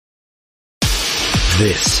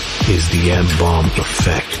This is the M-Bomb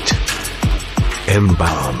effect.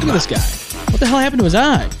 M-Bomb. Look at this guy. What the hell happened to his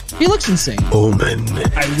eye? He looks insane. Omen.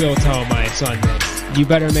 I will tell my son this. You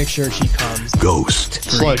better make sure she comes. Ghost.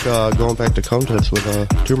 It's like going back to contests with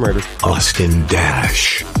Tomb Raider. Austin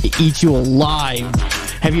Dash. Eat you alive.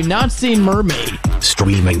 Have you not seen Mermaid?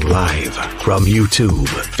 Streaming live from YouTube,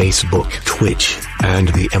 Facebook, Twitch, and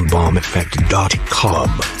the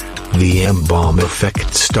mbombeffect.com. The M-Bomb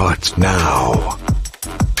effect starts now.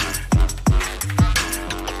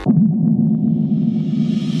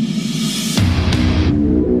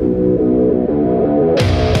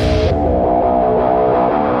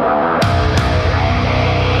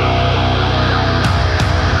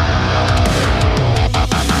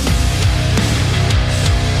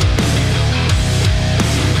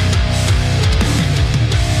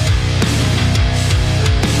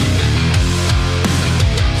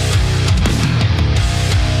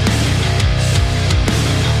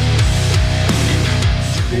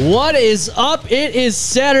 What is up? It is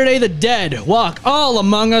Saturday. The dead walk all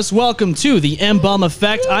among us. Welcome to the M-Bomb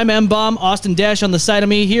effect. I'm M-Bomb. Austin Dash on the side of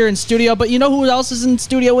me here in studio. But you know who else is in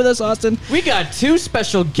studio with us, Austin? We got two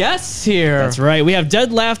special guests here. That's right. We have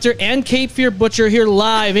DeadXOLaughter and Cape Fear Butcher here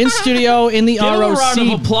live in studio in the ROC. A round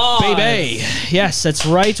of applause. Baby. Yes, that's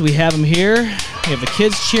right. We have them here. We have the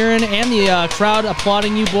kids cheering and the crowd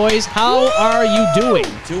applauding you boys. How are you doing?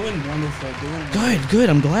 Doing wonderful. Doing wonderful. Good, good.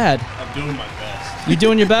 I'm glad. I'm doing my best. You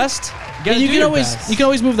doing your best? You can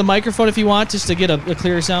always move the microphone if you want, just to get a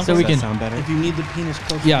clearer sound. So we can sound better. If you need the penis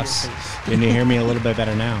closer Yes. to your face. Can you hear me a little bit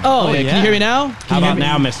better now? Oh, yeah. Can you hear me now? How about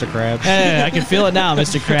now, Mr. Krabs? Hey, I can feel it now,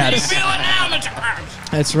 Mr. Krabs. Feel it now, Mr.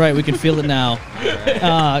 Krabs. That's right. We can feel it now.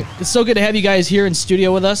 It's so good to have you guys here in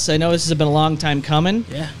studio with us. I know this has been a long time coming.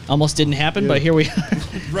 Yeah. Almost didn't happen, but here we are.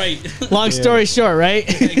 Right. Long story short, right?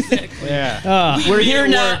 Exactly. Yeah. We're here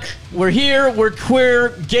now. We're here. We're queer.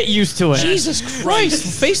 Get used to it. Jesus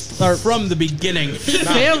Christ. From the beginning.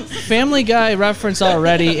 Family Guy reference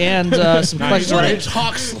already, and some questions. What a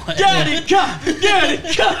talk slut. Get it,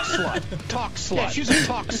 Talk slut. She's a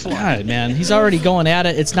talk slut. God, man, he's already going at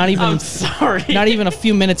it. It's not even. I'm sorry. Not even a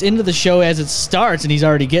few minutes into the show as it starts, and he's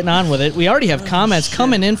already getting on with it. We already have comments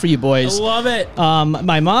coming in for you boys. I love it.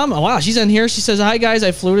 My mom, wow, she's in here. She says, "Hi guys,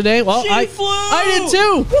 I flew today." Well, I flew. I did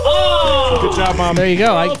too. Oh, Good job, Mom. There you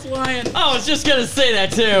go. I was just gonna say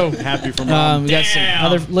that too. Happy for Mom. We got some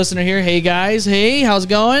other listener here. Hey guys, hey, how's it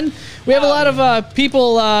going? We have a lot of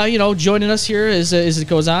people, joining us here as it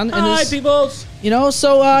goes on. And Hi, peoples. Yeah,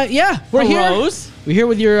 we're here. Rose. We're here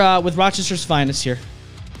with your with Rochester's finest here,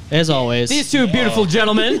 as always. These two beautiful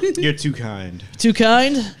gentlemen. You're too kind. Too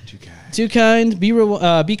kind. Too kind. Too kind.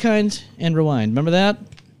 Be kind and rewind. Remember that?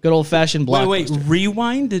 Good old fashioned blockbuster. Wait,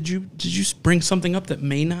 rewind? Did you bring something up that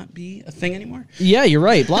may not be a thing anymore? Yeah, you're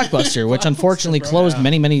right. Blockbuster, which unfortunately closed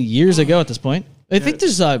many years ago at this point. I think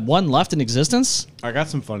there's one left in existence. I got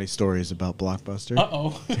some funny stories about Blockbuster.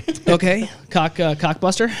 Uh-oh. Okay,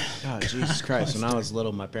 cockbuster. God, Jesus Christ. When I was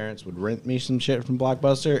little, my parents would rent me some shit from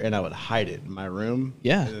Blockbuster, and I would hide it in my room.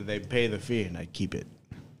 Yeah. And then they'd pay the fee, and I'd keep it.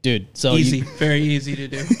 Dude, so Easy. Very easy to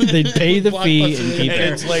do. they'd pay the fee and keep And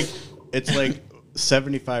it. it's like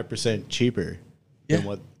 75% cheaper than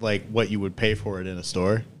what you would pay for it in a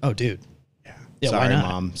store. Oh, dude. Yeah, Sorry, why not?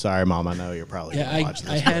 Mom. Sorry, Mom. I know you're probably gonna watch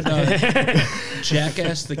this. I had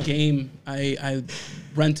Jackass the game. I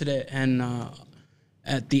rented it, and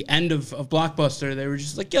at the end of Blockbuster, they were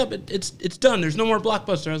just like, "Yeah, but it's done. There's no more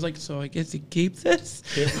Blockbuster." I was like, "So I guess you keep this."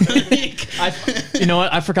 You know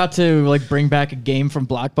what? I forgot to bring back a game from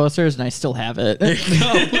Blockbusters, and I still have it.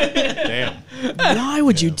 Damn. Why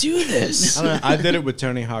would you do this? I did it with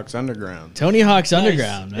Tony Hawk's Underground. Tony Hawk's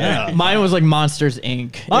Underground. Yeah. Mine was like Monsters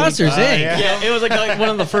Inc. Monsters Inc. Yeah, it was like one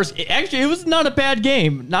of the first. Actually, it was not a bad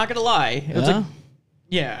game. Not gonna lie. It was like,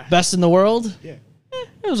 yeah, Best in the world? Yeah.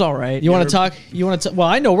 it was all right. You want to talk? Well,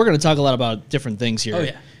 I know we're going to talk a lot about different things here. Oh,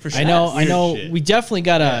 yeah, for sure. I know. Shit. We definitely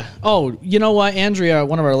got to. Oh, you know what? Andrea,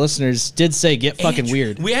 one of our listeners, did say get fucking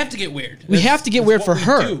weird. We have to get weird. We have to get weird for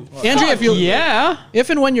her. Andrea, if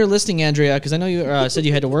and when you're listening, Andrea, because I know you said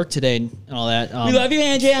you had to work today and all that. We love you,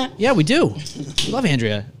 Andrea. Yeah, we do. We love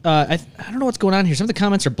Andrea. I don't know what's going on here. Some of the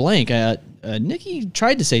comments are blank. Nikki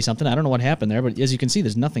tried to say something. I don't know what happened there, but as you can see,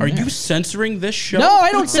 there's nothing Are there. you censoring this show? No,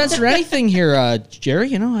 I don't censor anything here, Jerry.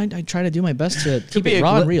 You know, I try to do my best to keep it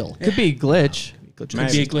raw and real. Could be a glitch. Could be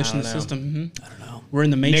a glitch in the system. I don't know. We're in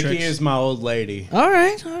the Matrix. Nikki is my old lady. All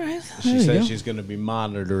right. She said she's going to be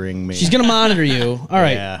monitoring me. She's going to monitor you. All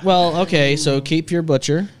right. Yeah. Well, okay, so Cape Fear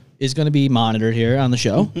Butcher is going to be monitored here on the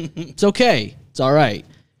show. It's okay. It's all right.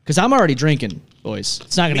 Because I'm already drinking, boys.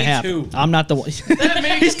 It's not going to happen. too. I'm not the one.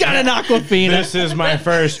 He's got an Aquafina. This is my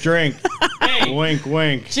first drink. Hey, Hey. Wink,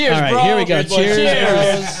 wink. Cheers, All right, bro. here we go. Good boy.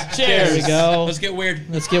 Cheers, Cheers. Here we go. Let's get weird.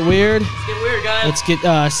 Let's get weird. Get weird, guys. Let's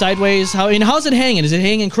get sideways. How's it hanging? Is it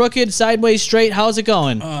hanging crooked, sideways, straight? How's it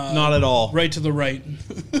going? Not at all. Right to the right.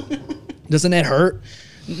 Doesn't that hurt?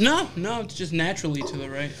 No, it's just naturally to the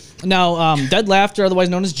right. Now, DeadXOLaughter, otherwise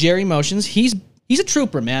known as Jerry Motions, he's a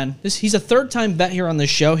trooper, man. He's a third-time vet here on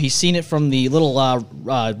this show. He's seen it from the little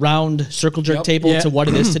round circle jerk table to what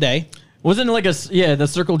it is today. Wasn't it like the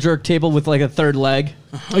circle jerk table with like a third leg?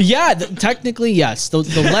 Oh, yeah, technically yes. The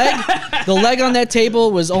leg on that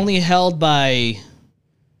table was only held by,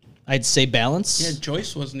 I'd say, balance. Yeah,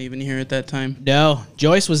 Joyce wasn't even here at that time. No,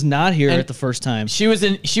 Joyce was not here at the first time. She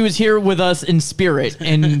was here with us in spirit,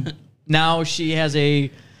 and now she has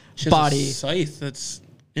a She has body. a scythe. That's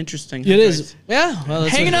interesting. It is, yeah. Well,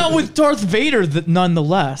 that's Hanging out with Darth Vader,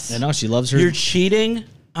 nonetheless. I know she loves her. You're cheating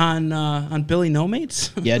on Billy No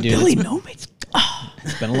Mates? Yeah, dude. Billy No Mates.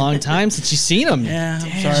 It's been a long time since she's seen him. Yeah,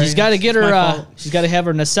 I'm sorry. She's got to get It's my her. fault. She's got to have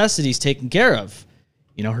her necessities taken care of.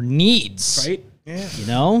 You know, her needs. Right? You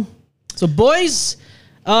know. So, boys,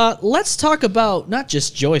 let's talk about not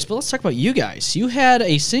just Joyce, but let's talk about you guys. You had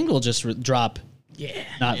a single just drop. Yeah.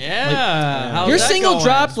 Yeah. Your single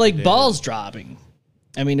dropped like balls dropping.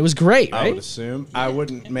 I mean, it was great, I right? would assume. I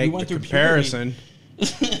wouldn't make went the through comparison.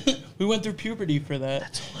 We went through puberty for that.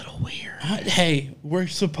 It's a little weird. Hey, we're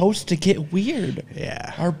supposed to get weird.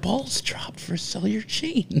 Yeah. Our balls dropped for sell your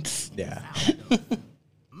chains. Yeah.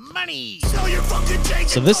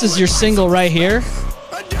 So this is your single right here.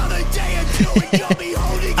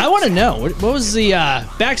 I want to know what was the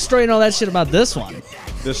backstory and all that shit about this one.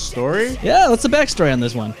 This story? Yeah, what's the backstory on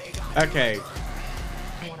this one? Okay.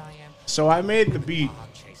 So I made the beat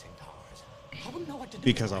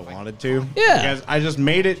because I wanted to. Yeah. Because I just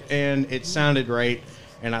made it and it sounded right.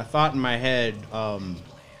 And I thought in my head, I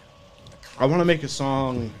want to make a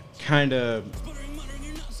song kind of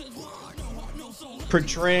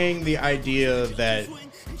portraying the idea that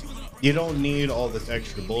you don't need all this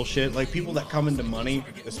extra bullshit. Like people that come into money,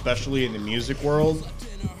 especially in the music world,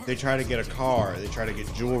 they try to get a car, they try to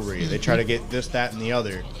get jewelry, they try to get this, that, and the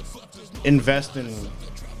other. Invest in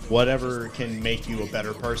whatever can make you a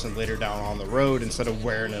better person later down on the road instead of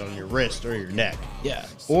wearing it on your wrist or your neck. Yeah.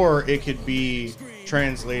 Or it could be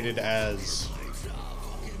translated as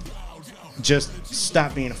just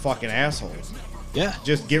stop being a fucking asshole. Yeah.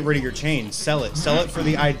 Just get rid of your chain. Sell it. Sell it for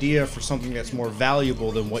the idea for something that's more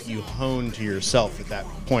valuable than what you hone to yourself at that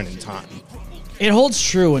point in time. It holds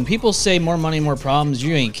true. When people say more money, more problems,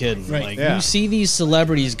 you ain't kidding. Right. Like Yeah. you see these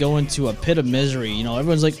celebrities go into a pit of misery. You know,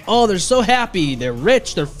 everyone's like, "Oh, they're so happy, they're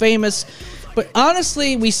rich, they're famous." But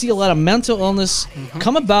honestly, we see a lot of mental illness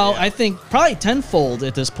come about. I think probably tenfold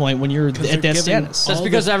at this point when you're at they're that giving status. That's all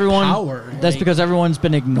because this everyone. power, That's like- because everyone's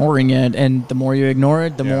been ignoring it, and the more you ignore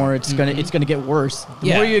it, the more it's gonna get worse. The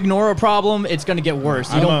Yeah. more you ignore a problem, it's gonna get worse.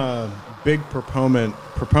 You I'm don't. a big proponent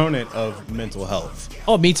of mental health.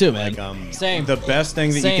 Oh, me too, man. Same. The best thing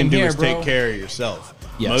that you Same can do here, is bro. take care of yourself.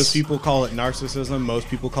 Yes. Most people call it narcissism. Most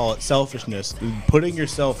people call it selfishness. Putting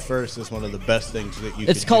yourself first is one of the best things that you can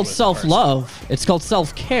It's called do as a person. self-love. It's called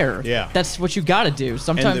self-care. Yeah. That's what you got to do.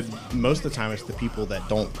 Sometimes Most of the time, it's the people that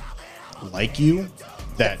don't like you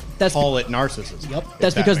that That's call it narcissism. Yep.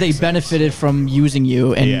 that's because they benefited from using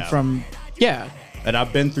you and Yeah. from And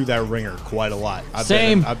I've been through that ringer quite a lot.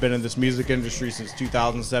 Same. I've been in this music industry since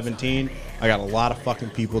 2017. I got a lot of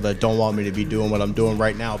fucking people that don't want me to be doing what I'm doing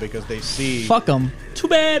right now because they see. fuck them. Too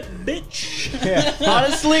bad, bitch.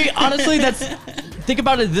 honestly, that's think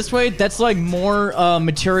about it this way. That's like more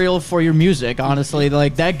material for your music. Honestly,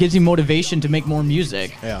 like that gives you motivation to make more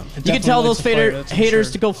music. Yeah. You can tell Definitely those lights a fire, that's for haters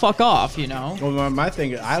sure. to go fuck off. You know. Well, my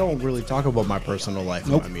thing is, I don't really talk about my personal life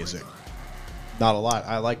in my music. Not a lot.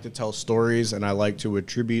 I like to tell stories, and I like to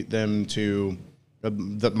attribute them to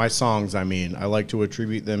my songs. I mean, I like to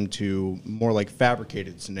attribute them to more like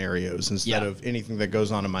fabricated scenarios instead of anything that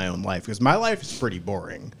goes on in my own life. Because my life is pretty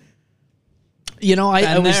boring. You know,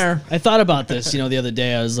 I there. thought about this, the other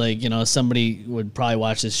day. I was like, somebody would probably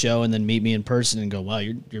watch this show and then meet me in person and go, wow,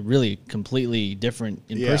 you're really completely different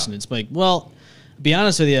in person. It's like, well, to be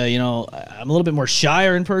honest with you, I'm a little bit more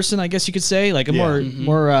shyer in person, I guess you could say. Like I'm more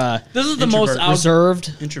This is the most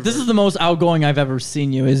reserved. This is the most outgoing I've ever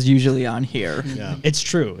seen you. Is usually on here. Yeah. It's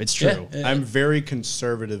true. It's true. I'm very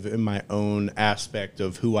conservative in my own aspect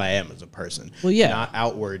of who I am as a person. Well, yeah. Not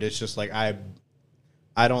outward. It's just like I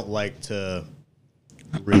don't like to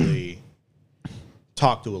really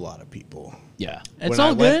talk to a lot of people. Yeah. It's when all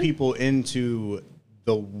I good. let people into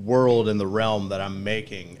the world and the realm that I'm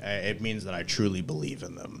making, it means that I truly believe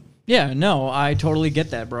in them. Yeah, no, I totally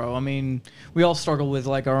get that, bro. I mean, we all struggle with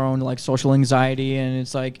like our own like social anxiety, and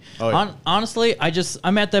it's like, honestly,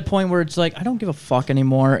 I'm at that point where it's like I don't give a fuck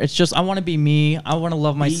anymore. It's just I want to be me. I want to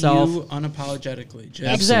love myself. Be you unapologetically.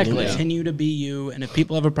 Just Exactly. continue to be you, and if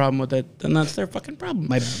people have a problem with it, then that's their fucking problem.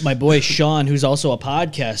 My boy Sean, who's also a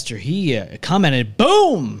podcaster, he commented,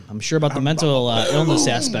 "Boom!" I'm sure about the mental illness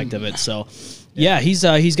aspect of it. So, yeah, he's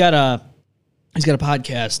got a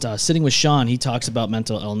podcast, Sitting with Sean. He talks about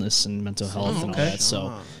mental illness and mental health and all that.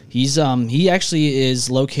 So he actually is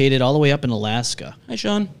located all the way up in Alaska. Hi,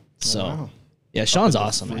 Sean. So yeah, Sean's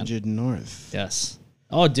awesome, man. Frigid North. Yes.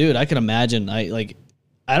 Oh, dude, I can imagine. I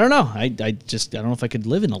don't know. I don't know if I could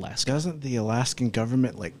live in Alaska. Doesn't the Alaskan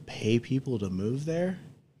government like pay people to move there?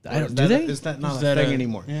 Do they? Is that not a thing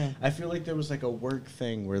anymore? Yeah. I feel like there was like a work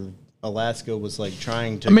thing where Alaska was like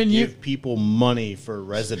trying to give people money for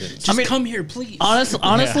residence. Just come here, please.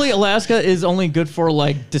 Honestly, Alaska is only good for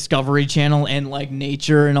like Discovery Channel and like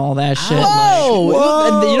nature and all that shit.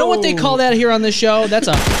 Whoa! You know what they call that here on the show? That's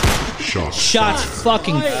a shots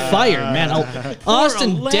fucking fired, man.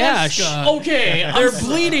 Austin Alaska. Dash. Okay, They're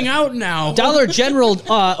bleeding out now. Dollar General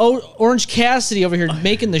Orange Cassidy over here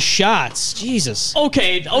making the shots. Jesus.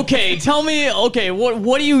 Okay. Tell me,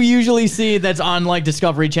 what do you usually see that's on like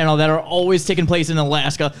Discovery Channel that are always taking place in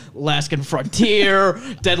Alaska? Alaskan Frontier,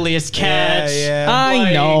 Deadliest Catch. Yeah.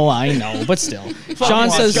 I know, but still. Sean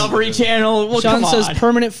says Discovery Channel. Well, Sean come says on.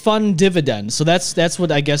 permanent fund dividend. So that's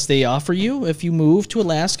what I guess they offer you if you move to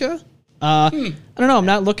Alaska. I don't know. I'm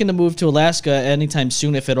not looking to move to Alaska anytime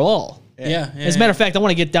soon, if at all. Yeah. As a matter of fact, I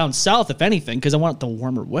want to get down south, if anything, because I want the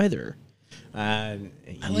warmer weather.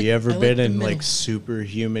 You ever been in like super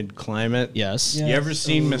humid climate? Yes. You ever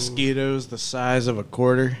seen mosquitoes the size of a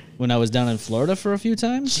quarter? When I was down in Florida for a few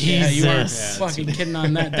times. Yeah, you were Jesus. fucking kidding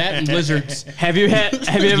on that. That and lizards. Have you ever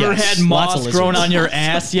Yes, had lots of moss grown lizards. on your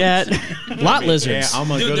ass yet? Lot Yeah, lizards.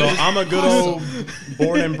 I'm a good old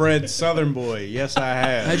born and bred Southern boy. Yes, I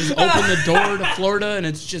have. I just open the door to Florida and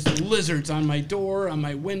it's just lizards on my door, on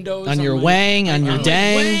my windows, On your my, wang, on your my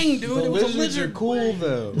dang. Wang, dude. The It was a lizards lizard are cool wang.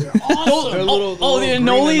 though. The little green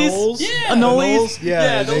anoles? anoles. Yeah. Anoles?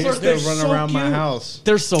 Yeah, those they used they're to run so around my cute. house.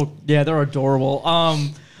 They're adorable.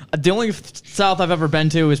 The only south I've ever been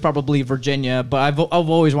to is probably Virginia, but I've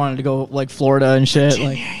always wanted to go like Florida and shit.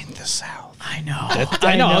 Like in the South. I know.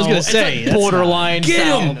 I know. I was gonna say it's like borderline. Get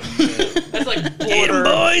him. That's like Get him,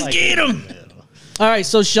 boys. Get him. All right.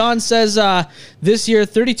 So Sean says this year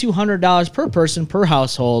 $3,200 per person per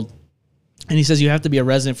household. And he says you have to be a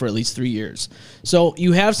resident for at least 3 years. So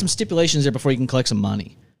you have some stipulations there before you can collect some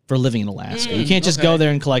money for living in Alaska. You can't just go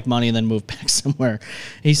there and collect money and then move back somewhere.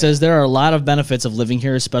 He says there are a lot of benefits of living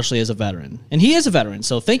here, especially as a veteran. And he is a veteran,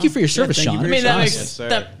 so thank you for your service, thank you Sean. for I mean, your that service.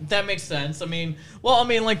 makes that makes sense. I mean,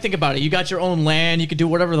 like think about it. You got your own land. You could do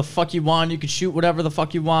whatever the fuck you want. You could shoot whatever the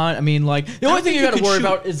fuck you want. I mean, like the only thing you got to worry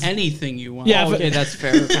about is anything you want. Yeah, Oh, okay, that's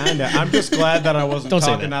fair. Kinda. I'm just glad that I wasn't Don't say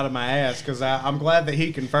talking that. out of my ass because I'm glad that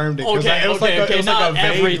he confirmed it. 'cause Okay, it was like a not vague,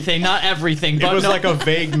 everything, not everything, but It was no. like a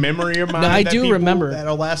vague memory of mine. No, I that do people- remember. that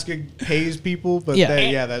Alaska pays people, but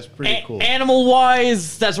Yeah. that's pretty cool. Animal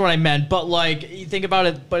wise, that's what I meant. But like, you think about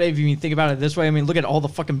it. But if you think about it this way, I mean, look at all the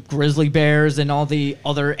fucking grizzly bears and all the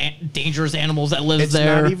other dangerous animals that live It's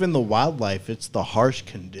there. not even the wildlife; it's the harsh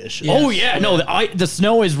conditions. Oh yeah, no, the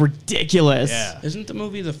snow is ridiculous. Yeah. Isn't the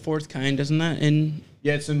movie The Fourth Kind? Isn't that in?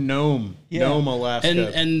 Yeah, it's in Nome, Alaska,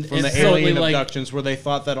 And from it's the alien totally like- abductions where they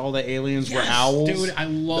thought that all the aliens were owls. Dude, I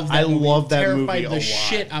love that I movie. love that Terrified movie a the lot.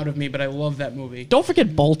 shit out of me, but I love that movie. Don't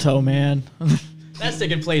forget Balto, man. That's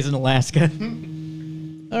taking place in Alaska.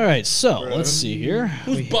 All right, so let's see here.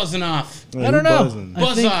 Who's buzzing off? Yeah, I don't who know. buzzing? I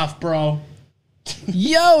Buzz think- off, bro.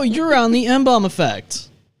 Yo, you're on the M-Bomb Effect.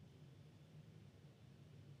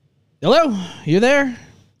 Hello, you there?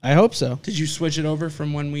 I hope so. Did you switch it over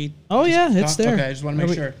from when we? Oh yeah, it's talked? there. Okay, I just want to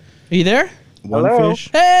make sure. Are you there? One Hello? fish.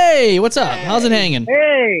 Hey, what's up? How's it hanging?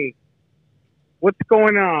 Hey, what's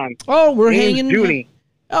going on? Oh, we're Name's hanging. Junie.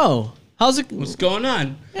 Oh, how's it? What's going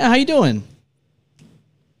on? Yeah, how you doing?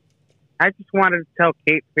 I just wanted to tell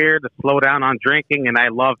Cape Fear to slow down on drinking, and I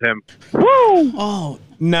love him. Woo! Oh,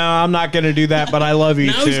 No, I'm not gonna do that, but I love you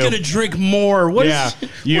now too. he's gonna drink more. What yeah, is-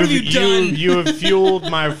 what have you done? You have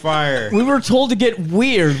fueled my fire. We were told to get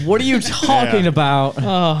weird. What are you talking Yeah.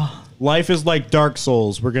 about? Life is like Dark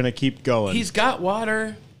Souls. We're gonna keep going. He's got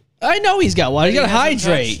water. I know he's got water. You He gotta hasn't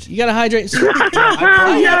hydrate. touched. You gotta hydrate. So,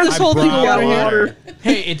 I got this whole thing of brought water here.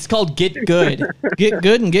 Hey, it's called Get Good. Get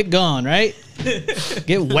good and get gone, right?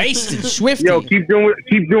 Get wasted, swifty. Yo, keep doing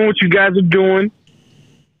what you guys are doing.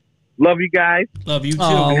 Love you guys. Love you too.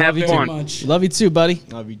 Oh, love Have you too too. much. Love you too, buddy.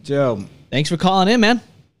 Love you too. Thanks for calling in, man.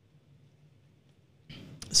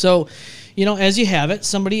 So, you know, as you have it,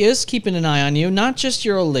 somebody is keeping an eye on you, not just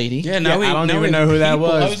your old lady. Yeah, now I don't even know who that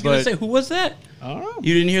was. I was going to but- say, who was that? I don't know.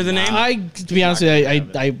 You didn't hear the name? To be honest with you,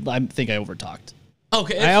 I think I overtalked.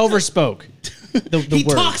 Okay. I overspoke. The He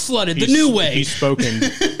word. talk slutted the new way. He's spoken.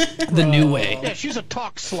 The new way. Yeah, she's a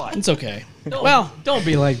talk slut. It's okay. Well, Don't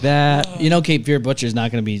be like that. you know, Cape Fear Butcher's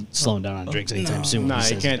not going to be slowing down on drinks anytime soon. Nah, He you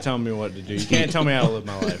says can't tell me what to do. You can't tell me how to live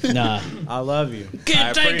my life. Nah. I love you.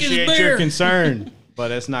 Can't I take his appreciate beer. your concern,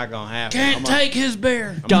 but it's not gonna happen. Can't take his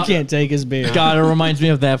bear. You can't take his beer. God, it reminds me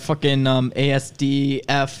of that fucking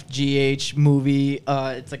ASDFGH movie.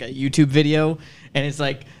 It's like a YouTube video, and it's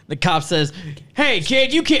like the cop says, "Hey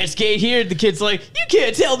kid, you can't skate here." The kid's like, "You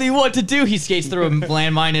can't tell me what to do." He skates through a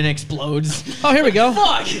landmine and explodes. Oh, here we go.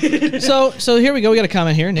 Fuck. So here we go. We got a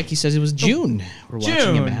comment here. Nikki says it was June. We're watching you,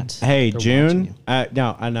 June. Matt. Hey, They're watching you. June.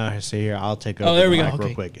 No, I know. See here, I'll take over there we the go. mic Okay.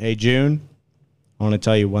 real quick. Hey, June. I want to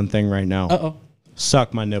tell you one thing right now. Uh-oh.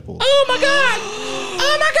 Suck my nipples. Oh, my God.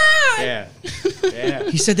 Oh, my God. Yeah. Yeah.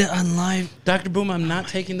 He said that on live. Dr. Boom, I'm not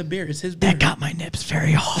taking the beer. It's his beer. That got my nips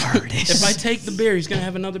very hard. If I take the beer, he's going to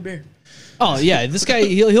have another beer. Oh yeah, this guy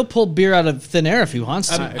he'll pull beer out of thin air if he wants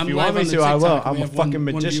to. If you want me to, I will. I'm a fucking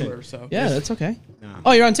magician. Viewer, so. Yeah, that's okay.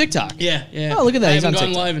 Oh, you're on TikTok. Yeah, yeah. Oh, look at that. I He's haven't on gone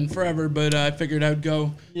TikTok. live in forever, but I figured I'd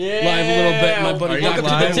go Yeah. live a little bit. My buddy Are you Dr. Welcome to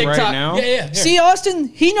the live TikTok. right now? Yeah, yeah. Here. See, Austin,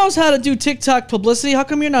 he knows how to do TikTok publicity. How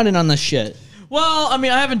come you're not in on this shit? Well, I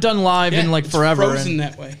mean, I haven't done live Yeah, in like it's forever. Frozen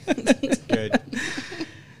that way. Good.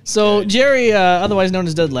 So Jerry, otherwise known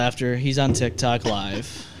as Dead Laughter, he's on TikTok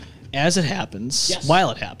live. As it happens, Yes.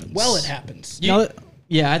 while it happens. Well, it happens. No,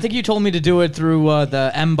 Yeah, I think you told me to do it through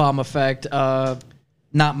the M-bomb effect,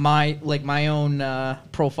 not my own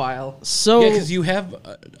profile. so Yeah, because you have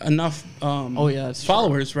enough that's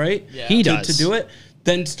followers, right? Yeah. He to, does. to do it.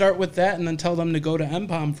 Then start with that, and then tell them to go to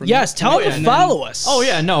MPOM from yes, tell him to and follow us. Oh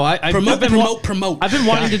yeah, no, I've Promote, been promote. I've been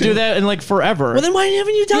wanting to do that in like forever. Well, then why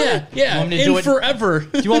haven't you done Yeah, it? yeah. You want me to in do it- forever.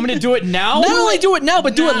 do you want me to do it now? Not only do it now,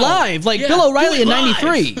 but do it Now. live, like Yeah, Bill do O'Reilly it in live.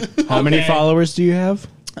 '93. How many followers do you have?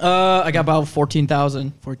 I got about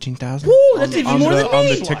 14,000. 14,000. Woo, that's even more than on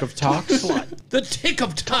me. the tick of talk. The tick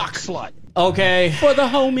of talk Slut. Okay. for the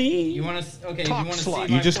homie. You want to? Okay. Talk you want to see? slut.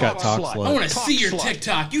 My You just got Talk talk slut. I slut. want to Talk see your slut.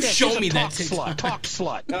 TikTok. You Yeah, show she's a me that talk TikTok. slut. Talk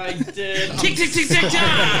slut. I did. Tick, tick, tick, tick,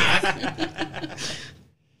 tick.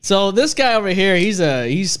 So this guy over here,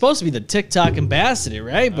 he's supposed to be the TikTok ambassador,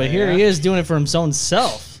 right? But here he is doing it for his own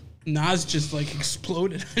self. Nas just like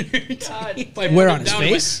exploded on your teeth. Like, Where went on his down,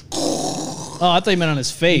 face? Oh, I thought you meant on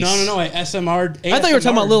his face. No. I SMR'd. I thought you were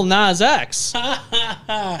talking about Lil Nas X.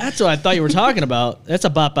 That's what I thought you were talking about. That's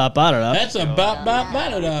a bop bop bop it up. That's a bop bop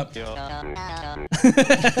bop it up.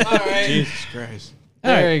 All right. Jesus Christ.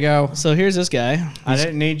 There you go. So here's this guy. I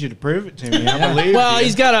didn't need you to prove it to me. I believe Well, you.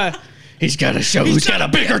 he's got to show who's got a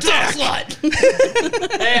bigger dick.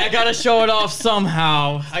 Hey, I gotta show it off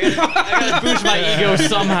somehow. I gotta boost my ego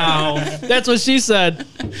somehow. That's what she said.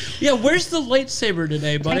 Yeah, where's the lightsaber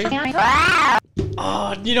today, buddy?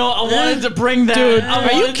 Oh, you know, I wanted to bring that. Dude, I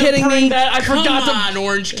are you wanted to kidding bring me? That. I Come forgot to. on,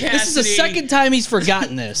 Orange Cassidy. This is the second time he's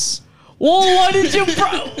forgotten this. Well, why did you?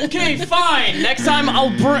 Okay, fine. Next time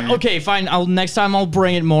I'll bring. Okay, fine. Next time I'll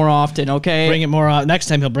bring it more often. Okay. Bring it more. Next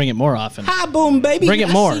time he'll bring it more often. Hi, boom, baby. Bring it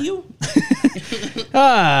I more. see you.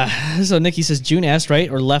 So Nikki says June asked right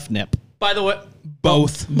or left nip. By the way,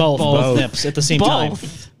 Both nips at the same time.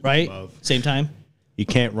 Right? Both. Same time. You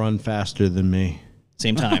can't run faster than me.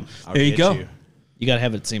 Same time. I'll There you get go. You gotta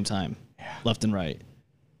have it at the same time. Left and right.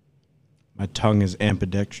 My tongue is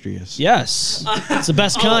ambidextrous. Yes. It's the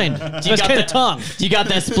best kind. It's the best got kind of that- tongue. you got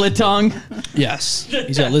that split tongue? Yes.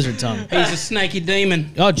 He's got lizard tongue. He's a snaky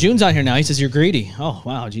demon. Oh, June's on here now. He says you're greedy. Oh,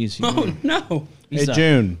 wow. Jeez. Oh, no. Hey,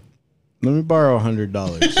 June, let me borrow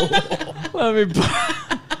 $100. Let me.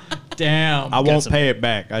 Damn. I won't pay it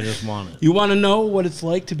back. I just want it. You want to know what it's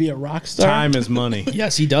like to be a rock star? Time is money.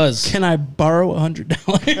 Yes, he does. Can I borrow $100?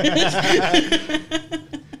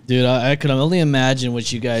 Dude, I could only imagine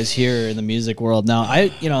what you guys hear in the music world now.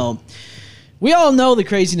 We all know the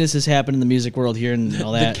craziness has happened in the music world here and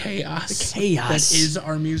all that. The chaos. The chaos. That is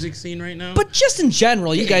our music scene right now. But just in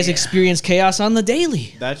general, you guys experience chaos on the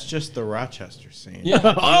daily. That's just the Rochester scene. Yeah.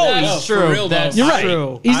 Oh, that's for true. real, though. That's You're right.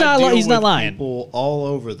 true. He's I deal not with lying. People all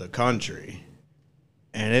over the country,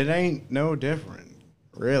 and it ain't no different,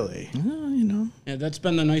 really. Yeah, that's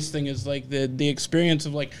been the nice thing is like the experience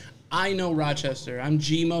of like, I know Rochester. I'm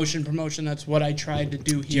G Motion Promotion. That's what I tried to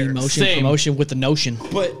do here. Motion Same. promotion with the notion.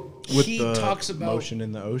 But With he the talks about motion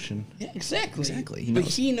in the ocean. Yeah, exactly. Exactly. He But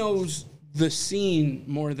knows. he knows the scene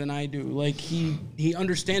more than I do. Like he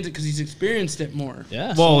understands it because he's experienced it more.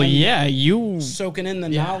 Yeah. Well, yeah, you. Soaking in the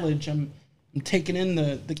knowledge. I'm I'm taking in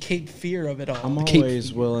the Cape Fear of it all. I'm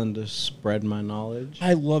always willing to spread my knowledge.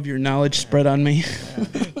 I love your knowledge spread on me.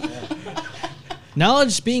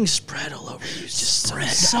 Knowledge being spread all over you is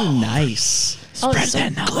just so nice. Spread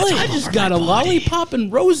that knowledge. I just got a lollipop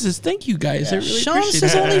and roses. Thank you guys. I really Sean appreciate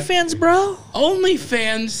says that. OnlyFans, bro.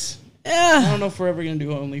 OnlyFans. I Yeah. don't know if we're ever gonna do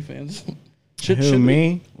OnlyFans. Who,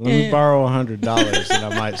 me? Let me Yeah. borrow $100 and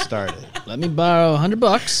I might start it. Let me borrow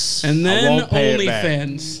 $100. And then won't pay it back.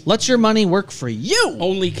 OnlyFans. Let your money work for you.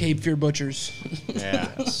 Only Cape Fear Butchers.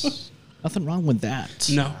 Yes. Nothing wrong with that.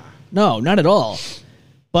 No. No, not at all.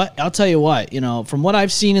 But I'll tell you what, from what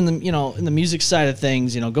I've seen in the music side of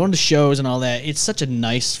things, going to shows and all that, it's such a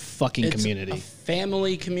nice fucking It's community. a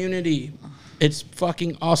family community. It's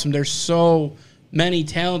fucking awesome. There's so many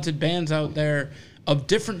talented bands out there of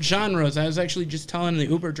different genres. I was actually just telling the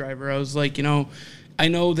Uber driver, I was like, I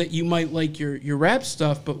know that you might like your rap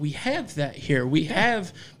stuff, but we have that here. We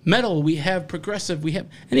have metal, we have progressive, we have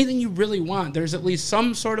anything you really want. There's at least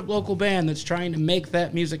some sort of local band that's trying to make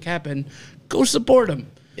that music happen. Go support them.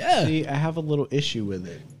 Yeah. See, I have a little issue with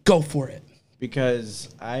it Go for it. because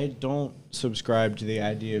I don't subscribe to the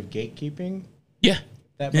idea of gatekeeping. Yeah.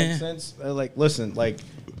 That makes sense. Listen,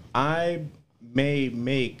 I may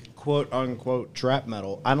make quote unquote trap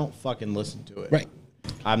metal. I don't fucking listen to it. Right.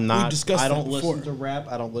 I'm not. discussed I don't that before. listen to rap.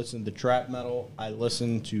 I don't listen to trap metal. I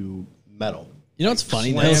listen to metal. You know what's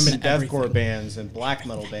funny? Slam Though? and deathcore bands and black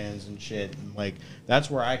metal bands and shit. And that's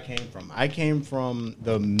where I came from. I came from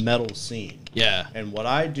the metal scene. Yeah. And what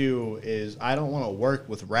I do is I don't want to work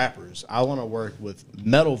with rappers. I want to work with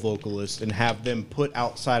metal vocalists and have them put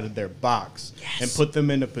outside of their box and put them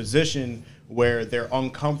in a position where they're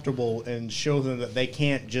uncomfortable and show them that they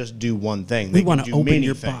can't just do one thing. They We want can to do open many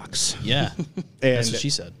your things. box. Yeah. And, That's what she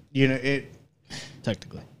said.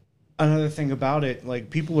 Technically. Another thing about it,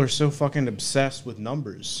 people are so fucking obsessed with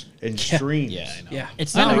numbers and streams. Yeah, I know. Yeah.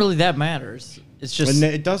 It's not really that matters. It's just And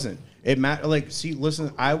it doesn't. It see,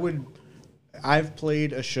 listen, I've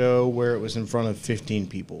played a show where it was in front of 15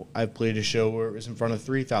 people. I've played a show where it was in front of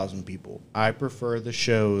 3,000 people. I prefer the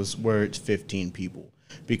shows where it's 15 people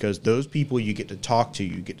because those people you get to talk to,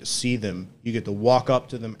 you get to see them, you get to walk up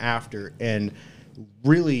to them after and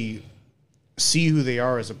really see who they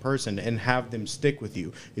are as a person and have them stick with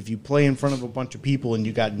you. If you play in front of a bunch of people and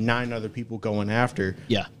you got 9 other people going after,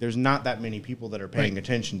 there's not that many people that are paying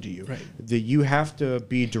attention to you. You have to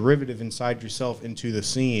be derivative inside yourself into the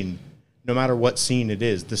scene, no matter what scene it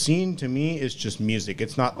is. The scene to me is just music.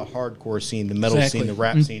 It's not the hardcore scene, the metal scene, the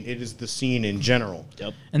rap scene. It is the scene in general.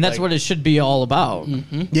 Yep. and that's what it should be all about.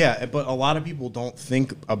 Yeah, but a lot of people don't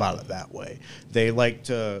think about it that way. They like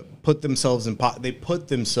to put themselves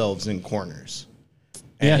in corners.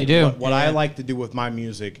 Yeah, they do. What I like to do with my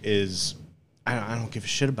music is I don't give a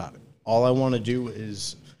shit about it. All I want to do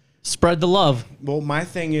is Spread the love. well, my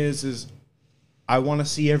thing is I want to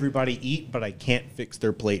see everybody eat, but I can't fix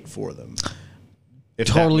their plate for them. If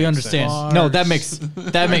that Totally makes understand. sense. No, that makes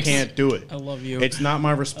I can't do it. I love you. It's not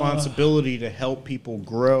my responsibility to help people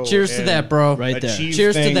grow. Cheers to and that, bro. Right there. achieve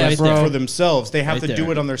Cheers to things that, bro. for themselves. They have Right to there.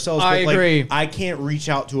 do it on themselves. I But agree. I can't reach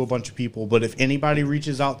out to a bunch of people, but if anybody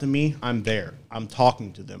reaches out to me, I'm there. I'm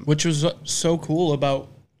talking to them. Which was so cool about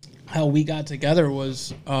how we got together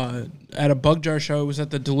was at a Bug Jar show. It was at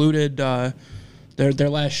the Diluted, their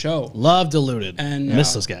last show. Love Diluted. And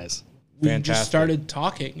miss those guys. We Fantastic. just started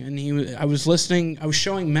talking, and I was listening. I was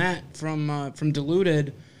showing Matt from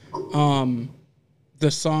Diluted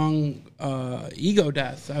the song Ego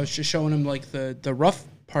Death. I was just showing him the rough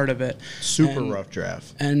part of it. Super rough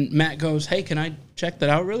draft. And Matt goes, "Hey, can I check that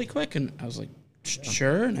out really quick?" And I was like,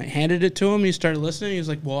 "Sure." And I handed it to him. He started listening. He was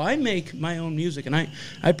like, "Well, I make my own music and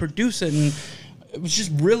I produce it." And it was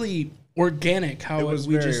just really organic how It was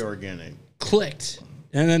we very just organic. clicked.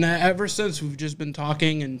 And then ever since, we've just been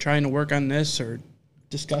talking and trying to work on this or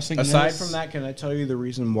discussing Aside this. from that, can I tell you the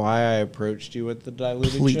reason why I approached you at the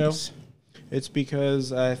Diluted Please. show? It's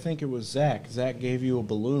because I think it was Zach. Zach gave you a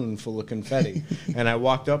balloon full of confetti. And I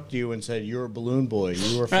walked up to you and said, "You're a balloon boy.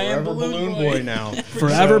 You are I am forever balloon balloon boy." boy now."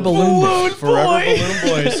 Forever balloon boy. Forever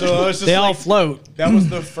balloon boy. So I was just They all float. that was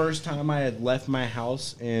the first time I had left my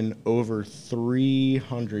house in over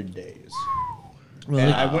 300 days.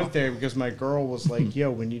 And I went there because my girl was like,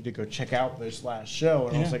 "Yo, we need to go check out this last show."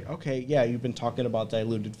 And I was like, "Okay, yeah, you've been talking about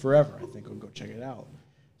Diluted forever. I think we'll go check it out."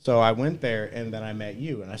 So I went there, and then I met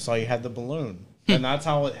you, and I saw you had the balloon. And that's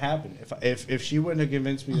how it happened. If she wouldn't have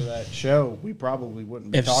convinced me to that show, we probably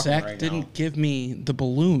wouldn't be If talking Zach right didn't now. give me the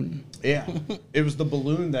balloon, Yeah, it was the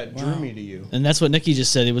balloon that drew me to you. And that's what Nikki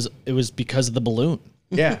just said. It was because of the balloon.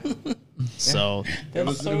 Yeah. So It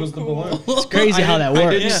was the balloon. it's crazy how that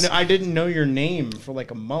works. I didn't know your name for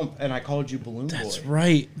like a month, and I called you Balloon Boy. That's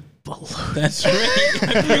right. That's right.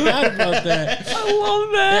 I forgot about that. I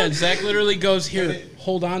love that. Yeah, Zach literally goes, here,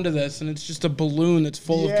 hold on to this, and it's just a balloon that's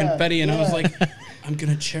full of confetti, and I was like, I'm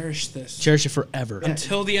going to cherish this. Cherish it forever.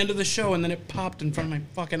 Until the end of the show, and then it popped in front of my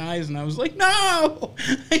fucking eyes, and I was like, no!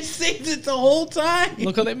 I saved it the whole time!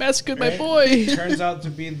 Look how they massacred my boy. Turns out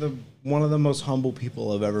to be one of the most humble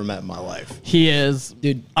people I've ever met in my life. He is.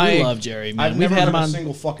 Dude, I love Jerry, man. I've never heard a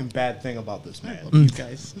single fucking bad thing about this man. You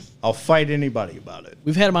guys. I'll fight anybody about it.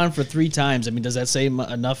 We've had him on for 3 times. I mean, does that say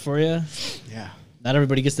enough for you? Yeah. Not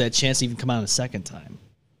everybody gets that chance to even come on a second time.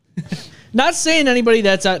 Not saying anybody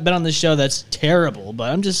that's been on the show that's terrible,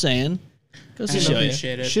 but I'm just saying. Goes to I show you.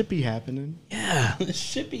 appreciate it. Should be happening. Yeah. This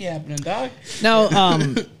should be happening, dog. Now,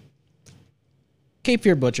 Cape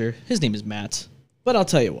Fear Butcher, his name is Matt. But I'll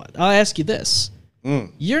tell you what. I'll ask you this.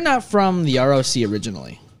 You're not from the ROC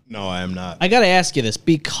originally. No, I am not. I got to ask you this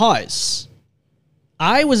because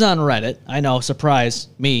I was on Reddit. I know, surprise,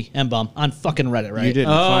 me, M-Bum, on fucking Reddit, right? You didn't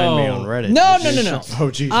find me on Reddit. No.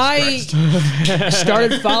 Oh, Jesus I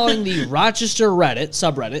started following the Rochester Reddit,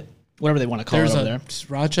 subreddit, whatever they want to call There's it over there.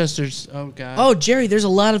 Rochester's, oh, God. Oh, Jerry, there's a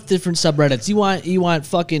lot of different subreddits. You want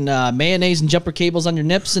fucking mayonnaise and jumper cables on your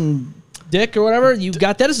nips and dick or whatever? You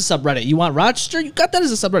got that as a subreddit. You want Rochester? You got that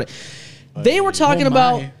as a subreddit. They were talking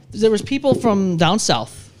about, there was people from down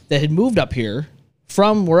south that had moved up here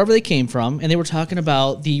from wherever they came from, and they were talking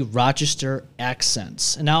about the Rochester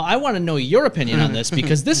accents. And now I want to know your opinion on this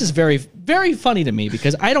because this is very, very funny to me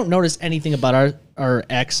because I don't notice anything about our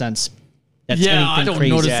accents. That's I don't crazy.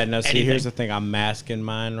 notice Yeah, no, see, anything. here's the thing. I'm masking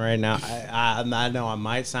mine right now. I know I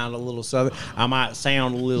might sound a little southern. I might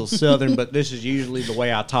sound a little southern, but this is usually the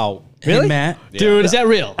way I talk. Really? Hey, Matt. Dude, is that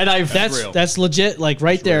real? And that's legit, like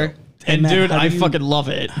right there. and Matt, dude, how do I you- fucking love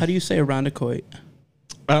it. How do you say Irondequoit?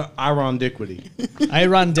 Irondiquity.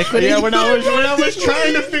 Irondiquity? Yeah, when I was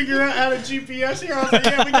trying to figure out how to GPS here, I was like,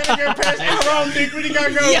 yeah, we gotta go past Irondiquity,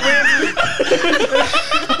 gotta go.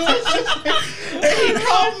 And he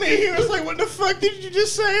called me. He was like, what the fuck did you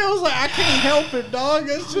just say? I was like, I can't help it, dog.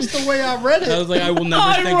 That's just the way I read I it. was like, I will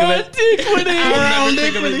never think of it. I will never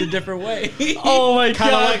think of it Irondiquity. a different way. Oh my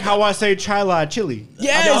Kind of god. like how I say chili chili.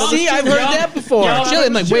 Yeah, see, I've heard that before. Yeah, Chili.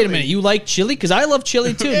 I'm like, wait a chili. minute, you like chili? Because I love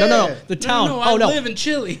chili too. No, the town. No, oh, I no. live in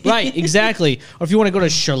Chile. Right, exactly. Or if you want to go to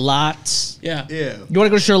Charlotte. Yeah. Yeah. You want to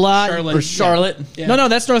go to Charlotte? Charlotte. Or Charlotte. Yeah. No,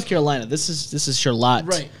 that's North Carolina. This is Charlotte.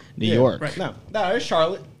 Right. New Yeah, York. right. No, it's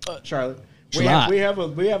Charlotte. Charlotte. Charlotte. We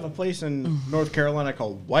have a place in North Carolina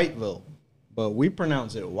called Whiteville, but we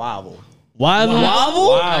pronounce it Wobble. Wobble?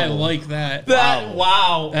 I like that.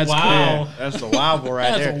 Wow. That's Yeah, cool. that's the Wobble right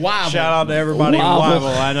That's there. a wobble. Shout out to everybody Wobble. in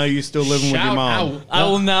Wobble. I know you still living with your Shout mom. out. I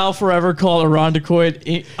will now forever call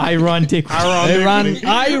Irondiquoit Irondiquity.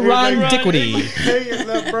 Irondiquity. Hey,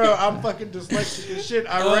 no, bro, I'm fucking dyslexic as shit.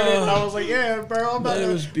 I read it and I was like, yeah, bro, I'm about That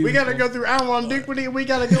to, was we got to go through Irondiquity and we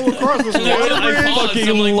got to go across this water I bridge.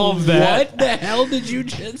 fucking love that. What the hell did you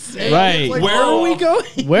just say? Right. Like, Where are we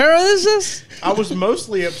going? Where is this? I was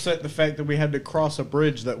mostly upset the fact that we had to cross a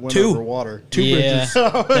bridge that went Two. over water. Yeah.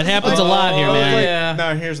 That happens a lot here, I was man. like, Yeah.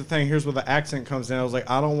 no, here's the thing. Here's where the accent comes in. I was like,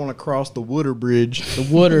 I don't want to cross the water bridge. The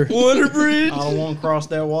water. Water bridge. I don't want to cross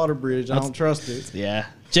that water bridge. I don't trust it. Yeah.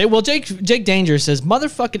 Jake Danger says,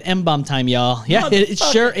 motherfucking M-bomb time, y'all. Yeah, it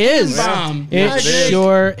sure is. M-bomb. It Nice.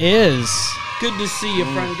 sure is. Good to see you,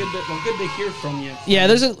 friend. Good to hear from you. Yeah,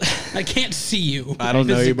 there's a... I can't see you. I don't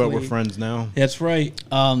know you, but we're physically. friends now. That's right.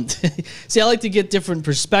 See, I like to get different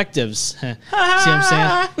perspectives. See what I'm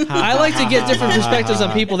saying? I like to get different perspectives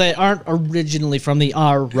on people that aren't originally from the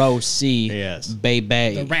ROC. Yes.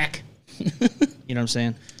 Baby. The rack. You know what I'm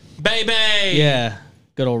saying? Baby. Yeah.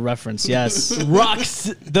 Good old reference, yes. Rocks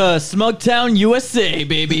the Smugtown, USA,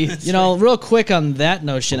 baby. You know, real quick on that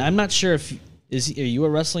notion, I'm not sure if... Are you a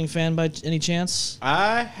wrestling fan by any chance?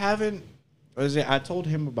 I haven't. I told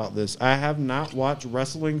him about this. I have not watched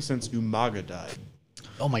wrestling since Umaga died.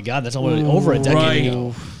 Oh my God, that's over a decade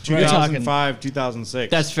ago. You're talking 2005,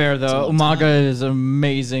 2006. That's fair though. Umaga is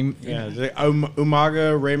amazing. Yeah,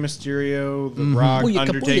 Umaga, Rey Mysterio, The Rock, Booyaka,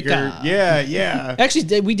 Undertaker. booyaka. Yeah.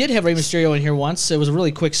 Actually, we did have Rey Mysterio in here once. It was a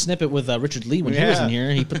really quick snippet with Richard Lee when he was in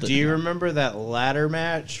here. He put the. Do you remember that ladder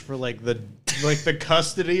match for like the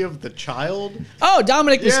custody of the child? Oh,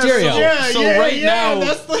 Dominic Mysterio.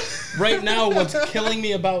 Right now, what's killing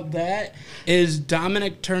me about that is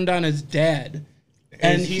Dominic turned on his dad.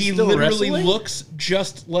 And Is he he still literally wrestling? looks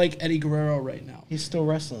just like Eddie Guerrero right now. He's still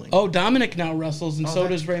wrestling. Oh, Dominic now wrestles, and so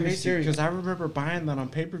does Rey Mysterio. Because I remember buying that on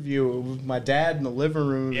pay-per-view with my dad in the living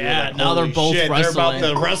room. Yeah, Like, now they're holy both shit, They're about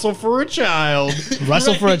wrestling. to wrestle for a child.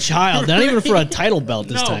 Wrestle for a child. Not even for a title belt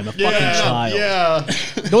this No. time. A fucking child. Yeah.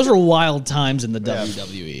 Those were wild times in the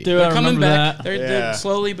WWE. Dude, I They're coming remember back. that. They're Yeah.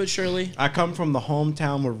 slowly but surely. I come from the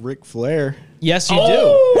hometown with Ric Flair. Yes, you Woo!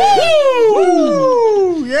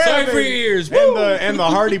 Yeah, Sorry for baby. your ears. And the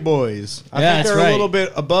Hardy Boys. I Yeah, think that's they're right. a little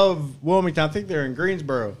bit above Wilmington. I think they're in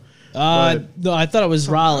Greensboro. do. No, I thought it was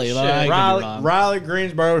Raleigh. But I could be wrong. Riley,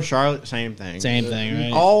 Greensboro, Charlotte, same thing. Same thing,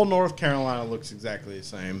 right? All North Carolina looks exactly the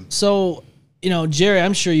same. So, Jerry,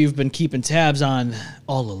 I'm sure you've been keeping tabs on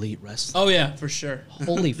All Elite Wrestling. Oh yeah, for sure.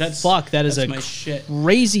 Holy fuck, that is that's a my shit.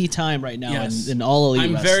 crazy time right now Yes. in All Elite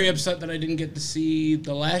I'm Wrestling. very upset that I didn't get to see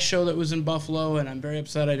the last show that was in Buffalo, and I'm very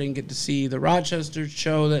upset I didn't get to see the Rochester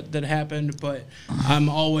show that happened. But I'm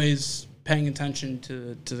always paying attention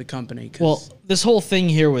to the company. 'Cause Well, this whole thing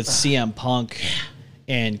here with CM Punk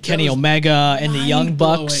and Kenny was Omega and the Young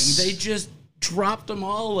mind-blowing. Bucks. They just dropped them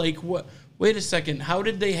all. Like, what? Wait a second. How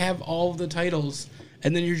did they have all of the titles?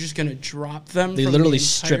 And then you're just gonna drop them? They from literally the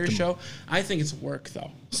entire stripped them. show. I think it's work, though.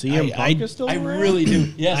 CM Punk is still I around? really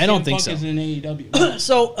do. Yeah, I don't CM think Punk so. is in AEW.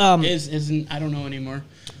 So, Isn't I don't know anymore.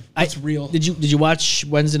 It's real. Did you watch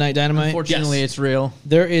Wednesday Night Dynamite? Unfortunately, Yes. it's real.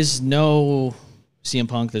 There is no CM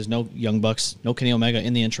Punk. There's no Young Bucks. No Kenny Omega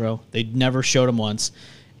in the intro. They never showed him once,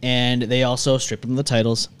 and they also stripped him of the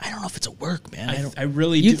titles. I don't know if it's a work, man. I don't. I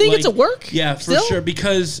really You do, think like, it's a work? Yeah, for Still? sure.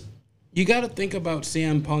 Because you got to think about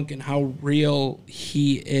CM Punk and how real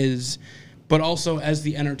he is, but also as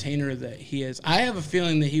the entertainer that he is. I have a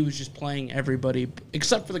feeling that he was just playing everybody,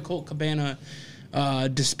 except for the Colt Cabana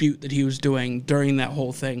dispute that he was doing during that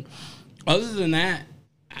whole thing. Other than that,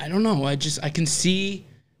 I don't know. I can see,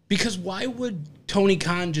 because why would Tony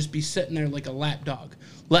Khan just be sitting there like a lapdog,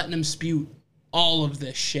 letting him spew all of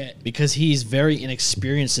this shit? Because he's very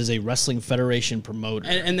inexperienced as a wrestling federation promoter.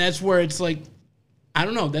 And that's where it's like, I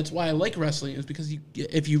don't know. That's why I like wrestling, is because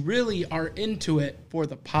if you really are into it for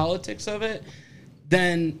the politics of it,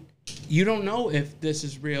 then you don't know if this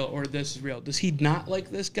is real or this is real. Does he not like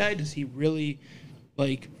this guy? Does he really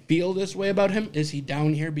feel this way about him? Is he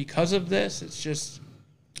down here because of this? It's just,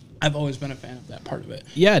 I've always been a fan of that part of it.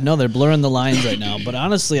 Yeah, no, they're blurring the lines right now. But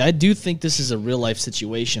honestly, I do think this is a real life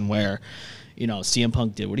situation where, CM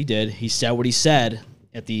Punk did what he did. He said what he said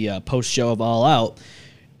at the post show of All Out,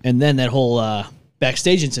 and then that whole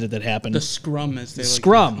backstage incident that happened. The scrum, as they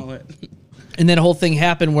Scrum. like to call it. And then a whole thing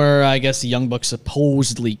happened where I guess the Young Bucks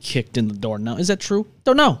supposedly kicked in the door. Now, is that true?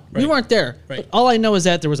 Don't know. We Right. weren't there. Right. But all I know is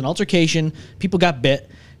that there was an altercation. People got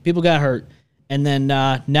bit. People got hurt. And then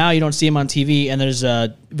now you don't see him on TV, and there's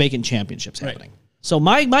vacant championships Right. happening. So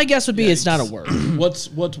my guess would be it's not a work.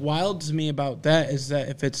 What's wild to me about that is that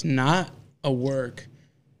if it's not a work,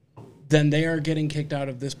 then they are getting kicked out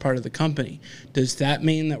of this part of the company. Does that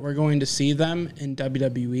mean that we're going to see them in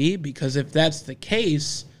WWE? Because if that's the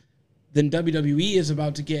case, then WWE is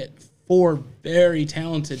about to get 4 very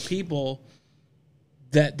talented people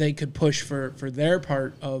that they could push for their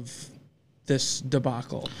part of this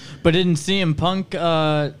debacle. But didn't CM Punk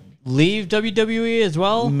leave WWE as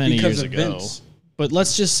well? Many Because years of ago. Vince. But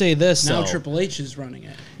let's just say this. Now though. Triple H is running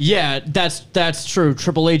it. Yeah, that's true.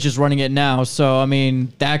 Triple H is running it now, so I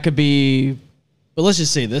mean that could be. But let's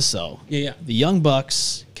just say this, though. Yeah. The Young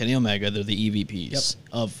Bucks, Kenny Omega, they're the EVPs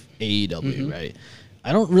of AEW, right?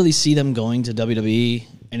 I don't really see them going to WWE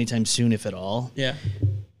anytime soon, if at all. Yeah.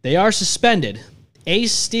 They are suspended.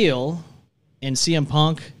 Ace Steel and CM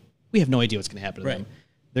Punk, we have no idea what's going to happen to Right. them.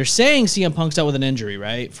 They're saying CM Punk's out with an injury,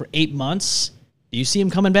 right? For 8 months. Do you see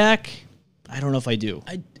him coming back? I don't know if I do.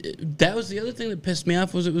 That was the other thing that pissed me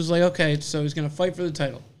off. Was it was like, okay, so he's going to fight for the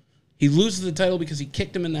title. He loses the title because he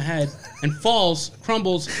kicked him in the head and falls,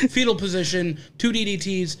 crumbles, fetal position, 2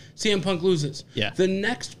 DDTs, CM Punk loses. Yeah. The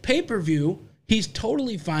next pay-per-view, he's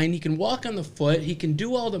totally fine. He can walk on the foot. He can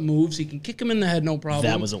do all the moves. He can kick him in the head, no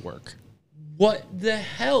problem. That was a work. What the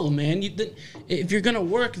hell, man? If you're going to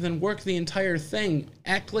work, then work the entire thing.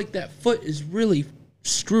 Act like that foot is really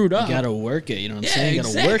screwed up. You got to work it. You know what I'm Yeah, saying? You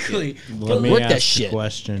got to exactly. work it. Let Gotta me work ask that a shit.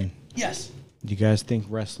 question. Yes. Do you guys think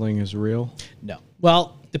wrestling is real? No.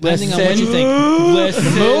 Well, depending on what you think. Moves.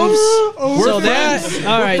 So that.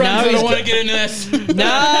 All right. Now I he's don't want to get into this.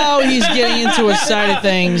 Now he's getting into a side of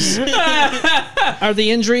things. Are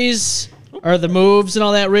the injuries, are the moves and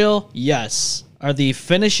all that real? Yes. Are the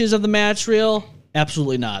finishes of the match real?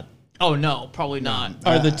 Absolutely not. Oh no, probably not.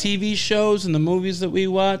 Are the TV shows and the movies that we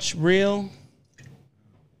watch real?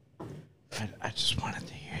 I just wanted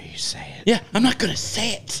to hear you say it. Yeah, I'm not gonna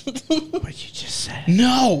say it. But you just said it.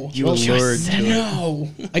 No. You allured to it. No.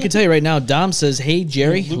 I can tell you right now, Dom says, "Hey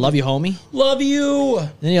Jerry, love you, homie." Love you.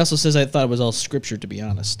 Then he also says, "I thought it was all scripture, to be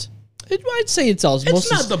honest." I'd say it's all.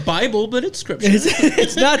 It's not the Bible, but it's scripture.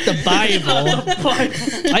 It's not the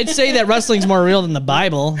Bible. I'd say that wrestling's more real than the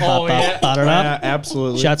Bible. Oh, yeah. Ba-da-da.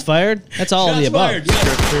 Absolutely. Shots fired. That's all of the Shots above. fired,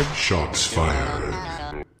 yeah. Shots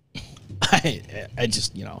fired. I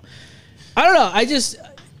just, I don't know. I just,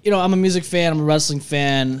 I'm a music fan. I'm a wrestling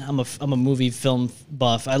fan. I'm a movie film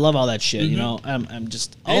buff. I love all that shit. I'm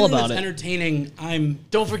just all Anything about that's it. entertaining.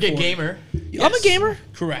 Don't forget for it. gamer. I'm a gamer.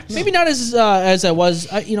 Correct. Maybe not as I was.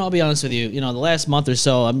 I'll be honest with you. The last month or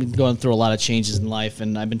so, I've been going through a lot of changes in life,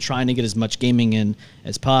 and I've been trying to get as much gaming in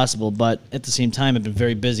as possible. But at the same time, I've been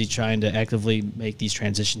very busy trying to actively make these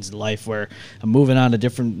transitions in life, where I'm moving on to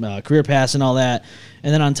different career paths and all that.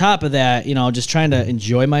 And then on top of that, just trying to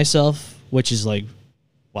enjoy myself, which is like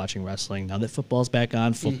watching wrestling. Now that football's back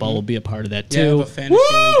on, football will be a part of that Yeah, I have too. a fantasy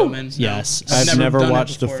league I'm in. Yes. I've never done it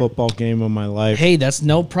watched a before. football game in my life. Hey, that's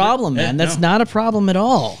no problem, man. That's no. not a problem at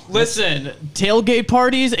all. Listen, tailgate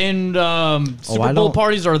parties and Super I Bowl don't-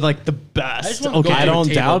 parties are like the I best. just wanna go Okay, I to a don't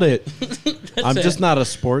table. doubt it. I'm it. just not a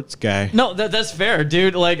sports guy. no, that's fair,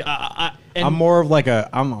 dude. Like, I'm more of like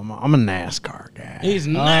I'm a NASCAR guy. He's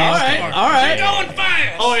all nice. right. Going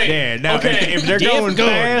fast. Oh, wait. Yeah, now Okay. if they're going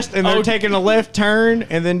fast and they're taking a left turn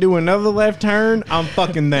and then do another left turn, I'm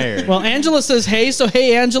fucking there. Well, Angela says, "Hey, so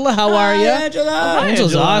hey, Angela, how are you?" Angela.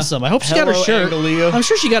 Angela's Angela. awesome. I hope she got her Hello, shirt. Angelia. I'm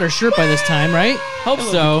sure she got her shirt by this time, right? Hope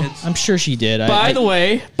so. I'm sure she did. By the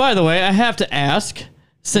way, I have to ask,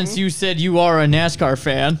 since you said you are a NASCAR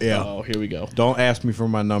fan. Yeah. Oh, here we go. Don't ask me for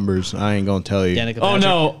my numbers. I ain't gonna tell you. Danica Oh Patrick.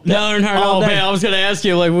 no, Dale Earnhardt all Oh day. man, I was gonna ask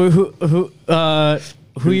you like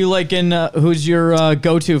who you like in who's your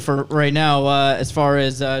go-to for right now as far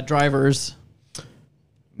as drivers?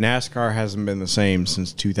 NASCAR hasn't been the same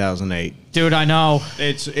since 2008. Dude, I know.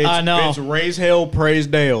 I know. It's raise hell, praise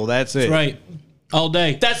Dale. That's it. Right. All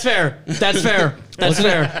day. That's fair. That's fair. That's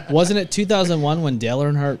fair. Wasn't it 2001 when Dale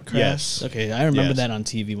Earnhardt crashed? Yes. Okay, I remember Yes. that on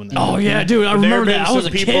TV when. Oh yeah, dude, I There have remember been that. I some was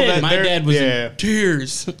a people kid. that- My There- dad was yeah. in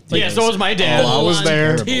tears. Yeah, so was my dad. Oh, I was Full-on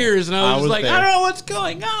there. Tears, and I was, was like, there. I don't know what's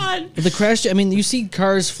going on. The crash. I mean, you see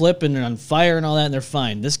cars flipping and on fire and all that, and they're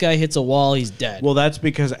fine. This guy hits a wall, he's dead. Well, that's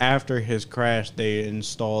because after his crash, they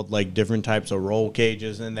installed like different types of roll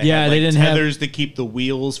cages, and they Yeah, had, they like, didn't have- tethers to keep the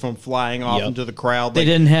wheels from flying off Yep. into the crowd. They Like,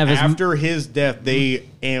 didn't have as- after his death. They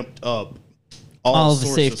amped up All all the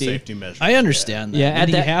sorts safety. of safety measures. I understand that. Yeah, I at think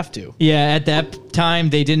you that- have to. Yeah, at that time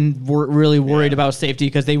they didn't really worried about safety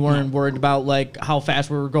because they weren't worried about like how fast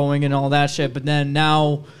we were going and all that shit. But then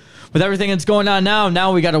now, with everything that's going on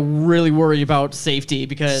now we got to really worry about safety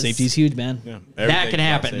because Safety's huge, man. Yeah, That everything's can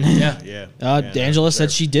about happen. safety. Yeah. Yeah. Angela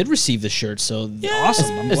said she did receive the shirt, so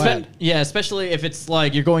awesome. I'm glad. Yeah, especially if it's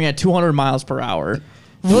like you're going at 200 miles per hour.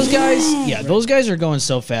 Those guys are going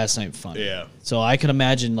so fast, it ain't fun. Yeah. So I can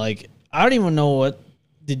imagine, like, I don't even know what.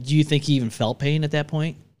 Did you think he even felt pain at that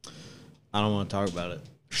point? I don't want to talk about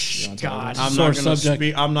it. God, I'm Sore not gonna subject.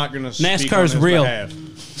 speak. I'm not gonna. NASCAR's speak on his real. behalf.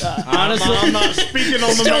 Honestly, I'm not speaking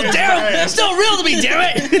on the man's behalf. still real to me,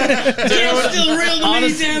 damn it! Still real to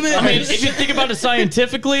honestly, me, damn it. I mean, if you think about it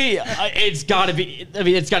scientifically, it's got to be. I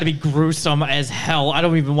mean, it's got to be gruesome as hell. I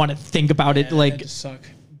don't even want to think about it. Like That'd suck.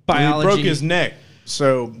 biology. He broke his neck.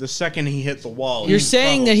 So the second he hit the wall, You're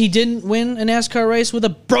saying that he didn't win a NASCAR race with a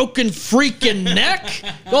broken freaking neck?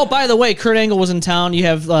 Oh, by the way, Kurt Angle was in town. You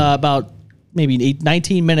have about maybe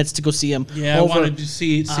 19 minutes to go see him. Yeah, I wanted to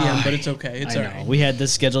see him, but it's okay. It's I all know. right. We had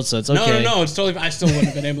this scheduled, so it's No, okay. no, it's totally. I still wouldn't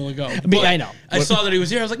have been able to go. I know. I saw that he was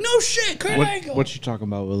here. I was like, no shit, Kurt Angle. What you talking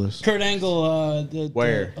about, Willis? Kurt Angle,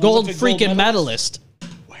 Where? Gold Olympic freaking medalist.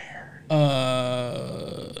 Where?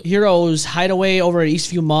 Heroes Hideaway over at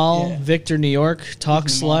Eastview Mall. Yeah. Victor, New York. Talk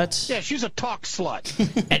slut. Yeah, she's a talk slut.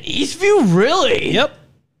 At Eastview, really? Yep.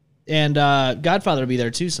 And Godfather will be there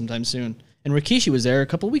too sometime soon. And Rikishi was there a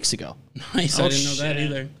couple weeks ago. Nice. I didn't know that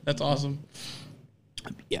either. That's awesome.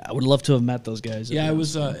 Yeah, I would love to have met those guys. Yeah, I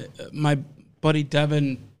was. My buddy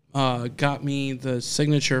Devin got me the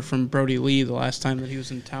signature from Brody Lee the last time that he was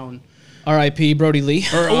in town. R.I.P. Brody Lee.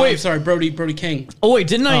 Or wait, sorry, Brody King. Oh wait,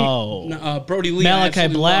 didn't I? Oh, No, Brody Lee. Malachi I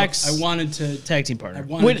absolutely Black's loved. I wanted to. tag team partner. I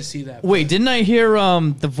wanted to see that. Wait, didn't I hear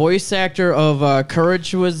the voice actor of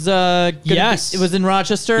Courage was Yes. it was in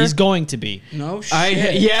Rochester? He's going to be. No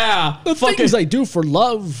shit. Yeah. The things I do for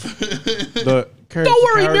love. Don't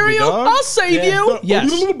worry, Miriam, I'll save you.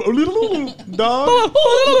 Yes. Dog.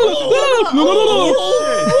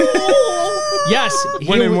 Yes.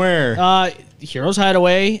 When and where? Heroes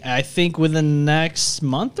Hideaway, I think within the next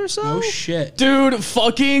month or so. Oh shit. Dude,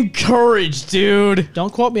 fucking courage, dude.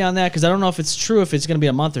 Don't quote me on that because I don't know if it's true if it's going to be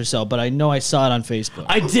a month or so, but I know I saw it on Facebook.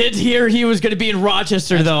 I did hear he was going to be in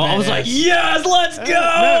Rochester, though. I was like, yes, let's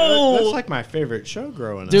go. That's like my favorite show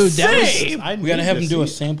growing up. Dude, that was, Same. We gotta have him do a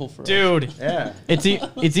sample for us. Dude, Yeah.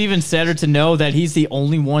 it's even sadder to know that he's the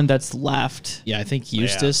only one that's left. yeah, I think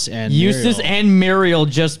Eustace and Eustace Muriel.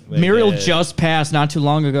 and Muriel did. just passed not too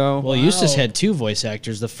long ago. Well, Eustace had 2 voice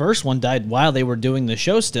actors. The first one died while they were doing the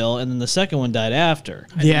show still, and then the second one died after.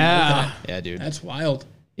 Yeah. Yeah, dude. That's wild.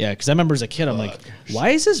 Yeah, because I remember as a kid, I'm like, why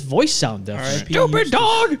is his voice sound different? R.I.P. Stupid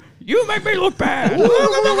dog! You make me look bad.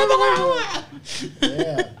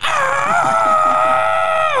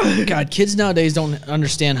 God, kids nowadays don't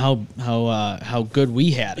understand how good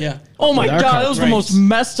we had it. Yeah. Oh my With our god, that was the cartoons. most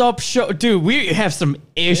messed up show. Dude, we have some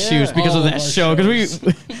issues because of All that of our show. Because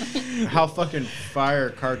we, How fucking fire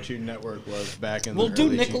Cartoon Network was back in Well, the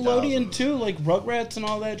dude, early Nickelodeon 2000s. too, like Rugrats and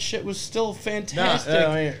all that shit was still fantastic.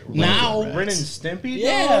 I mean, Now- Ren and Stimpy.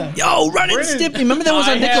 Yeah. Yo, Ren and Stimpy. Remember that was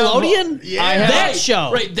on I have- Nickelodeon? Yeah. That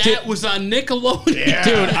show. Right, that was on Nickelodeon.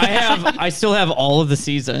 dude, I still have all of the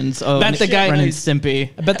seasons of Bet the guy- Ren and Stimpy.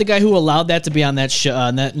 I bet the guy who allowed that to be on that show,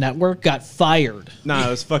 on that network got fired. Nah, it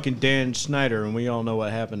was fucking Dan Schneider, and we all know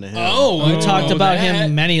what happened to him. Oh, We I talked know about that.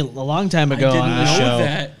 him a long time I ago didn't on the know show.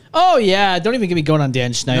 that. Oh yeah, don't even get me going on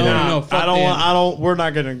Dan Schneider. No, fuck I don't. Dan. I don't. We're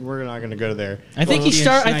not gonna go there. I think Well, he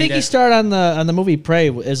Dan I think he Schneider. started on the movie Prey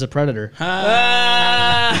as a predator.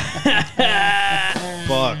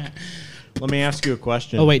 Fuck. Let me ask you a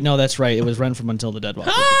question. Oh wait, no, that's right. It was Ren from Until the Dead Walk.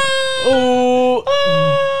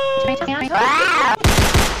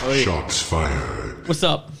 Shots fired. What's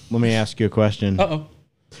up? Let me ask you a question. Uh-oh.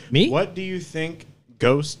 Me? What do you think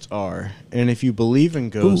ghosts are? And if you believe in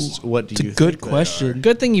ghosts, what do you think? Good they question.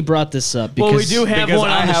 Good thing you brought this up because Well, we do have one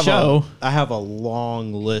on the show. I have a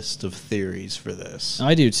long list of theories for this.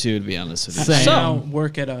 I do too, to be honest with you. Same. I So, now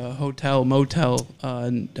work at a hotel, motel,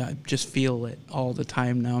 and I just feel it all the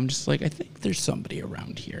time now. I'm just like, I think there's somebody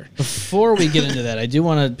around here. before we get into that, I do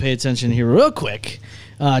want to pay attention here real quick.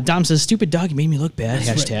 Dom says, "Stupid dog, you made me look bad."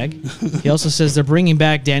 Hashtag. He also says they're bringing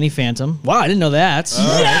back Danny Phantom. Wow, I didn't know that.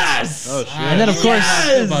 Yes! Oh shit! And then of course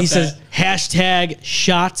Yes! he says hashtag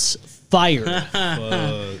shots fired.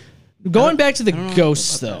 Going back to the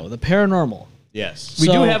ghosts though, the paranormal. Yes. We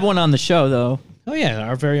do So- have one on the show, though. Oh yeah,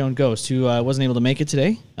 our very own ghost who wasn't able to make it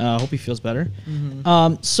today. Hope he feels better.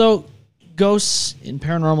 So ghosts in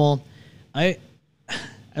paranormal, I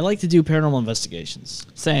like to do paranormal investigations.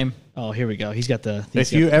 Same. Oh, here we go. He's got the.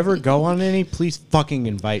 If you ever go on any, please fucking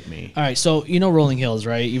invite me. All right, so you know Rolling Hills,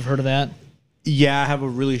 right? You've heard of that? Yeah, I have a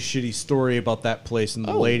really shitty story about that place and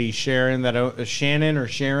the lady Sharon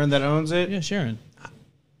Sharon that owns it. Yeah, Sharon.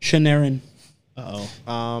 Shanarin. Do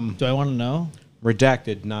I want to know?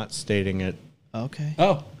 Redacted, not stating it. Okay.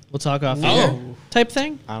 Oh. We'll talk off air. Type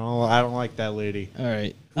thing. I don't like that lady. All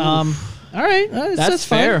right. All right. That's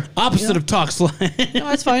fair. Opposite of talk slang. No,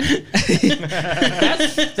 that's fine.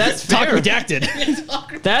 That's Talk fair.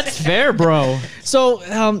 redacted. That's fair, bro. So,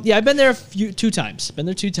 yeah, I've been there two times. Been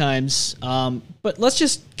there 2 times. But let's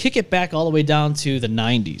just kick it back all the way down to the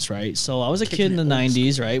 90s, right? So I was a kid in the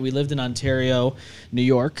 90s, right? We lived in Ontario, New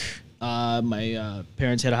York. My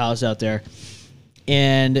parents had a house out there.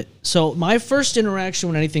 And so my first interaction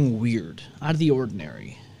with anything weird, out of the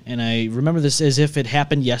ordinary, and I remember this as if it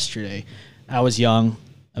happened yesterday. I was young.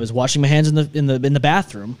 I was washing my hands in the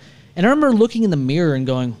bathroom, and I remember looking in the mirror and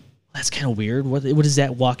going, "That's kind of weird. What is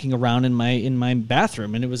that walking around in my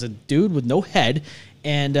bathroom?" And it was a dude with no head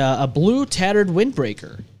and a blue tattered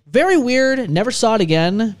windbreaker. Very weird. Never saw it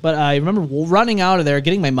again. But I remember running out of there,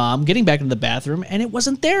 getting my mom, getting back into the bathroom, and it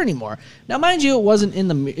wasn't there anymore. Now, mind you, it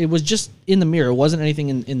was just in the mirror. It wasn't anything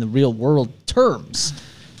in the real world terms.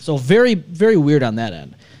 So very, very weird on that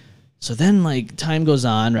end. So then, like, time goes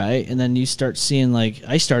on, right? And then you start seeing, like,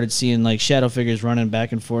 I started seeing, like, shadow figures running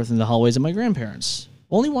back and forth in the hallways of my grandparents.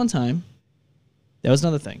 Only one time. That was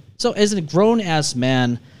another thing. So as a grown-ass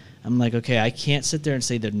man, I'm like, okay, I can't sit there and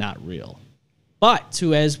say they're not real. But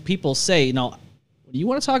as people say, you know, you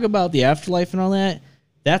want to talk about the afterlife and all that,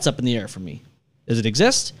 that's up in the air for me. Does it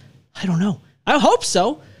exist? I don't know. I hope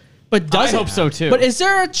so. But does I it? hope so, too. But is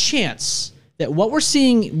there a chance that what we're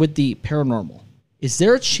seeing with the paranormal, is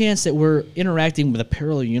there a chance that we're interacting with a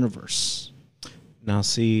parallel universe? Now,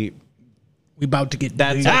 see, We about to get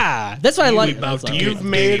That's- deep. That's what I like. about to you've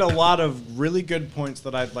made a lot of really good points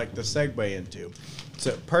that I'd like to segue into.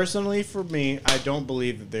 So, personally, for me, I don't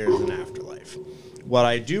believe that there is an afterlife. What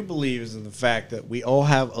I do believe is in the fact that we all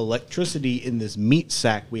have electricity in this meat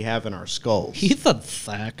sack we have in our skulls. Ethan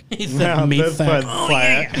Thack. Yeah, meat this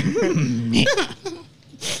sack.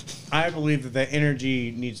 I believe that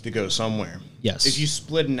energy needs to go somewhere. Yes. If you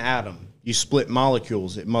split an atom, you split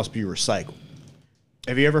molecules, it must be recycled.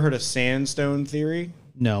 Have you ever heard of sandstone theory?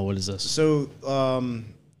 No, what is this? So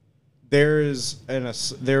there is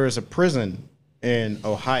a prison in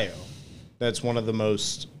Ohio that's one of the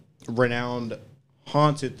most renowned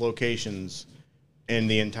haunted locations in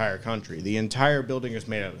the entire country. The entire building is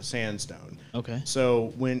made out of sandstone. Okay.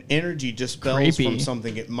 So when energy dispels Creepy. from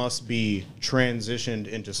something, it must be transitioned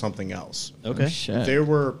into something else. Okay. Shit. There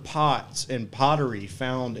were pots and pottery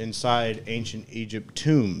found inside ancient Egypt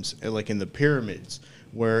tombs, like in the pyramids,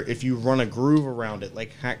 where if you run a groove around it,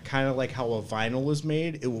 like kind of like how a vinyl is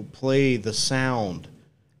made, it will play the sound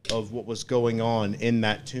of what was going on in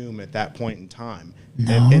that tomb at that point in time.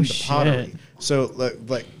 And in the shit. pottery. So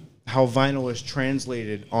like how vinyl is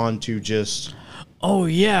translated onto just... Oh,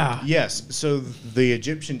 yeah. Yes, so the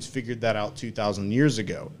Egyptians figured that out 2,000 years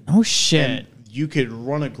ago. Oh, shit. And you could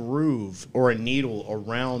run a groove or a needle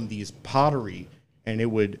around these pottery, and it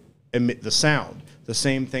would emit the sound. The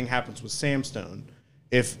same thing happens with sandstone.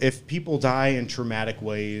 If people die in traumatic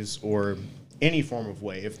ways or any form of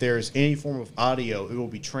way, if there's any form of audio, it will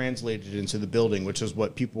be translated into the building, which is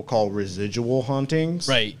what people call residual hauntings.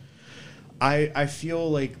 Right. I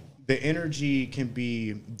feel like the energy can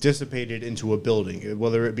be dissipated into a building,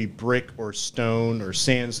 whether it be brick or stone or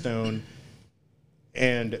sandstone,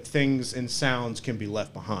 and things and sounds can be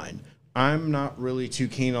left behind. I'm not really too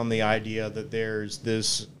keen on the idea that there's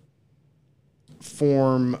this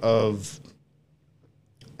form of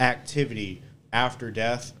activity after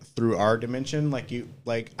death through our dimension.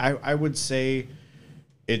 I would say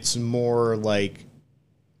it's more like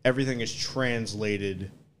everything is translated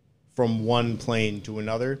from one plane to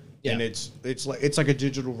another. Yeah. And it's like a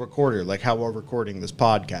digital recorder, like how we're recording this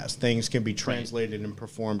podcast. Things can be translated and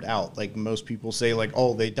performed out. Like most people say, like,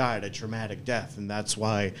 oh, they died a traumatic death, and that's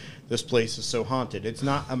why this place is so haunted. It's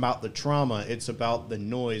not about the trauma; it's about the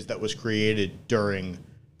noise that was created during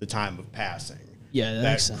the time of passing. Yeah, that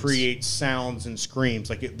makes sense. Creates sounds and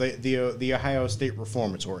screams, like the Ohio State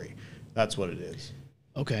Reformatory. That's what it is.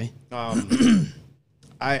 Okay.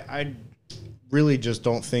 I really just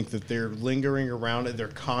don't think that they're lingering around at their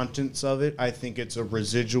contents of it. I think it's a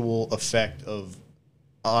residual effect of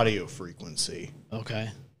audio frequency. Okay.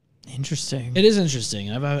 Interesting. It is interesting.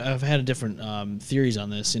 I've had different theories on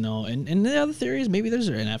this, and the other theories, maybe there's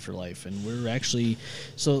an afterlife, and we're actually,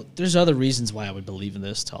 so there's other reasons why I would believe in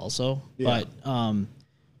this also. Yeah. But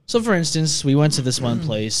so for instance, we went to this one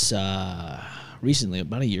place recently,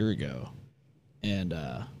 about a year ago, and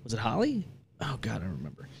was it Holly? Oh God, I don't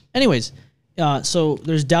remember. Anyways, so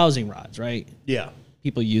there's dowsing rods, right? Yeah.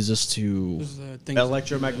 People use this to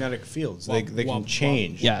Electromagnetic fields. They can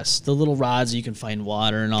change. Yes, the little rods you can find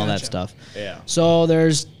water and all that stuff. Yeah. So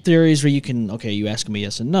there's theories where you ask them a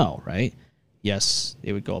yes and no, right? Yes,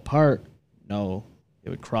 they would go apart. No, they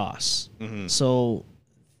would cross. Mm-hmm. So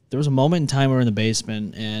there was a moment in time we were in the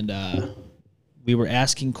basement and we were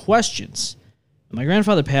asking questions. My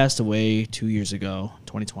grandfather passed away 2 years ago,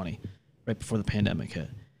 2020, right before the pandemic hit.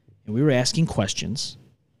 And we were asking questions,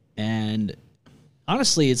 and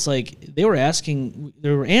honestly, it's like they were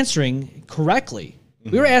answering correctly.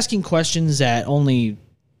 Mm-hmm. We were asking questions that only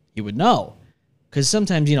you would know, because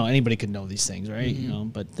sometimes anybody could know these things, right? Mm-hmm.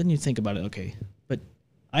 But then you think about it, okay. But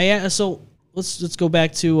so let's go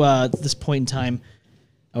back to this point in time.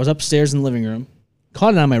 I was upstairs in the living room,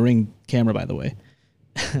 caught it on my Ring camera, by the way.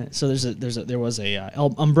 So there was a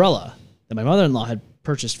umbrella that my mother-in-law had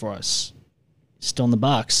purchased for us, still in the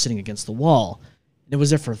box, sitting against the wall. It was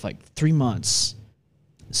there for like 3 months.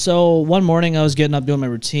 So one morning I was getting up doing my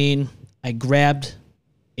routine. I grabbed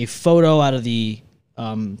a photo out of the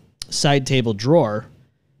side table drawer,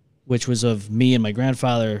 which was of me and my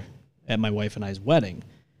grandfather at my wife and I's wedding.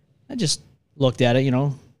 I just looked at it,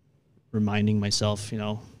 reminding myself,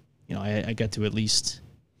 I got to at least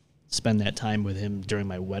spend that time with him during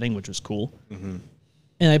my wedding, which was cool. Mm-hmm.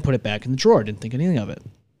 And I put it back in the drawer. Didn't think anything of it.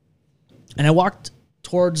 And I walked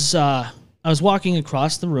towards, I was walking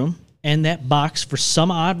across the room, and that box, for some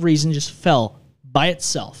odd reason, just fell by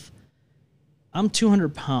itself. I'm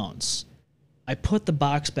 200 pounds. I put the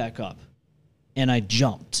box back up, and I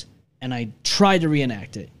jumped, and I tried to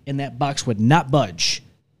reenact it, and that box would not budge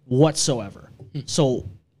whatsoever. So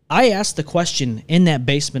I asked the question in that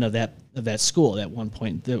basement of that school at one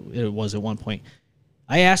point. It was at one point.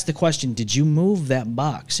 I asked the question, did you move that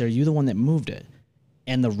box? Are you the one that moved it?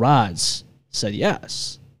 And the rods said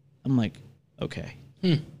yes. I'm like, okay,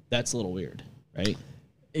 that's a little weird. right?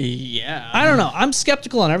 Yeah. I don't know. I'm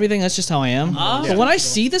skeptical on everything. That's just how I am. But when I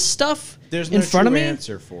see this stuff There's in no front of true me,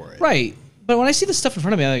 answer for it. right? But when I see this stuff in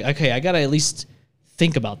front of me, I'm like, okay, I gotta at least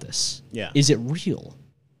think about this. Yeah. Is it real?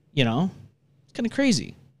 You know, it's kind of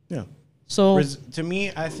crazy. Yeah. So To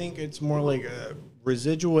me, I think it's more like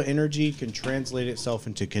residual energy can translate itself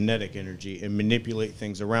into kinetic energy and manipulate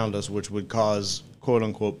things around us, which would cause quote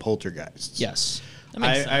unquote poltergeists. yes,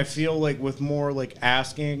 I feel like with more like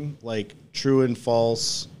asking like true and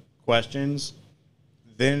false questions,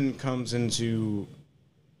 then comes into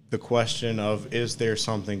the question of, is there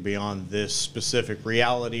something beyond this specific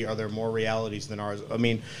reality? Are there more realities than ours? I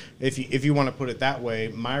mean, if you want to put it that way,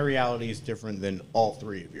 my reality is different than all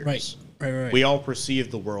three of yours. Right. We all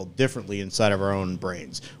perceive the world differently inside of our own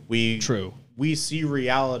brains. True. We see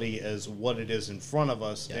reality as what it is in front of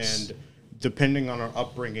us, Yes. and depending on our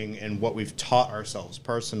upbringing and what we've taught ourselves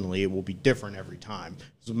personally, it will be different every time.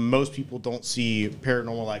 So most people don't see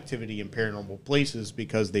paranormal activity in paranormal places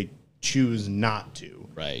because they choose not to.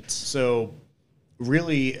 right. So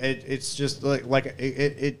really, it's just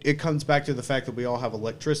it comes back to the fact that we all have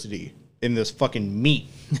electricity in this fucking meat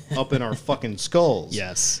up in our fucking skulls.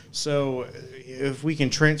 Yes. So if we can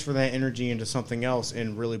transfer that energy into something else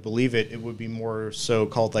and really believe it, it would be more so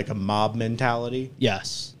called like a mob mentality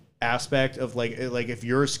Yes. aspect of like if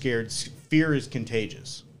you're scared, fear is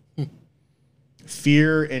contagious.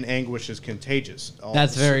 Fear and anguish is contagious.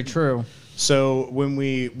 That's very true. So when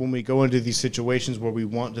we go into these situations where we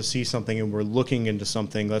want to see something and we're looking into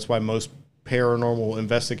something, that's why most paranormal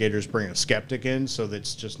investigators bring a skeptic in, so that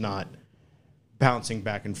it's just not bouncing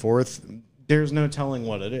back and forth. There's no telling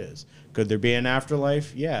what it is. Could there be an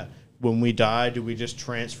afterlife? Yeah. When we die, do we just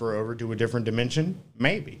transfer over to a different dimension?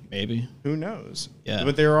 Maybe. Who knows? Yeah.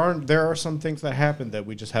 But there are some things that happen that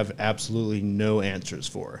we just have absolutely no answers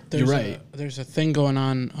for. There's You're right. There's a thing going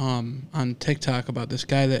on TikTok about this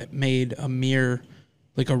guy that made a mirror,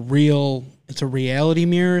 like it's a reality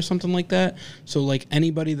mirror or something like that. So like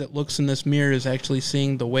anybody that looks in this mirror is actually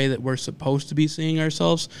seeing the way that we're supposed to be seeing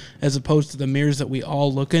ourselves, as opposed to the mirrors that we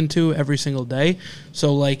all look into every single day.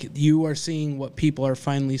 So like you are seeing what people are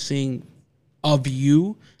finally seeing of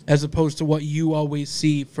you, as opposed to what you always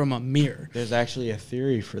see from a mirror. There's actually a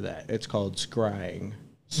theory for that. It's called scrying.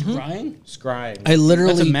 Scrying? Scrying. I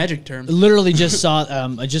literally That's a magic term. Literally just saw.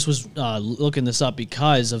 I just was looking this up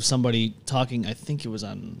because of somebody talking. I think it was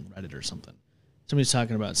on Reddit or something. Somebody was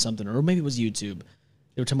talking about something, or maybe it was YouTube.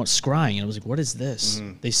 They were talking about scrying, and I was like, "What is this?"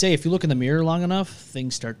 They say if you look in the mirror long enough,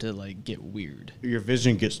 things start to like get weird. Your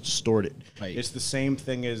vision gets distorted. Right. It's the same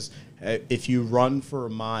thing as if you run for a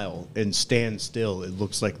mile and stand still, it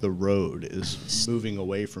looks like the road is moving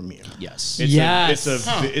away from you. Yes.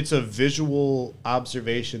 It's a visual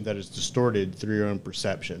observation that is distorted through your own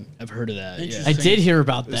perception. I've heard of that. Yeah. I did hear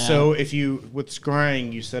about that. So if you, with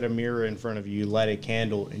scrying, you set a mirror in front of you, you light a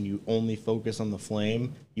candle, and you only focus on the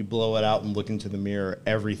flame, you blow it out and look into the mirror,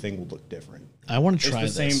 everything will look different. I want to try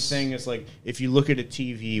this. this. It's the same thing as like if you look at a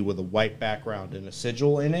TV with a white background and a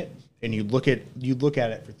sigil in it, and you look at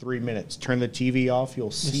it for 3 minutes, turn the TV off, you'll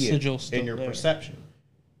see it sigil's still in your there. perception.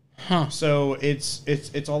 Huh. So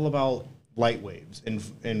it's all about light waves and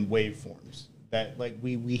waveforms. That like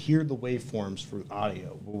we hear the waveforms for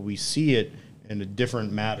audio, but we see it in a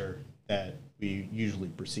different matter that we usually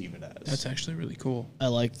perceive it as. That's actually really cool. I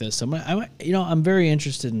like this. I'm very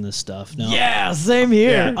interested in this stuff now. yeah, same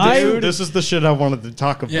here. This is the shit I wanted to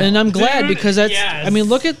talk about. And I'm glad because that's. yes. I mean,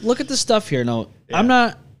 look at the stuff here. No, I'm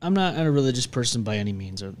not a religious person by any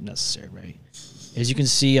means or necessary, right? As you can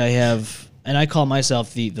see, I have, and I call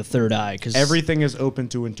myself the third eye because Everything is open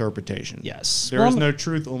to interpretation. Yes, There is no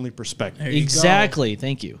truth, only perspective. There you exactly.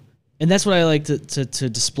 Thank you. And that's what I like to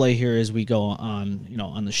display here as we go on,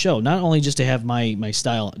 on the show. Not only just to have my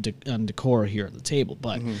style and decor here at the table,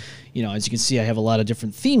 but as you can see, I have a lot of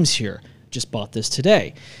different themes here. Just bought this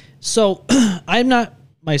today, so I'm not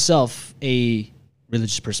myself a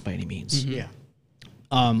religious person by any means. Yeah.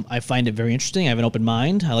 I find it very interesting. I have an open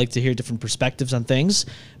mind. I like to hear different perspectives on things,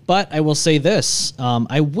 but I will say this: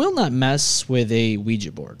 I will not mess with a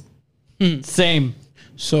Ouija board. Same.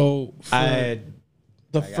 So for I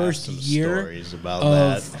the got first some year stories about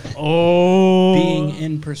of that. being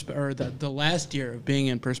in the last year of being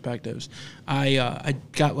in perspectives, I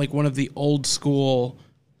got like one of the old school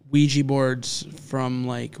Ouija boards from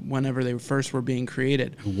like whenever they first were being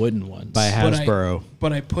created. Wooden ones. By Hasbro.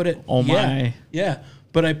 But I put it. Oh my. Yeah.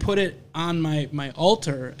 But I put it on my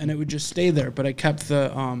altar and it would just stay there. But I kept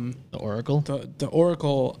the Oracle. the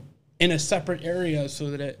oracle in a separate area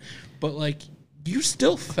so that it. But like you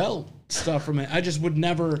still felt stuff from it. I just would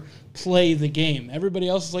never play the game. Everybody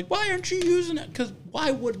else is like, why aren't you using it? Because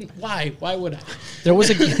why would I? There was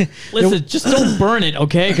a Listen, just don't burn it,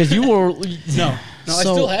 okay? Because you were No, I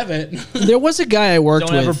still have it. there was a guy I worked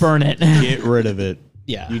don't with. ever burn it. Get rid of it.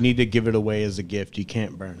 Yeah. You need to give it away as a gift. You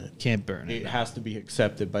can't burn it. Can't burn It it. has to be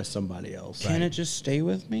accepted by somebody else. Can it just stay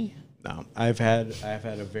with me? No, I've had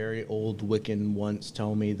a very old Wiccan once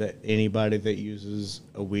tell me that anybody that uses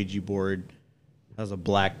a Ouija board has a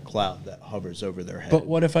black cloud that hovers over their head. But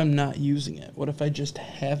what if I'm not using it? What if I just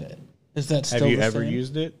have it? Is that still Have you the ever same?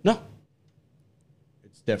 used it? No.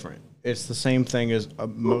 It's different. It's the same thing as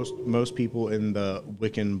most people in the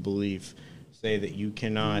Wiccan belief say that you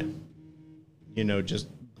cannot, just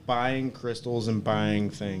buying crystals and buying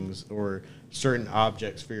things or certain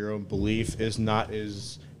objects for your own belief is not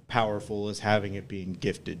as powerful as having it being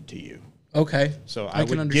gifted to you. Okay. So I I can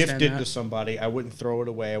would understand gift it that. to somebody. I wouldn't throw it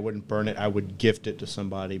away. I wouldn't burn it. I would gift it to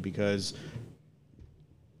somebody because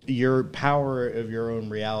your power of your own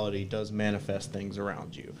reality does manifest things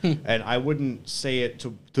around you. And I wouldn't say it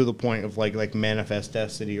to the point of like manifest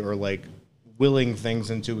destiny or like willing things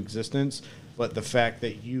into existence, but the fact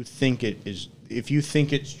that you think it is, if you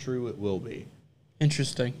think it's true, it will be.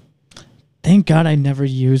 Interesting. Thank God I never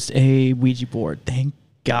used a Ouija board. Thank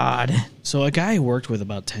God. So a guy I worked with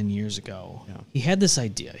about 10 years ago, he had this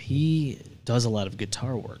idea. He does a lot of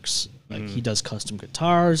guitar works. Like he does custom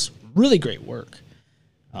guitars, really great work.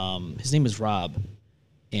 His name is Rob.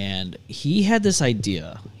 And he had this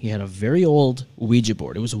idea. He had a very old Ouija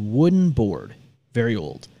board. It was a wooden board, very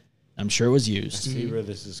old. I'm sure it was used. See where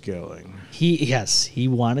this is going. He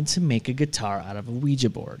wanted to make a guitar out of a Ouija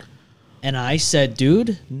board. And I said,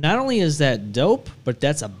 dude, not only is that dope, but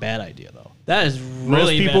that's a bad idea, though. That is Most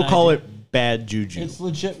really people bad call idea. it bad juju. It's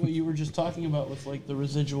legit what you were just talking about with like the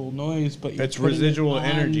residual noise, but you're It's putting it residual on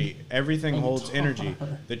energy. Everything a holds guitar. energy.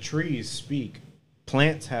 The trees speak.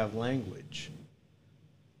 Plants have language.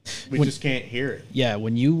 We When- just can't hear it. Yeah,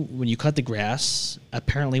 when you cut the grass,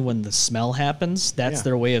 apparently when the smell happens, that's Yeah.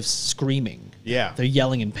 their way of screaming. Yeah. They're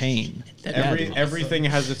yelling in pain. Everything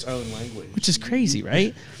has its own language. Which is crazy,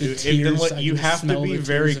 right? The If- tears, I you can have to smell be the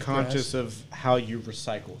very tears of grass. conscious of how you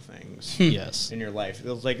recycle things Yes. in your life. It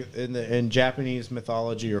was like in Japanese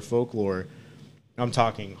mythology or folklore, I'm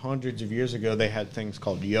talking hundreds of years ago, they had things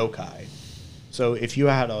called yokai. So if you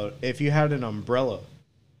had an umbrella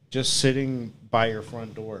just sitting by your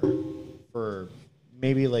front door for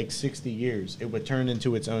maybe like 60 years, it would turn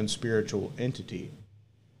into its own spiritual entity.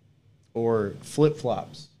 Or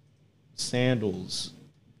flip-flops, sandals,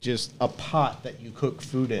 just a pot that you cook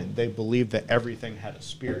food in. They believed that everything had a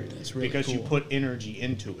spirit really because you cool. put energy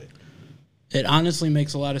into it. It honestly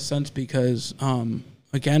makes a lot of sense because,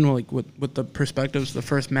 again, like with the perspectives, the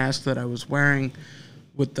first mask that I was wearing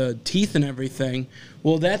with the teeth and everything,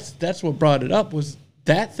 well, that's what brought it up was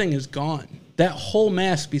that thing is gone. That whole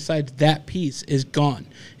mask besides that piece is gone.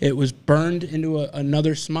 It was burned into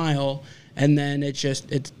another smile, and then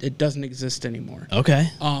it doesn't exist anymore. Okay.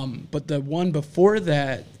 But the one before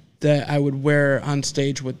that I would wear on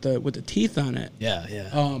stage with the teeth on it, Yeah.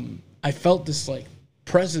 I felt this like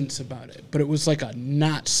presence about it, but it was like a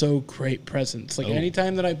not so great presence. Like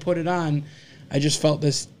anytime that I put it on, I just felt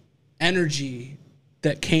this energy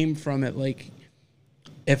that came from it. Like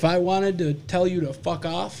if I wanted to tell you to fuck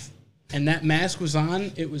off and that mask was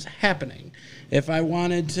on, it was happening. If I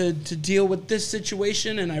wanted to deal with this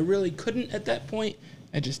situation and I really couldn't at that point,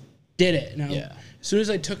 I just did it. And as soon as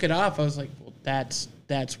I took it off, I was like, well, that's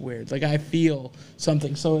weird. Like I feel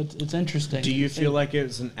something. So it's interesting. Do you feel like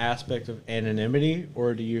it's an aspect of anonymity,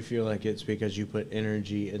 or do you feel like it's because you put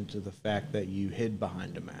energy into the fact that you hid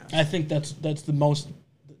behind a mask? I think that's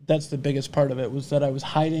the biggest part of it was that I was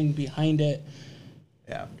hiding behind it.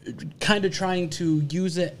 Yeah. Kind of trying to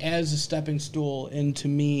use it as a stepping stool into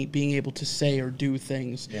me being able to say or do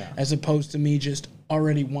things, as opposed to me just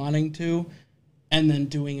already wanting to and then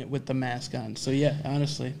doing it with the mask on. So yeah,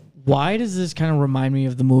 honestly, Why does this kind of remind me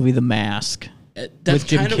of the movie The Mask? With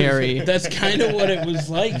Jim Carrey. That's kind of what it was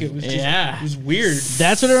like. It was just, it was weird.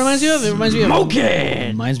 That's what it reminds me of. It reminds me of Smoking! It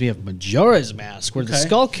reminds me of Majora's Mask, where the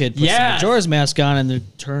Skull Kid puts the Majora's Mask on and then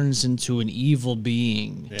turns into an evil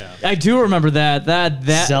being. Yeah. I do remember that.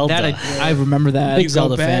 Zelda. I remember that. Big You go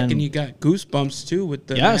Zelda back fan. and you got goosebumps too with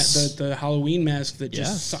the the Halloween mask that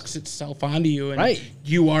just sucks itself onto you, and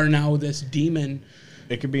you are now this demon.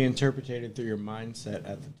 It could be interpreted through your mindset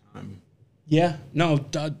at the time. Yeah, no,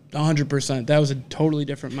 100%. That was a totally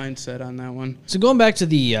different mindset on that one. So going back to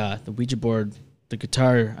the Ouija board, the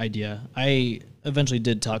guitar idea, I eventually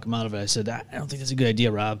did talk him out of it. I said, I don't think that's a good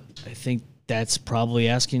idea, Rob. I think that's probably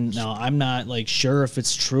asking. Now, I'm not like sure if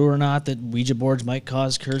it's true or not that Ouija boards might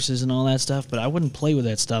cause curses and all that stuff, but I wouldn't play with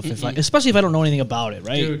that stuff especially if I don't know anything about it,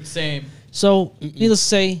 right? Dude, same. So, needless to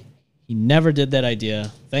say, he never did that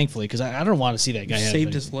idea, thankfully, because I don't want to see that guy.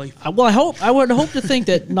 Saved his life. I would hope to think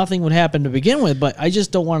that nothing would happen to begin with, but I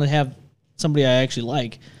just don't want to have somebody I actually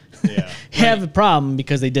like have a problem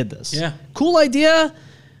because they did this. Yeah. Cool idea.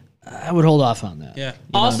 I would hold off on that. Yeah. You know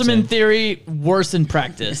what I'm Awesome saying? in theory, worse in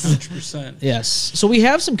practice. 100%. Yes. So we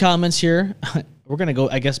have some comments here. We're going to go,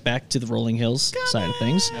 I guess, back to the Rolling Hills side of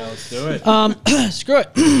things. Yeah, let's do it. Screw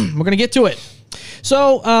it. We're going to get to it.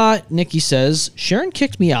 So Nikki says, Sharon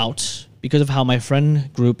kicked me out because of how my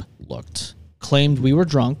friend group looked, claimed we were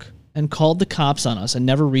drunk, and called the cops on us and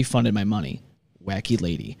never refunded my money. Wacky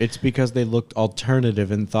lady. It's because they looked alternative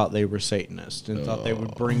and thought they were Satanists and thought they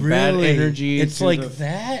would bring bad Really? energy. It's to like the-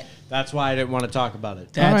 that? That's why I didn't want to talk about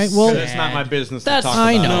it. All right, well, It's not my business That's- to talk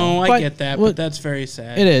I about. know. No, I But get that, what- but that's very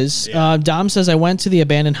sad. It is. Yeah. Dom says, I went to the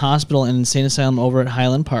abandoned hospital and insane asylum over at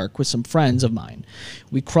Highland Park with some friends of mine.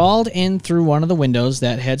 We crawled in through one of the windows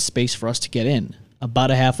that had space for us to get in. About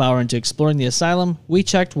a half hour into exploring the asylum, we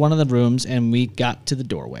checked one of the rooms and we got to the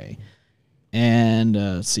doorway. And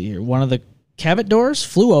let's see here. One of the cabinet doors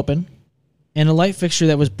flew open and a light fixture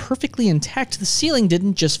that was perfectly intact to the ceiling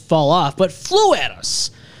didn't just fall off, but flew at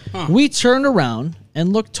us. We turned around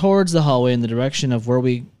and looked towards the hallway in the direction of where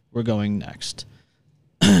we were going next.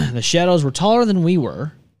 The shadows were taller than we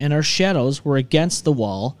were, and our shadows were against the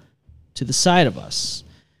wall to the side of us.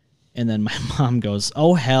 And then my mom goes,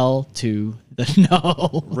 oh, hell to the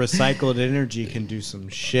no. Recycled energy can do some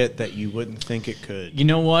shit that you wouldn't think it could. You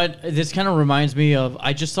know what? This kind of reminds me of.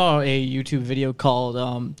 I just saw a YouTube video called.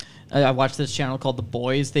 I watched this channel called The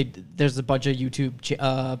Boys. There's a bunch of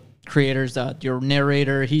YouTube creators. Your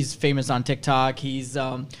narrator, he's famous on TikTok. He's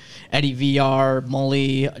Eddie VR,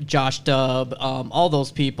 Mully, Josh Dub, all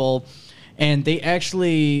those people. And they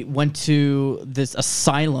actually went to this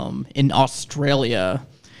asylum in Australia.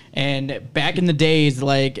 And back in the days,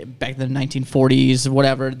 like back in the 1940s,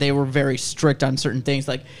 whatever, they were very strict on certain things.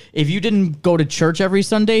 Like if you didn't go to church every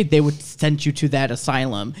Sunday, they would send you to that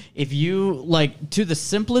asylum. If you like to the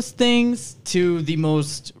simplest things to the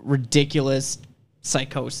most ridiculous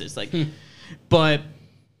psychosis, like, but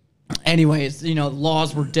anyways, you know,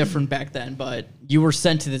 laws were different back then, but you were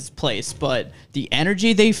sent to this place. But the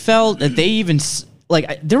energy they felt, that they even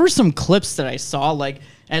there were some clips that I saw, like,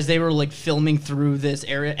 as they were like filming through this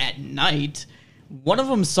area at night. One of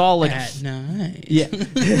them saw like At night. yeah.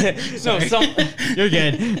 No, you're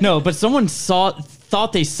good. No, but someone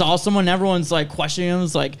thought they saw someone. Everyone's like questioning them.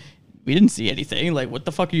 It's like, we didn't see anything. Like, what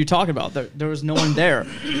the fuck are you talking about? There was no one there.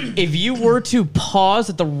 If you were to pause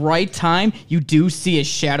at the right time, you do see a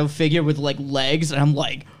shadow figure with like legs, and I'm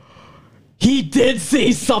like, he did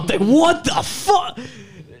see something. What the fuck?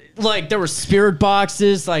 Like, there were spirit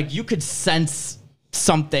boxes. Like, you could sense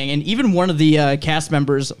something, and even one of the cast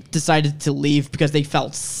members decided to leave because they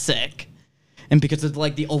felt sick and because of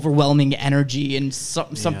like the overwhelming energy and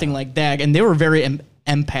something like that, and they were very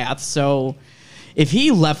empaths. So if he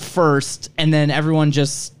left first and then everyone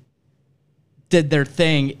just did their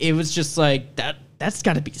thing, it was just like that's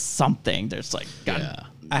got to be something. There's like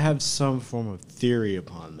I have some form of theory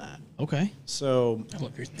upon that. Okay. So I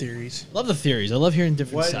love your theories. Love the theories. I love hearing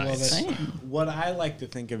different sides. what I like to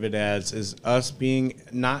think of it as is us being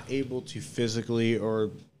not able to physically or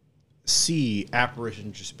see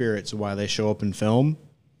apparitions or spirits while they show up in film.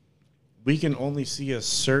 We can only see a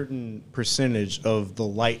certain percentage of the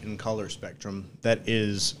light and color spectrum that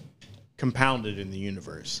is compounded in the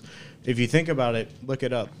universe. If you think about it, look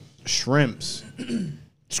it up. Shrimps.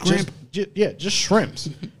 Just shrimps.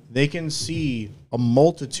 They can see a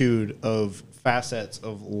multitude of facets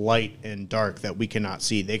of light and dark that we cannot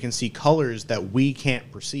see. They can see colors that we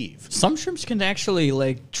can't perceive. some shrimps can actually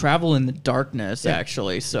like travel in the darkness.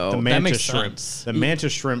 Actually, so The that mantis makes shrimp. sense. The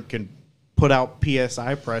mantis shrimp can put out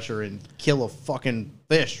PSI pressure and kill a fucking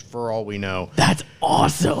fish for all we know. That's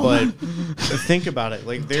awesome. But think about it.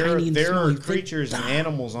 Like there Tiny and are smelly. creatures and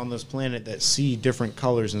animals on this planet that see different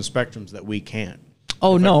colors and spectrums that we can't.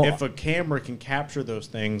 oh no, If a camera can capture those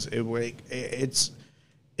things,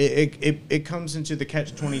 it comes into the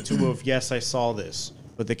catch-22 of yes, I saw this,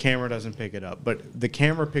 but the camera doesn't pick it up. But the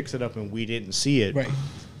camera picks it up and we didn't see it. Right.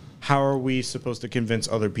 How are we supposed to convince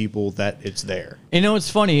other people that it's there? You know,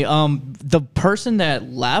 it's funny. The person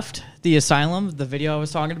that left the asylum, the video I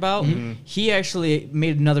was talking about, he actually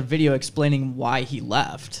made another video explaining why he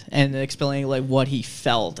left and explaining like what he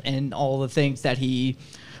felt and all the things that he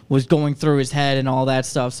was going through his head and all that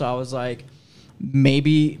stuff. So I was like,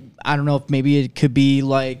 maybe, I don't know if maybe it could be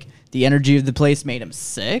like the energy of the place made him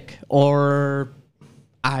sick, or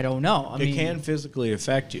I don't know. I It mean, can physically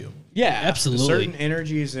affect you. yeah, Absolutely. Certain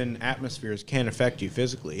energies and atmospheres can affect you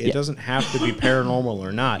physically. It doesn't have to be paranormal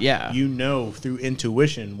or not. Yeah. You know through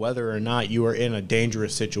intuition whether or not you are in a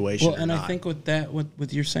dangerous situation. Well, or and not. I think with that,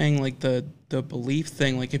 with you're saying like the belief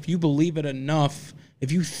thing, like if you believe it enough,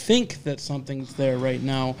 if you think that something's there right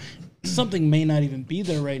now, something may not even be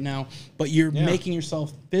there right now, but you're making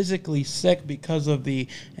yourself physically sick because of the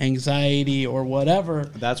anxiety or whatever.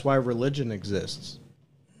 that's why religion exists.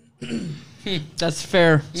 that's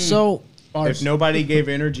fair. So If nobody gave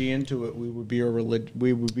energy into it, we would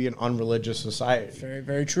be an unreligious society. Very,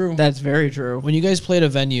 very true. That's very true. when you guys played a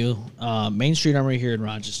venue, Main Street Armory here in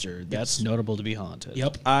Rochester, that's notable to be haunted.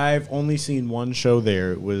 Yep. I've only seen one show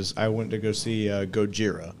there. I went to go see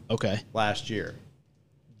Gojira Okay. last year.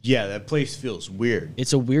 Yeah, that place feels weird.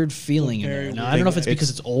 It's a weird feeling in Very there. Now, weird. I don't know if it's because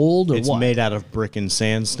it's old or It's what. made out of brick and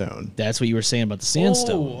sandstone. That's what you were saying about the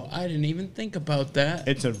sandstone. Oh, I didn't even think about that.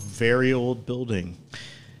 It's a very old building.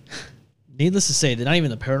 Needless to say, not even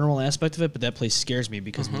the paranormal aspect of it, but that place scares me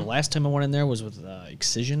because the last time I went in there was with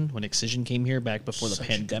Excision, when Excision came here back before the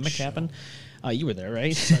pandemic happened. You were there,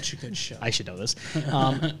 right? Such a good show. I should know this.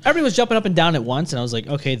 Everybody was jumping up and down at once, and I was like,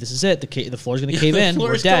 okay, this is it. The floor's going to cave in. We're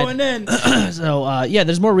Floor's dead. going in. So, yeah,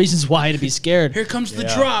 there's more reasons why to be scared. Here comes the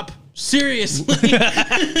drop. Seriously.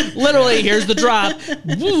 Literally, here's the drop.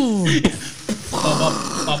 Woo.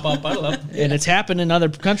 And it's happened in other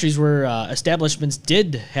countries where establishments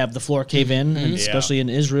did have the floor cave in, and especially in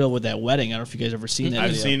Israel with that wedding. I don't know if you guys ever seen that. I've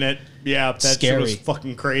video. seen it. Yeah, that shit Scary. was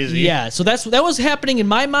fucking crazy. Yeah, so that was happening in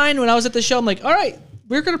my mind when I was at the show. I'm like, all right,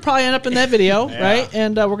 we're gonna probably end up in that video, right?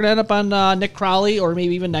 And we're gonna end up on Nick Crowley or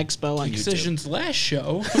maybe even Nexpo on YouTube. Excision's last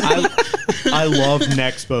show. I love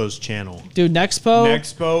Nexpo's channel. Dude, Nexpo.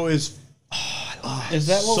 Nexpo is Is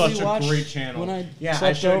that what such we a watched great channel. when I Yeah, I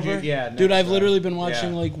slept showed you- over? yeah, Dude, I've Nexpo. literally been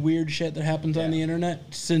watching Yeah. like weird shit that happens on the internet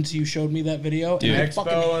since you showed me that video. Dude. and I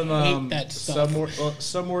fucking Expo hate and that stuff.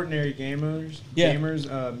 some ordinary gamers. Yeah.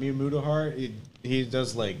 Gamers. Mia Mudahar. He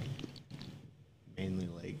does like mainly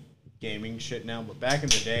like gaming shit now, but back in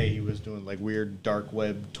the day he was doing like weird dark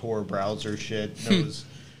web Tor browser shit. It was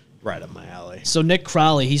right up my alley. So Nick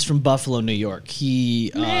Crowley, he's from Buffalo, New York.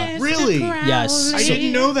 He Really? yes, I so-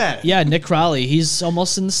 didn't know that. yeah, Nick Crowley. He's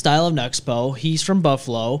almost in the style of Nexpo. He's from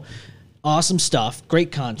Buffalo. Awesome stuff.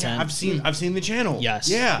 Great content. I've seen the channel. Yes.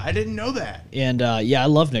 Yeah, I didn't know that. And yeah, I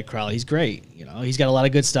love Nick Crowley. He's great. You know, he's got a lot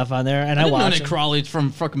of good stuff on there, and I, I didn't know watch Nick him. Crawley's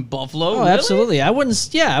from fucking Buffalo. Oh, really? absolutely. I wouldn't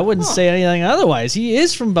say anything otherwise. He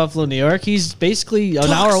is from Buffalo, New York. He's basically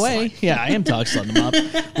an hour away. Yeah, I am talk slutting him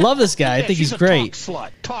up. Love this guy. I think he's great.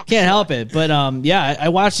 Can't help it. But yeah, I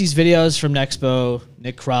watch these videos from Nexpo,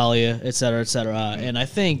 Nick Crowley, et cetera, and I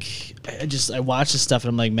think I watch this stuff and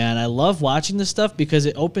I'm like, man, I love watching this stuff because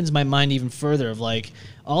it opens my mind even further of like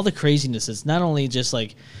all the craziness. It's not only just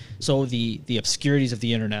like the obscurities of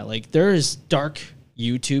the internet. Like there is dark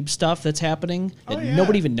YouTube stuff that's happening that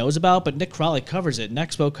nobody even knows about, but Nick Crowley covers it.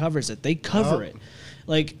 Nexpo covers it. They cover it.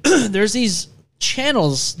 Like there's these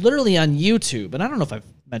channels literally on YouTube, and I don't know if I've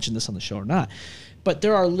mentioned this on the show or not, but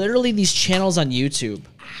there are literally these channels on YouTube.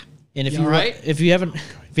 And if if you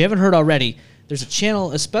haven't heard already, there's a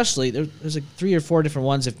channel, especially there's like 3 or 4 different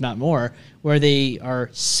ones, if not more, where they are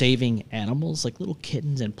saving animals, like little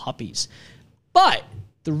kittens and puppies. But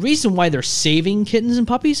the reason why they're saving kittens and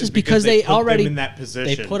puppies is because they put them already in that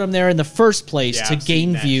position. they put them there in the first place Yeah, to I've seen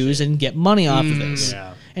gain that views shit. and get money off of this.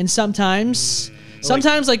 Yeah. And sometimes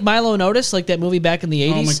like Milo and Otis, like that movie back in the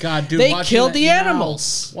 80s. Oh my god, dude! They watching killed that the now-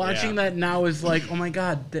 animals. Watching that now is like, oh my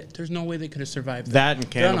god, there's no way they could have survived That and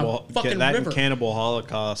They're on a Cannibal fucking river. Cannibal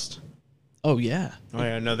Holocaust. Oh yeah. Oh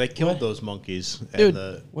yeah, no, they killed those monkeys. Dude,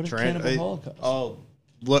 what is Cannibal Holocaust? Oh,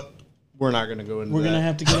 look, we're not gonna go into We're that. gonna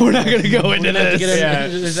have to get. We're not gonna go into gonna have to this. get Yeah,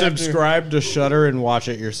 into this after- subscribe to Shutter and watch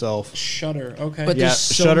it yourself. Shutter. Okay. But Yeah, there's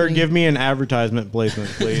so Shutter, many- give me an advertisement placement,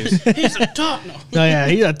 please. he's a top. No. Oh yeah,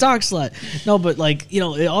 he's a dog slut. No, but like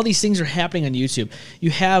all these things are happening on YouTube. You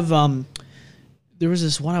have there was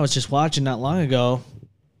this one I was just watching not long ago,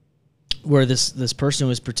 where this person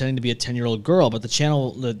was pretending to be a 10-year-old girl, but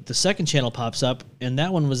the second channel pops up, and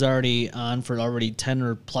that one was already on for 10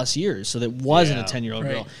 or plus years, so that wasn't a 10-year-old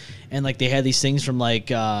girl, and like they had these things from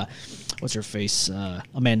like what's her face,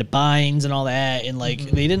 Amanda Bynes and all that, and like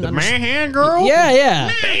they didn't understand. Man, girl.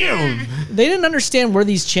 Yeah. Damn. They didn't understand where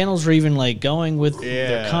these channels were even like going with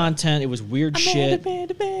their Yeah. content. It was weird shit.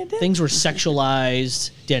 Things were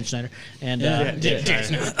sexualized. Dan Schneider and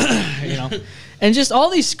you know, and just all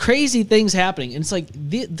these crazy things happening. And it's like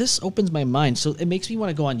this opens my mind. So it makes me want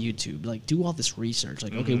to go on YouTube, like do all this research.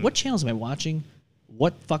 Like, okay, what channels am I watching?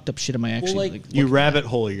 what fucked up shit am I actually like, You rabbit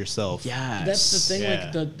hole yourself. Yes. That's the thing,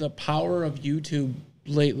 Yeah. like the power of YouTube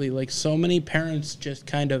lately. Like so many parents just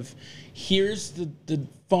kind of, here's the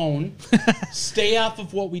phone, stay off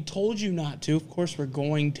of what we told you not to. Of course, we're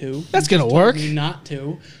going to. That's You gonna just work. told me not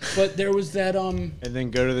to. But there was that And then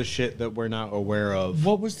go to the shit that we're not aware of.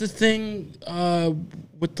 What was the thing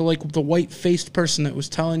with the white faced person that was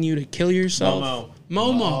telling you to kill yourself?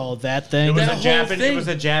 Momo. Oh, that thing. It was, That whole thing. it was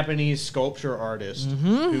a Japanese sculpture artist.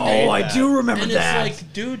 Who made Oh, I that. do remember And that. it's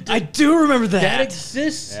like, dude, I do remember that. that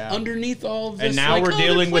exists Yeah. underneath all of this. And now like, we're oh, they're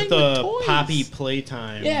dealing with playing the toys. Poppy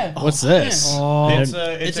Playtime. Yeah. What's this? Oh, It's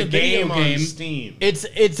It's a a video game on game. Steam.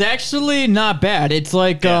 it's actually not bad. It's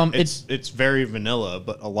like Yeah, it's it's very vanilla,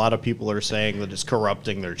 but a lot of people are saying that it's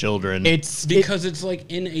corrupting their children. Because it's like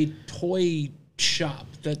in a toy shop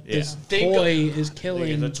that this Think toy is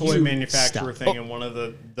killing. the toy you. manufacturer Stop. thing, and one of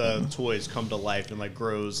the toys come to life and like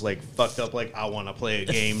grows like fucked up. Like I want to play a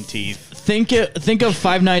game. Teeth. think of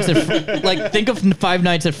Five Nights at think of Five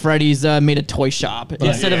Nights at Freddy's made a toy shop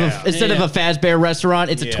instead Yeah. of a Fazbear restaurant.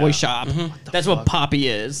 It's a Yeah. toy shop. That's what Poppy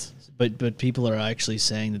is. But people are actually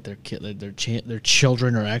saying that their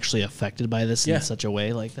children are actually affected by this Yeah. in such a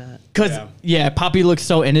way like that. Because Poppy looks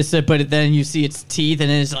so innocent, but then you see its teeth, and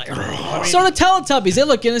then it's like, So the Teletubbies, they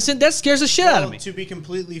look innocent. That scares the shit out of Well, me. to be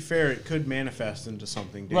completely fair, it could manifest into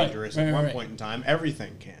something Right, dangerous right, at one right. point in time.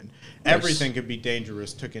 Everything can. Everything could be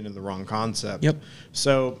dangerous, took into the wrong concept. Yep.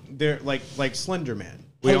 So they're like Slender Man.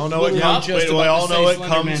 We I all know was it literally comes. just We about all to know say it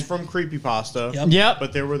Slender comes Man. from creepypasta. Yep. Yep.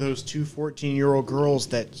 But there were those two 14-year-old girls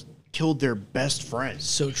that killed their best friends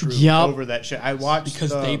So true. Yup. over that shit. I watched Because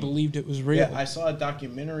they believed it was real. Yeah, I saw a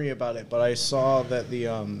documentary about it, but I saw that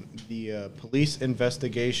the police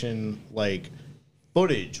investigation like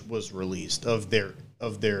footage was released of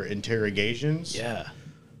their interrogations. Yeah.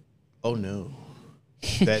 Oh no,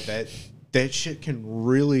 that shit can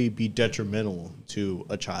really be detrimental to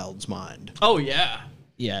a child's mind. oh yeah.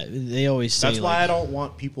 Yeah, they always say That's why like, I don't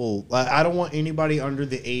want people. I don't want anybody under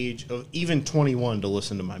the age of even 21 to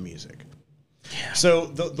listen to my music. So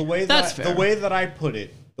the way That's that fair. the way that I put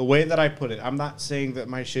it, I'm not saying that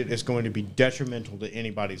my shit is going to be detrimental to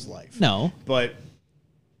anybody's life. No. But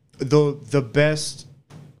the best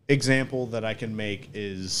example that I can make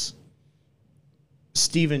is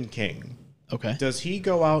Stephen King. Okay. Does he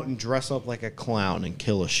go out and dress up like a clown and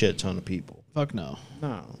kill a shit ton of people? Fuck no.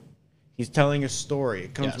 No. He's telling a story.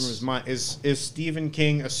 It comes Yes. from his mind. Is Stephen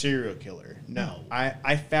King a serial killer? No.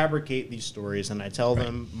 I fabricate these stories and I tell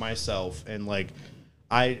them myself, and like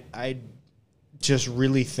I just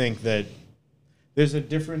really think that there's a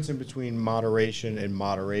difference in between moderation and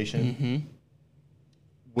moderation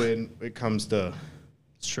when it comes to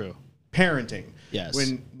It's true. parenting. Yes.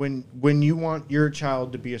 When you want your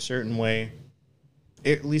child to be a certain way,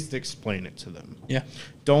 at least explain it to them. Yeah.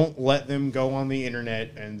 Don't let them go on the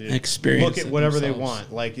internet and Experience look at it whatever they themselves.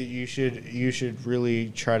 want. Like you should really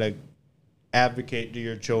try to advocate to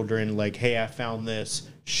your children. Like, hey, I found this.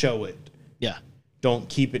 Show it. Yeah. Don't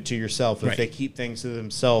keep it to yourself. If Right. they keep things to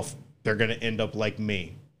themselves, they're gonna end up like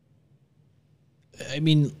me. I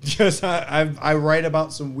mean, Because I write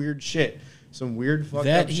about some weird shit. Some weird fucked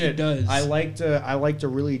That up he shit. does. I like to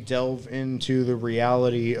really delve into the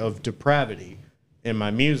reality of depravity in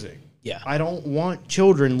my music. Yeah. I don't want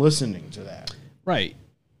children listening to that. right.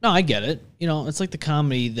 No, I get it. You know, it's like the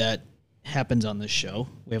comedy that happens on this show.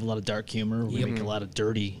 We have a lot of dark humor. We make a lot of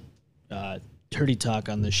dirty talk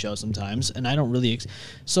on this show sometimes, and I don't really.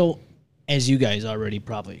 So, as you guys already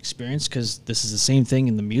probably experienced, because this is the same thing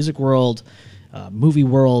in the music world, movie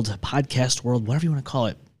world, podcast world, whatever you want to call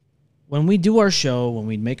it. When we do our show, when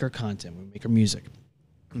we make our content, when we make our music,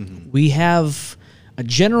 we have a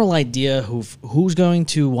general idea who's going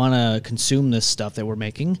to want to consume this stuff that we're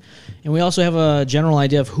making, and we also have a general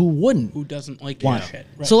idea of who wouldn't Who doesn't like want that it. shit?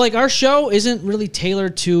 Right. So, like, our show isn't really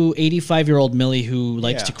tailored to 85-year-old Millie who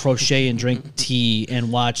likes Yeah. to crochet and drink tea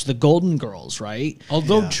and watch the Golden Girls, right?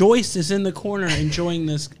 Although Joyce is in the corner enjoying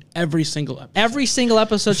this every single episode. Every single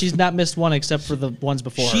episode, she's not missed one except for the ones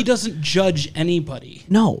before She her. doesn't judge anybody.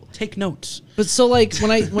 No. Take notes. But so, like,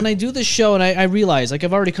 when I do this show and I realize, like,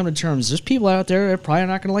 I've already come to terms, there's people out there that are probably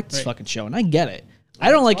not going to like this Right. fucking show, and I get it.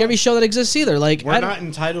 I don't like every show that exists either. Like, We're I don't- not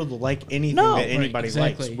entitled to like anything No. that Right, anybody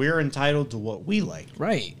exactly. likes. We're entitled to what we like.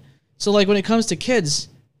 Right. So, like, when it comes to kids,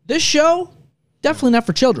 this show, definitely not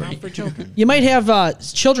for children. Not for children. You might have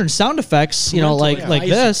children's sound effects, you know, Parental like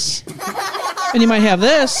advice. this, and you might have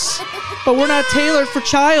this, but we're not tailored for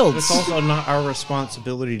childs. It's also not our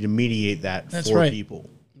responsibility to mediate that That's for right. people.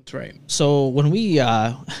 That's right. So when we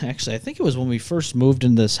actually, I think it was when we first moved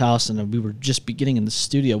into this house and we were just beginning in the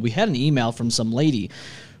studio, we had an email from some lady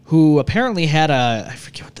who apparently had I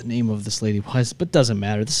forget what the name of this lady was, but doesn't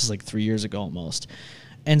matter. This is like 3 years ago almost.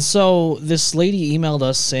 And so this lady emailed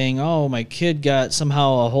us saying, "Oh, my kid got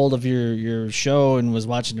somehow a hold of your show and was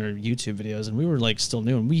watching her YouTube videos." And we were like still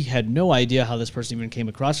new, and we had no idea how this person even came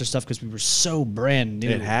across our stuff because we were so brand new.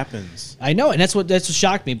 It happens. I know, and that's what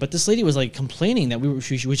shocked me. But this lady was like complaining that we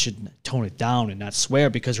should tone it down and not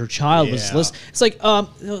swear because her child was listening. It's like,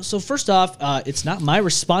 so first off, it's not my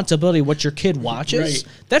responsibility what your kid watches.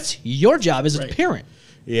 Right. That's your job as a parent.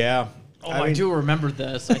 Yeah. Oh, I do remember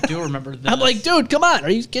this. I do remember this. I'm like, dude, come on.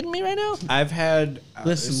 Are you kidding me right now? I've had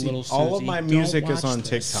Listen, little all of Susie, my don't music is watch on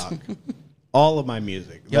this. TikTok. All of my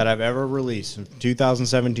music that I've ever released from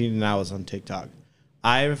 2017 to now is on TikTok.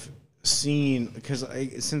 I've seen, because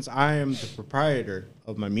since I am the proprietor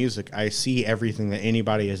of my music, I see everything that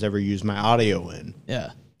anybody has ever used my audio in.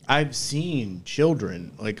 Yeah. I've seen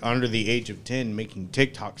children like under the age of 10 making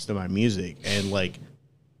TikToks to my music, and like,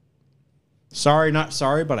 sorry, not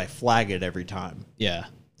sorry, but I flag it every time. Yeah.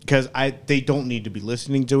 Because they don't need to be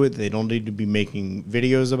listening to it. They don't need to be making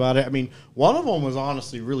videos about it. I mean, one of them was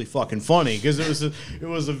honestly really fucking funny because it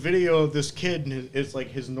was a video of this kid, and it's like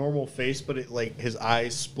his normal face, but it like his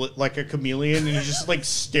eyes split like a chameleon, and he's just like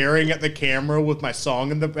staring at the camera with my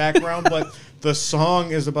song in the background. But the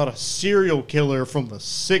song is about a serial killer from the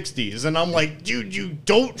 60s, and I'm like, dude, you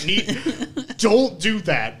don't do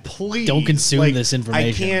that, please. Don't consume like, this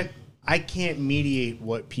information. I can't mediate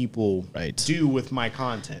what people Right. do with my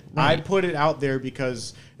content. Right. I put it out there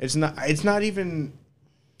because it's not even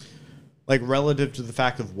like relative to the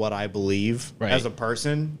fact of what I believe Right. as a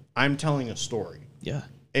person. I'm telling a story. Yeah.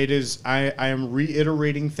 It is I am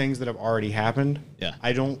reiterating things that have already happened. Yeah.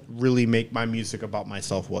 I don't really make my music about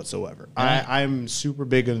myself whatsoever. Yeah. I'm super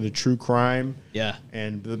big into true crime. Yeah.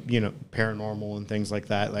 And the, paranormal and things like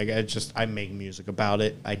that. Like I make music about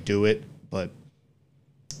it. I do it, but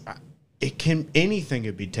anything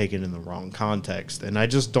could be taken in the wrong context, and I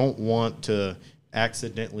just don't want to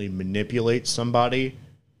accidentally manipulate somebody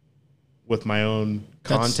with my own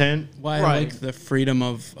content. Why I like the freedom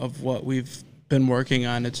of what we've been working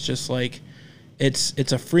on. It's just like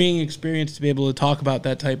it's a freeing experience to be able to talk about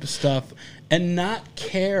that type of stuff and not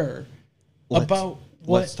care about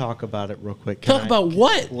what. Let's talk about it real quick. Talk about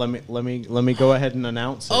what? Let me go ahead and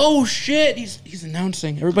announce it. Oh shit! He's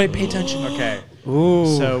announcing. Everybody, pay attention. Okay.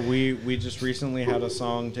 Ooh. So we just recently had a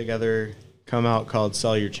song together come out called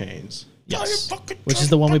 "Sell Your Chains." Yes. Which is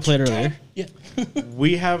the one we played earlier. Yeah.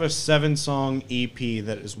 We have a 7-song EP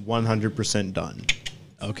that is 100% done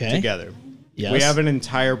Okay. together. Yes. We have an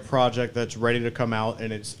entire project that's ready to come out,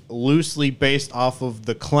 and it's loosely based off of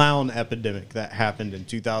the clown epidemic that happened in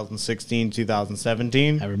 2016,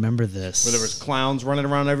 2017. I remember this. Where there was clowns running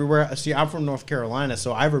around everywhere. See, I'm from North Carolina,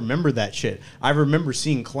 so I remember that shit. I remember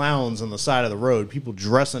seeing clowns on the side of the road, people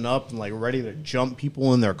dressing up and like ready to jump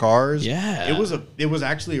people in their cars. Yeah. It was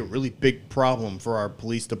actually a really big problem for our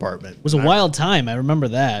police department. It was a wild time. I remember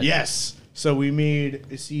that. Yes. So we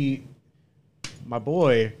made, see, my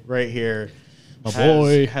boy right here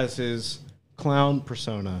has his clown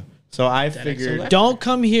persona. So I figured, Don't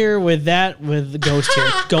come here with the ghost here.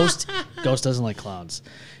 Ghost doesn't like clowns.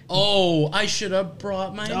 Oh, I should have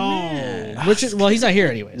brought my man. Richard, well, he's not here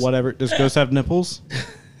anyways. whatever. Does Ghost have nipples?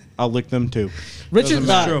 I'll lick them too. Richard,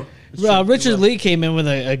 True. Richard Lee came in with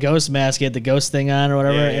a ghost mask. He had the ghost thing on or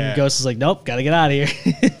whatever, Yeah, and yeah. Ghost is like, "Nope, gotta get out of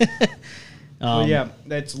here." But yeah,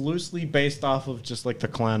 that's loosely based off of just like the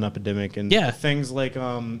clown epidemic and Yeah. things like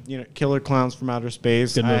Killer Clowns from Outer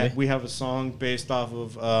Space. Good movie. We have a song based off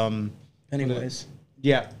of Anyways.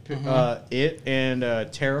 It and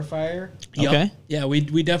Terrifier. Okay. Yeah,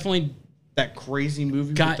 we definitely That crazy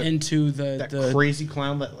movie got with into that the crazy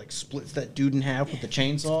clown that like splits that dude in half with the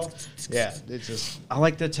chainsaw. Yeah, it's just I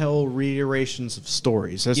like to tell reiterations of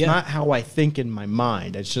stories. That's Yeah. not how I think in my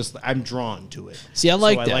mind. It's just I'm drawn to it. See, I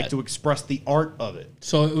like so that. I like to express the art of it.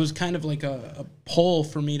 So it was kind of like a pull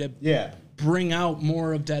for me to bring out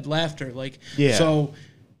more of Dead Laughter. Like, Yeah. so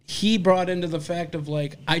he brought into the fact of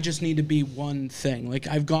like, I just need to be one thing. Like,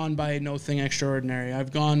 I've gone by No Thing Extraordinary.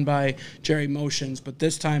 I've gone by Jerry Motions, but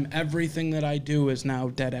this time everything that I do is now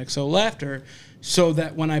DeadXOLaughter, so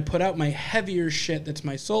that when I put out my heavier shit that's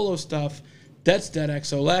my solo stuff, that's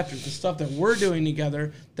DeadXOLaughter. The stuff that we're doing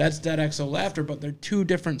together, that's DeadXOLaughter, but they're two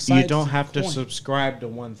different sides. You don't of the have to coin. subscribe to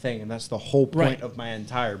one thing, and that's the whole point Right. of my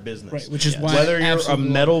entire business. Right, which is why whether I you're a absolutely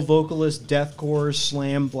metal love it. vocalist, deathcore,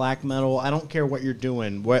 slam, black metal, I don't care what you're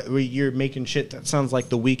doing. Whether you're making shit that sounds like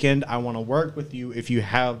The Weeknd, I want to work with you if you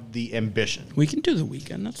have the ambition. We can do the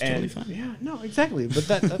weekend. That's totally fine. Yeah, no, exactly. But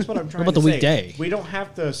that's what I'm trying about to the say. weekday? We don't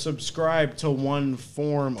have to subscribe to one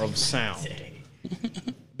form of sound.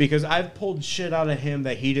 because I've pulled shit out of him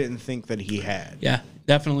that he didn't think that he had. Yeah,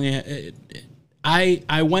 definitely.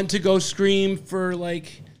 I went to go scream for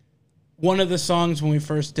like one of the songs when we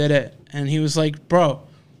first did it, and he was like, "Bro,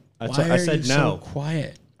 why I are said you no. so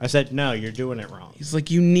quiet?" I said, no, you're doing it wrong. He's like,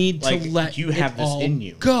 "You need Like, to let you have this all in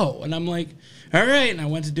you." go." And I'm like, "All right." And I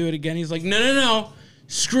went to do it again. He's like, "No,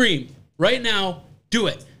 scream right now, do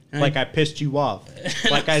it." And Like I pissed you off.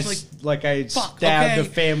 Like I I was stabbed okay. a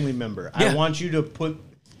family member. Yeah. I want you to put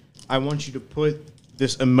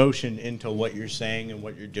this emotion into what you're saying and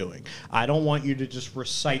what you're doing. I don't want you to just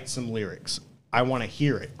recite some lyrics. I want to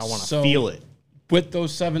hear it. I want to feel it. With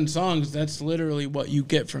those 7 songs, that's literally what you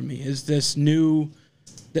get from me is this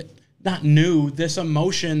this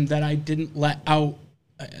emotion that I didn't let out,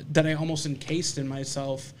 that I almost encased in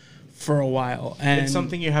myself for a while. And It's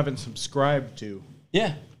something you haven't subscribed to.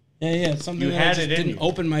 Yeah. It's something You that I had just it in didn't you.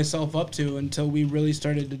 open myself up to until we really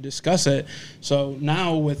started to discuss it. So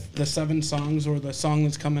now with the 7 songs or the song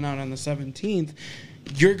that's coming out on the 17th,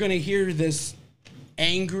 you're going to hear this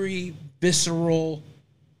angry, visceral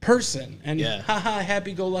person. And haha,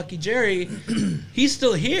 happy-go-lucky Jerry, he's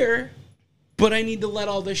still here, but I need to let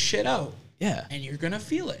all this shit out. Yeah. And you're going to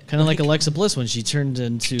feel it. Kind of like Alexa Bliss when she turned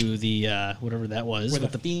into the, whatever that was. With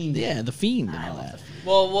with the Fiend. Yeah, the Fiend and all that.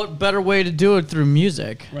 Well, what better way to do it through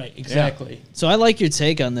music? Right, exactly. So I like your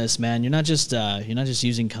take on this, man. You're not just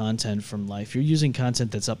using content from life. You're using content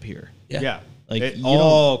that's up here. Yeah. Like, It you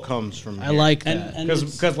all comes from here. I like that. And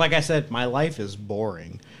Because, like I said, my life is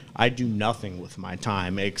boring. I do nothing with my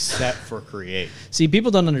time except for create. See,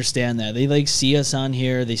 people don't understand that. They like see us on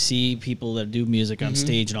here. They see people that do music on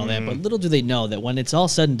stage and all that. But little do they know that when it's all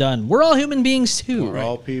said and done, we're all human beings too. We're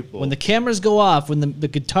all people. When the cameras go off, when the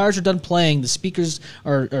guitars are done playing, the speakers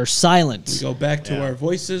are silent. we go back to our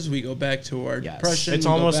voices. We go back to our depression. It's we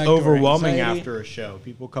go almost back to our overwhelming anxiety. after a show.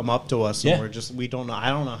 People come up to us and we don't know. I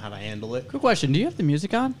don't know how to handle it. Quick question: do you have the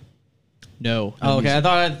music on? No. Oh, okay. I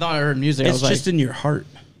thought I heard music. I It's was just in your heart.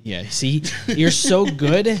 Yeah, see, you're so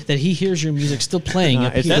good that he hears your music still playing.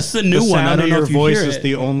 up here. That's the new the one. I sound don't of know your if you voice hear is it.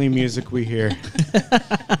 the only music we hear.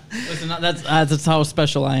 Listen, that's how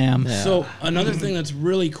special I am. So another thing that's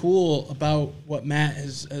really cool about what Matt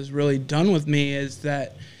has really done with me is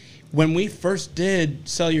that when we first did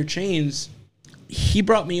Sell Your Chains, he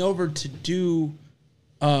brought me over to do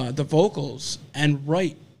the vocals and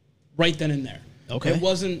write right then and there. Okay. It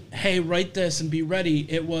wasn't, hey, write this and be ready.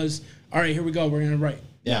 It was, all right, here we go. We're going to write.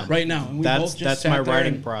 Yeah. Right now. And we both just That's sat my there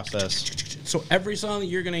writing and- process. So every song that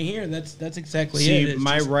you're going to hear, that's exactly it. See, It's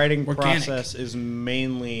my just writing organic. process is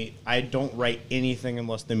mainly I don't write anything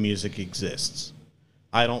unless the music exists.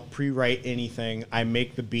 I don't pre-write anything. I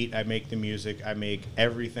make the beat, I make the music, I make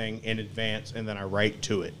everything in advance, and then I write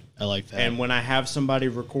to it. I like that. And when I have somebody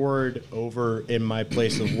record over in my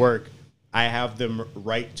place of work, I have them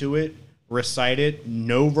write to it, recite it,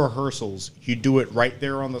 no rehearsals. You do it right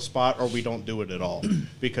there on the spot, or we don't do it at all,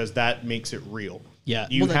 because that makes it real. Yeah.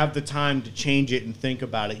 You Well, have the time to change it and think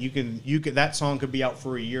about it. You can that song could be out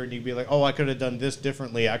for a year and you'd be like, oh, I could have done this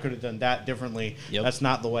differently. I could have done that differently. Yep. That's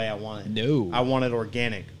not the way I want it. No. I want it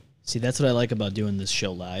organic. See, that's what I like about doing this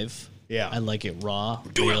show live. Yeah. I like it raw.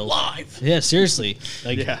 Do it real. live. Yeah, seriously.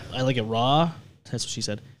 Like, Yeah. I like it raw. That's what she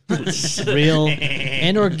said. Real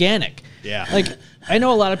and organic. Yeah. Like, I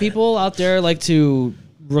know a lot of people out there like to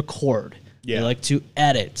record. Yeah. They like to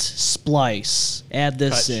edit, splice, add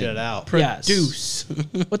this Cut in. shit out. Yes. Deuce.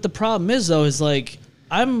 But the problem is, though, is like,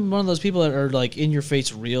 I'm one of those people that are like in your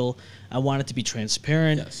face real. I want it to be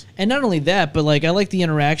transparent. Yes. And not only that, but like I like the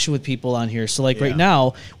interaction with people on here. So like Yeah. right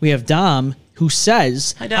now we have Dom who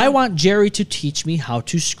says, Hi, Dom. I want Jerry to teach me how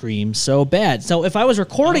to scream so bad. So if I was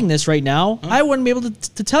recording this right now, I wouldn't be able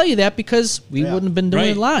to tell you that because we Yeah. wouldn't have been doing it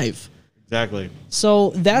Right. live. Exactly.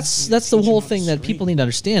 So that's the teach whole him how to thing that scream. people need to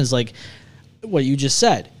understand is like what you just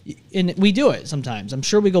said. And we do it sometimes. I'm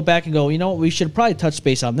sure we go back and go, you know what, we should probably touch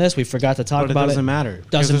base on this. We forgot to talk But it about doesn't matter.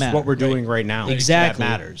 Doesn't because matter. It's what we're doing right now. Exactly. That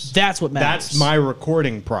matters. That's what matters. That's my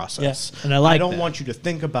recording process. Yeah. And I like don't that. want you to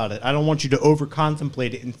think about it. I don't want you to over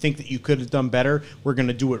contemplate it and think that you could have done better. We're going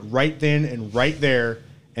to do it right then and right there.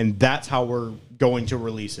 And that's how we're going to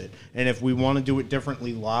release it. And if we want to do it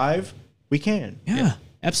differently live, we can. Yeah,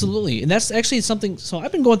 absolutely. And that's actually something. So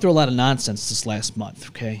I've been going through a lot of nonsense this last month,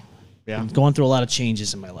 okay? Yeah. I'm going through a lot of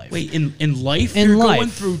changes in my life. Wait, in life, In you're life. going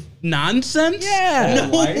through nonsense? Yeah.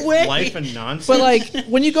 No way. Life and nonsense. But like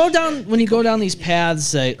when you go down these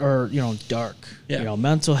paths that are, you know, dark, Yeah. you know,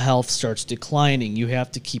 mental health starts declining. You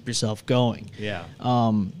have to keep yourself going. yeah.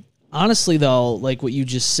 Honestly though, like what you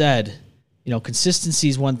just said, you know, consistency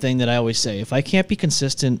is one thing that I always say. If I can't be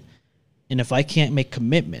consistent and if I can't make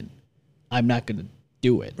commitment, I'm not going to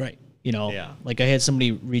do it. Right. You know, Yeah. like I had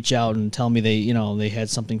somebody reach out and tell me they had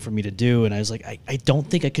something for me to do, and I was like, I don't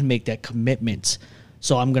think I can make that commitment,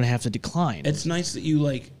 so I'm gonna have to decline. It's nice that you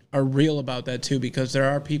like are real about that too, because there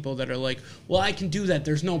are people that are like, well, I can do that.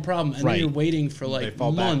 There's no problem, and Right. then you're waiting for like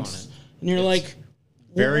fall back on months, it. and you're like,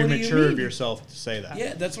 Very what do you mature of mean? yourself to say that.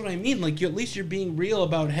 Yeah, that's what I mean. Like, at least you're being real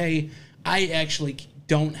about, hey, I actually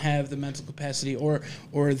don't have the mental capacity or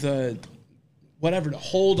the whatever to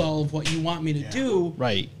hold all of what you want me to do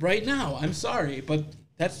right now. I'm sorry, but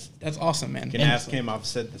that's awesome, man. You can ask him. I've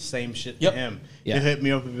said the same shit Yep. to him. Yeah. He'll hit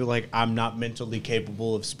me up and be like, "I'm not mentally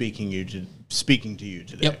capable of speaking to you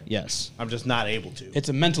today. Yep. Yes. I'm just not able to." It's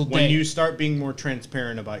a mental when day. you start being more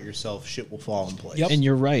transparent about yourself, shit will fall in place. Yep. And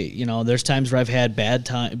you're right. You know, there's times where I've had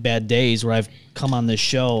bad days where I've come on this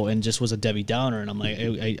show and just was a Debbie Downer, and I'm like,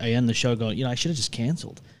 I end the show going, you know, I should have just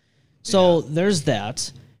canceled. So there's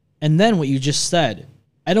that. And then what you just said,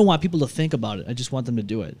 I don't want people to think about it. I just want them to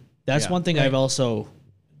do it. That's one thing I've also,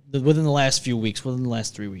 within the last few weeks, within the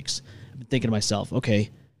last 3 weeks, I've been thinking to myself,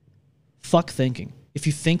 okay, fuck thinking. If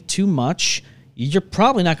you think too much, you're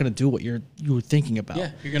probably not going to do what you were thinking about.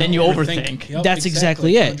 Yeah, you're gonna Then you overthink. overthink. Yep, That's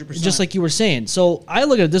exactly it. 100%. Just like you were saying. So I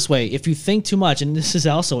look at it this way. If you think too much, and this is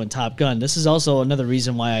also in Top Gun, this is also another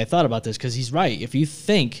reason why I thought about this, because he's right. If you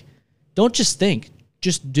think, don't just think,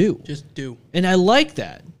 just do. Just do. And I like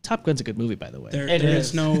that. Top Gun's a good movie, by the way. There It is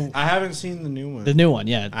is. no. I haven't seen the new one. The new one,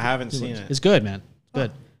 yeah. I haven't seen it. It's good, man. It's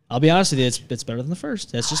good. I'll be honest with you, it's better than the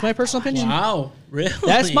first. That's just my personal opinion. Wow, really?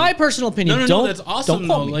 That's my personal opinion. No, Don't, that's awesome don't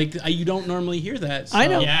though. quote me. Like you don't normally hear that. I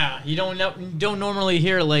know. Yeah, you don't normally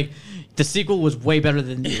hear like the sequel was way better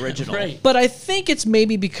than the original. Right. But I think it's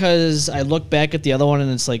maybe because I look back at the other one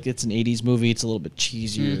and it's like it's an 80s movie. It's a little bit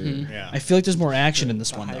cheesier. Yeah. I feel like there's more action in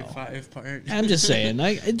this one, High though. five part. I'm just saying.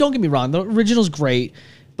 Don't get me wrong. The original's great,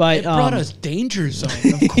 but It brought us Danger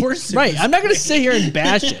Zone. Of course. it right. was I'm not going to sit here and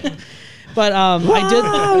bash it. But I did.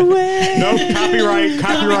 Nope,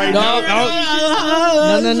 copyright. No.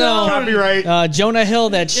 Copyright. Jonah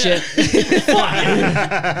Hill, that shit.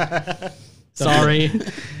 Sorry.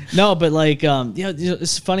 No, but like,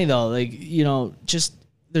 it's funny though. Like, just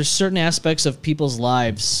there's certain aspects of people's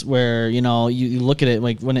lives where you look at it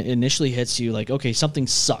like when it initially hits you, like, okay, something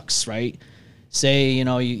sucks, right? Say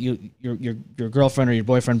your girlfriend or your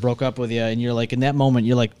boyfriend broke up with you, and you're like in that moment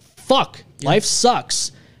you're like, fuck, life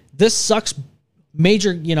sucks. This sucks,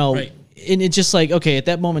 major, Right. And it's just like, okay, at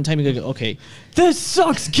that moment in time you go, okay, This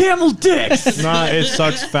sucks, camel dicks. Nah, it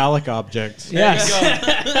sucks phallic objects. yes.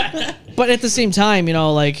 But at the same time,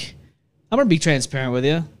 like, I'm gonna be transparent with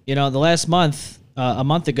you. The last month, a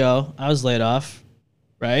month ago, I was laid off,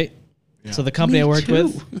 right? So the company I worked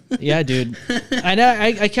with, yeah, dude.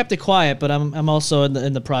 I kept it quiet, but I'm also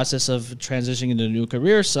in the process of transitioning into a new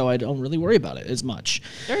career, so I don't really worry about it as much.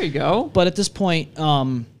 There you go. But at this point,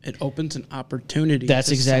 It opens an opportunity. That's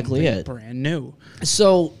to exactly something it. Brand new.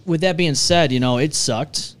 so with that being said, it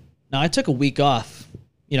sucked. Now I took a week off,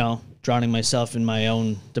 drowning myself in my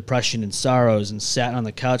own depression and sorrows, and sat on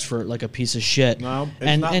the couch for like a piece of shit. No,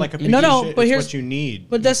 it's not like a piece no, of shit. but It's here's what you need.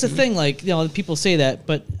 But that's the thing, like, people say that,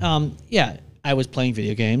 but yeah, I was playing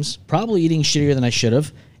video games, probably eating shittier than I should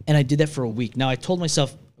have, and I did that for a week. Now I told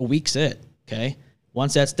myself a week's it, okay?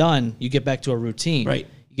 Once that's done, you get back to a routine. Right.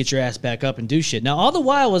 You get your ass back up and do shit. Now all the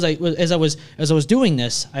while as I was doing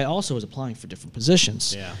this, I also was applying for different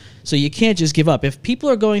positions. Yeah. So you can't just give up. If people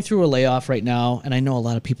are going through a layoff right now, and I know a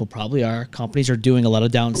lot of people probably are, companies are doing a lot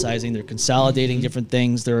of downsizing, they're consolidating different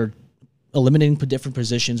things, they're eliminating different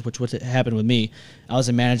positions, which would happen with me. I was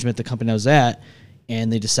in management at the company I was at,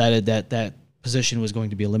 and they decided that position was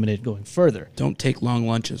going to be eliminated going further. Don't take long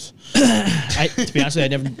lunches. To be honest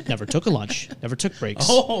with you, I never took a lunch, never took breaks.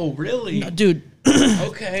 Oh, really? Dude,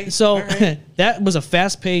 Okay. so All right. that was a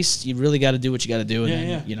fast pace. You really got to do what you got to do, and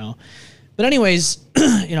Yeah, then, yeah. But anyways,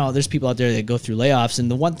 there's people out there that go through layoffs, and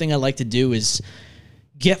the one thing I like to do is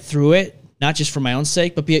get through it, not just for my own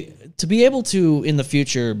sake, but to be able to in the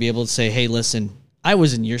future be able to say, hey, listen, I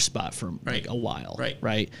was in your spot for like a while,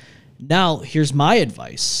 right? Now here's my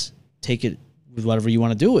advice. Take it with whatever you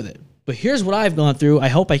want to do with it. But here's what I've gone through. I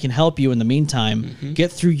hope I can help you in the meantime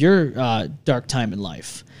get through your dark time in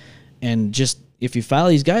life. And just if you follow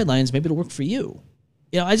these guidelines, maybe it'll work for you.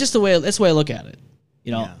 That's the way I look at it.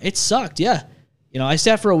 It sucked. Yeah. I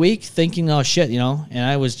sat for a week thinking, oh shit, and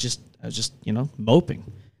I was just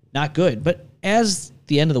moping. Not good. But as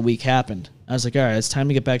the end of the week happened, I was like, all right, it's time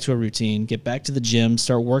to get back to a routine, get back to the gym,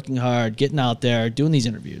 start working hard, getting out there, doing these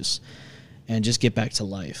interviews, and just get back to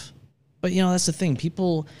life. But that's the thing.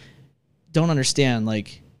 People don't understand,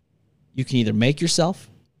 like, you can either make yourself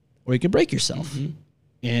or you can break yourself.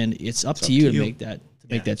 And it's up to you to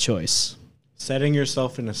make that choice. setting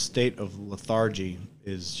yourself in a state of lethargy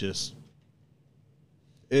is just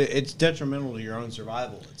it's detrimental to your own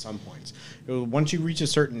survival at some points. Once you reach a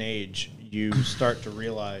certain age, you start to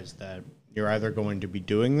realize that you're either going to be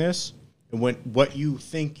doing this, and what you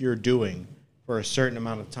think you're doing for a certain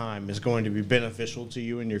amount of time is going to be beneficial to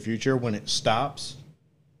you in your future. When it stops,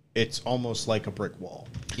 it's almost like a brick wall.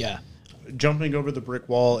 Yeah. Jumping over the brick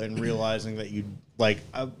wall and realizing that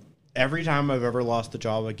every time I've ever lost a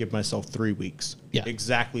job, I give myself 3 weeks. Yeah.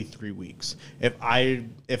 Exactly 3 weeks. If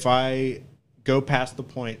I go past the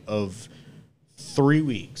point of 3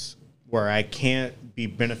 weeks where I can't be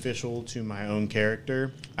beneficial to my own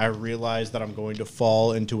character, I realize that I'm going to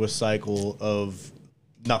fall into a cycle of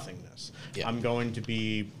nothingness. Yeah. I'm going to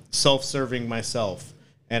be self-serving myself,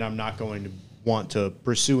 and I'm not going to want to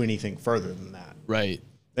pursue anything further than that. Right.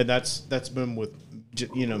 And that's been with,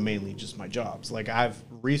 mainly just my jobs. Like I've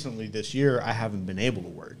recently this year, I haven't been able to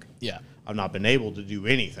work. Yeah. I've not been able to do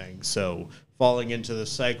anything. So falling into the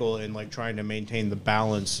cycle and like trying to maintain the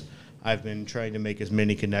balance, I've been trying to make as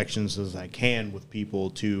many connections as I can with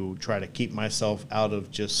people to try to keep myself out of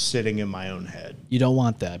just sitting in my own head. You don't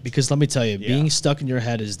want that, because let me tell you, being stuck in your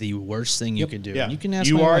head is the worst thing you can do. Yeah. You can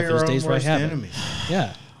ask my wife those days where I have enemy.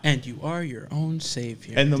 Yeah. And you are your own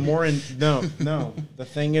savior. And the more the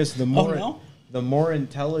thing is, the more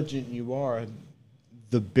intelligent you are,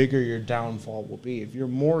 the bigger your downfall will be. If you're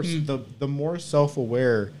more the more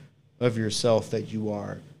self-aware of yourself that you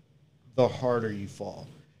are, the harder you fall.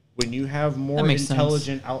 When you have more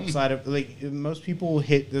intelligent outside of, like, most people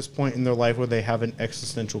hit this point in their life where they have an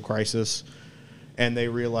existential crisis and they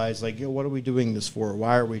realize, like, what are we doing this for?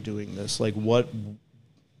 Why are we doing this? Like, what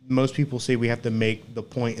most people say we have to make the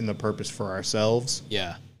point and the purpose for ourselves.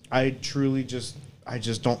 Yeah. I just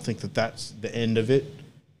don't think that that's the end of it.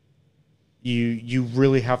 You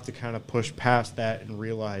really have to kind of push past that and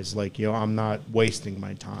realize, like, I'm not wasting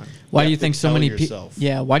my time. Why do you think so many people?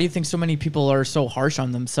 Yeah. Why do you think so many people are so harsh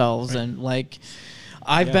on themselves? Right. And like,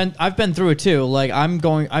 I've been through it too. Like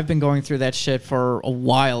I've been going through that shit for a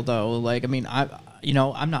while though. Like, I mean,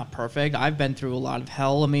 I'm not perfect. I've been through a lot of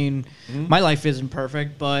hell. I mean, my life isn't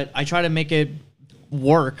perfect, but I try to make it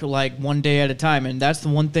work like one day at a time. And that's the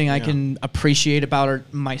one thing I can appreciate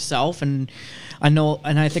about myself. And I know,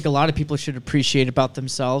 and I think a lot of people should appreciate about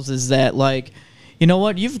themselves is that, like, you know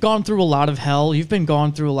what? You've gone through a lot of hell. You've been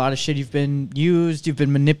gone through a lot of shit. You've been used. You've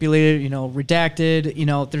been manipulated,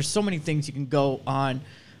 redacted. There's so many things you can go on.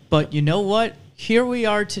 But you know what? Here we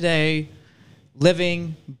are today,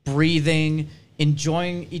 living, breathing,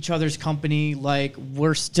 enjoying each other's company. Like,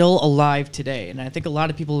 we're still alive today. And I think a lot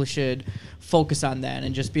of people should focus on that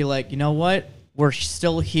and just be like, you know what? We're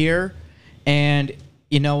still here. And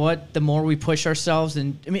you know what? The more we push ourselves,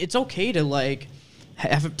 and I mean, it's okay to like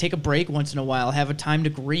take a break once in a while, have a time to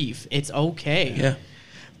grieve. It's okay. Yeah.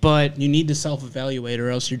 But you need to self-evaluate, or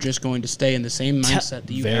else you're just going to stay in the same mindset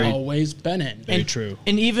that you've always been in. Very true.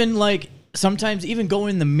 And even like sometimes even going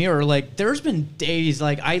in the mirror, like there's been days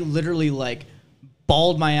like I literally like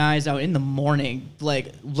bawled my eyes out in the morning,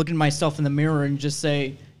 like looking myself in the mirror and just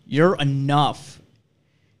say, "You're enough."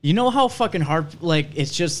 You know how fucking hard, like,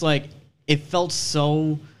 it's just like, it felt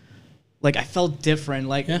so, like, I felt different,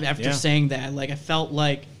 like, after saying that. Like, I felt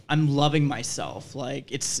like I'm loving myself.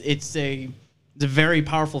 Like, it's a very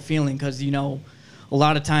powerful feeling because, a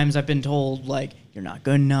lot of times I've been told, like, you're not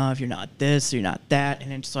good enough, you're not this, you're not that.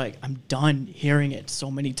 And it's like, I'm done hearing it so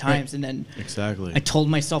many times. And then I told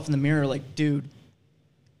myself in the mirror, like, dude,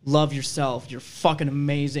 love yourself. You're fucking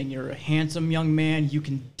amazing. You're a handsome young man. You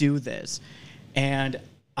can do this. And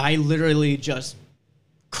I literally just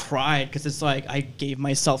cried because it's like I gave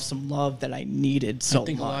myself some love that I needed so much. I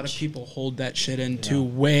think a lot of people hold that shit into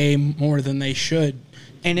way more than they should.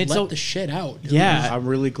 And it's let the shit out. Dude. Yeah, I'm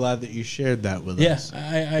really glad that you shared that with us.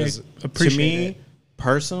 I appreciate it.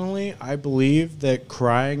 Personally, I believe that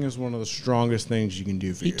crying is one of the strongest things you can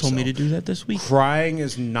do for yourself. You told me to do that this week. Crying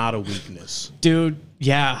is not a weakness. Dude,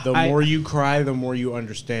 yeah. The more you cry, the more you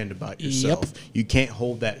understand about yourself. Yep. You can't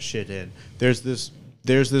hold that shit in. There's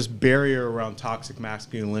this barrier around toxic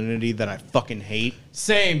masculinity that I fucking hate.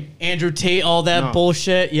 Same. Andrew Tate, all that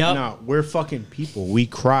bullshit. Yep. No, we're fucking people. We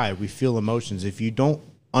cry. We feel emotions. If you don't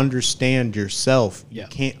understand yourself, you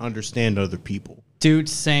can't understand other people. Dude,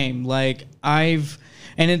 same. Like,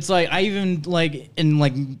 and it's like, I even, like, and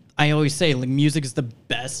like, I always say, like, music is the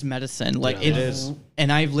best medicine. Like, it is.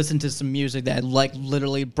 And I've listened to some music that, like,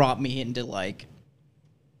 literally brought me into, like,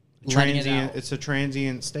 it's a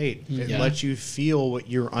transient state. It lets you feel what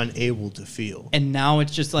you're unable to feel. And now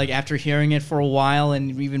it's just like after hearing it for a while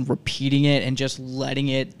and even repeating it and just letting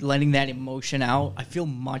that emotion out, I feel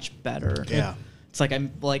much better. Yeah. it's like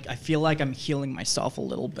I feel like I'm healing myself a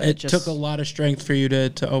little bit. It took a lot of strength for you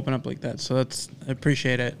to open up like that, so I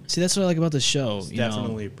appreciate it. See, that's what I like about the show.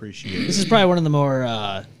 Definitely appreciate it. This is probably one of the more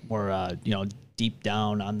deep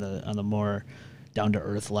down on the more down to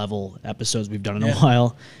earth level episodes we've done in a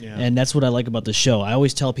while. Yeah. And that's what I like about the show. I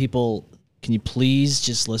always tell people, can you please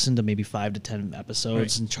just listen to maybe 5 to 10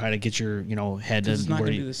 episodes and try to get your head in It's not where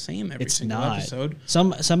going to be the same every it's single not. episode.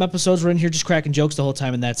 Some episodes we're in here just cracking jokes the whole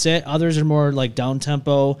time and that's it. Others are more like down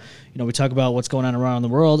tempo. We talk about what's going on around the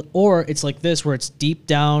world, or it's like this where it's deep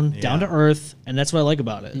down to earth, and that's what I like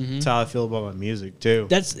about it. That's how I feel about my music too.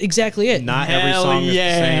 That's exactly it. Not every Hell song is the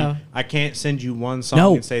yeah. same. I can't send you one song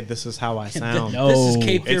No. and say this is how I sound. No. This is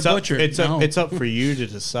Cape Fear It's up, Butcher. it's up for you to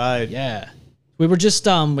decide. Yeah. We were just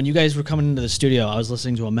when you guys were coming into the studio, I was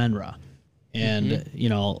listening to Amenra. And a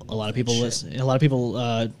lot of people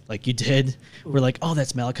like you did were like, "Oh,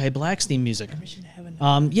 that's Malachi Black's theme music."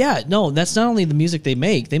 Yeah, no, that's not only the music they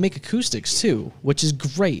make acoustics too, which is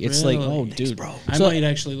great. It's like, Really? oh, dude, bro. I might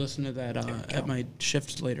actually listen to that at my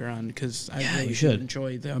shift later on because I really you should.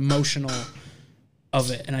 enjoy the emotional of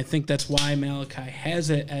it, and I think that's why Malachi has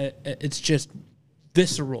it. It's just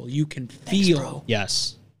visceral. You can feel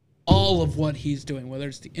Yes. all of what he's doing, whether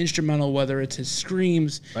it's the instrumental, whether it's his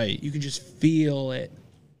screams. Right. You can just feel it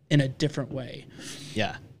in a different way.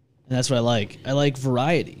 Yeah. And that's what I like. I like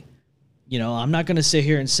variety. I'm not going to sit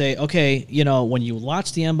here and say, okay, when you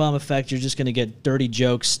watch the M-Bomb Effect, you're just going to get dirty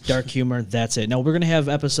jokes, dark humor, that's it. No, we're going to have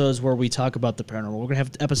episodes where we talk about the paranormal. We're going to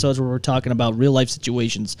have episodes where we're talking about real-life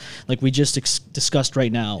situations like we just discussed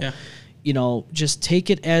right now. Yeah. Just take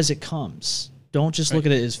it as it comes. Don't just look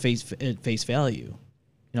at it as face value.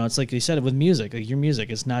 It's like you said with music. Like your music,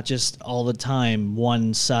 it's not just all the time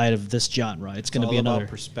one side of this genre. It's going to be All about another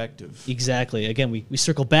perspective. Exactly. Again, we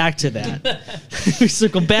circle back to that. We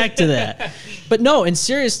circle back to that. But no, in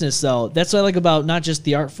seriousness, though, that's what I like about not just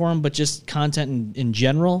the art form, but just content in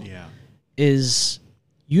general. Yeah. Is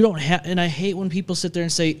you don't have, and I hate when people sit there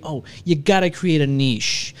and say, "Oh, you got to create a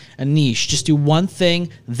niche. Just do one thing.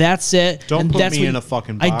 That's it." Don't and put that's me what in a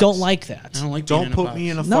fucking box. I don't like that. I don't like being Don't in a put box. me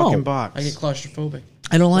in a No. fucking box. I get claustrophobic.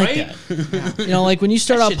 I don't like Right? that. Like when you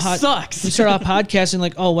start out shit sucks. you start out podcasting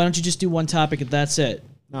like, "Oh, why don't you just do one topic and that's it?"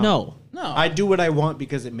 No. I do what I want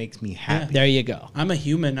because it makes me happy. There you go. I'm a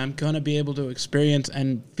human. I'm going to be able to experience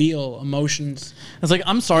and feel emotions. It's like,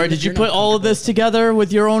 I'm sorry, Even if did you you're put not all of this together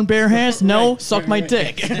with your own bare hands? No, suck my right.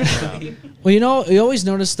 dick. Well, you always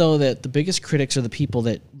notice though that the biggest critics are the people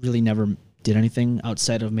that really never did anything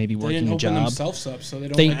outside of maybe They working didn't a open job. themselves up, so they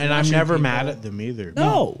don't. They- like And I'm watching never people. mad at them either.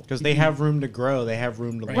 No. Because they have room to grow. They have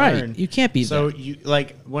room to Right. learn. You can't be So that. you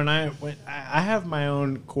like when I have my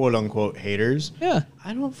own quote unquote haters. Yeah.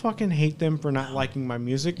 I don't fucking hate them for not liking my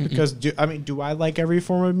music because do I like every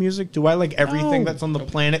form of music? Do I like everything No. that's on the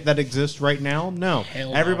planet that exists right now? No. Hell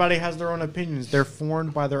no. Everybody has their own opinions. They're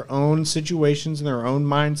formed by their own situations and their own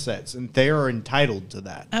mindsets, and they are entitled to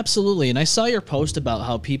that. Absolutely. And I saw your post about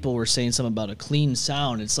how people were saying something about a clean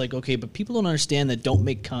sound. It's like, okay, but people don't understand that don't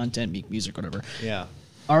make content, make music, whatever. Yeah.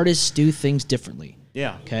 Artists do things differently.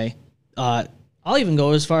 Yeah. Okay. I'll even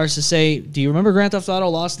go as far as to say, do you remember Grand Theft Auto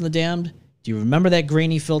Lost in the Damned? Do you remember that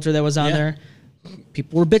grainy filter that was on Yeah. there?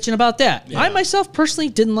 People were bitching about that. I myself personally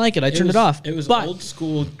didn't like it. I turned it off. It was but old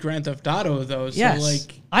school Grand Theft Auto, though. So yes,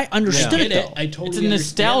 like, I understood I it get it. though. I totally It's a understand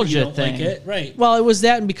nostalgia you don't like thing. it. Right. Well, it was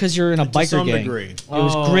that, and because you're in a biker some gang, degree. it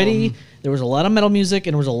was gritty. There was a lot of metal music,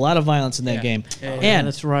 and there was a lot of violence in that Yeah. game. Yeah, and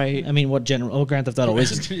that's right. I mean, what Grand Theft Auto I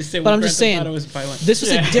was isn't? gonna say, But well, I'm just Grand Theft saying, Auto is violent. this was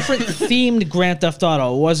a different themed Grand Theft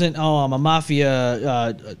Auto. It wasn't, oh, I'm a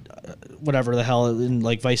mafia, whatever the hell in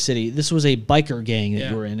like Vice City. This was a biker gang that Yeah.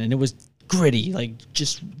 you were in, and it was gritty. Like,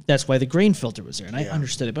 just that's why the grain filter was there, and I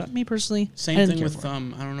understood it. But me personally, I Same didn't thing care with for it. I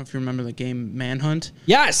don't know if you remember the game Manhunt.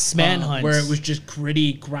 Yes, Manhunt, where it was just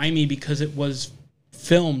gritty, grimy because it was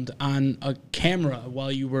filmed on a camera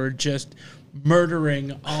while you were just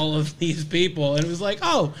murdering all of these people, and it was like,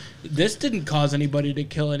 oh, this didn't cause anybody to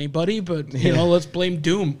kill anybody, but you know, let's blame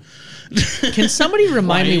Doom. Can somebody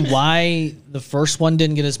remind me why the first one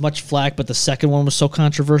didn't get as much flack, but the second one was so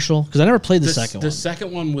controversial? Because I never played the second The one.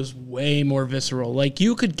 second one was way more visceral. Like,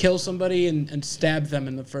 you could kill somebody and stab them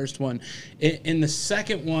in the first one. In the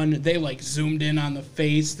second one, they like zoomed in on the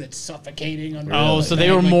face that's suffocating under. Oh, the so they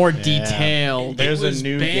thing. were Like, more detailed. There's it was a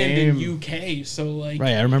new banned game. in UK, so like,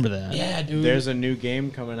 Right, I remember that. yeah, dude. There's a new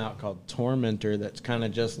game coming out called Tormentor that's kind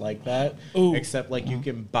of just like that, Ooh. except like you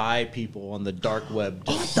can buy people on the dark web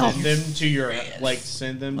to send them to your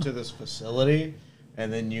send them to this facility,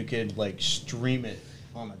 and then you could like stream it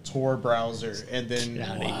on a Tor browser, and then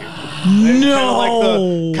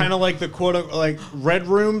No! kind of like the quote like Red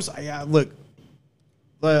Rooms. Yeah, look,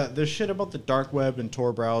 the shit about the dark web and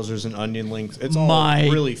Tor browsers and onion links, it's all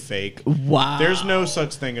really fake. Wow. There's no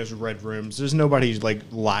such thing as red rooms. There's nobody like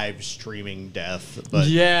live streaming death. But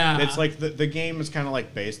it's like the game is kind of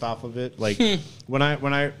like based off of it. Like when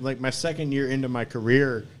I like my second year into my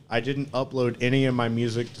career, I didn't upload any of my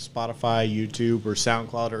music to Spotify, YouTube, or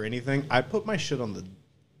SoundCloud or anything. I put my shit on the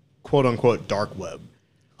quote unquote dark web.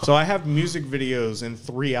 So I have music videos and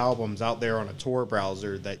 3 albums out there on a Tor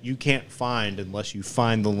browser that you can't find unless you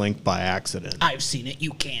find the link by accident. I've seen it. You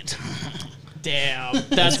can't. Damn,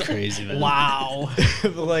 that's crazy, man. Wow.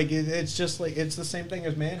 Like it's just like it's the same thing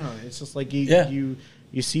as Manhunt. It's just like you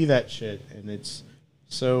see that shit and it's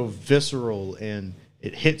so visceral and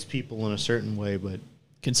it hits people in a certain way. But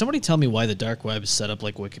can somebody tell me why the dark web is set up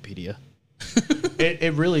like Wikipedia?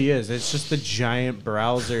 It really is. It's just a giant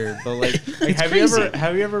browser. But like have you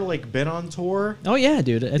ever like been on Tor? Oh yeah,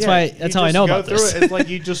 dude. That's how I know about this. It's like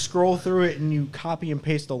you just scroll through it and you copy and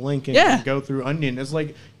paste a link and you go through Onion. It's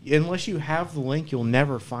like unless you have the link, you'll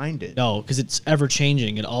never find it. No, because it's ever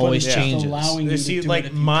changing. It always changes. Allowing you See, to do like it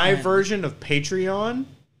if you my can. version of Patreon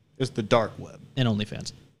is the dark web. And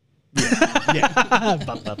OnlyFans.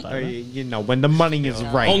 You know, when the money is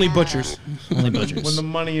right. Only butchers. Only butchers. When the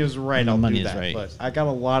money is right, When the I'll money do is that. right. But I got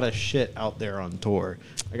a lot of shit out there on Tor.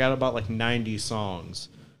 I got about like 90 songs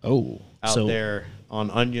out there on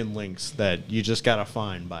Onion links that you just gotta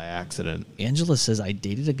find by accident. Angela says I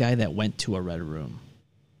dated a guy that went to a red room.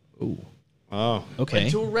 Ooh. Oh. Okay.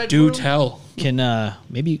 Do tell. Can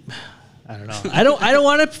maybe I don't know. I don't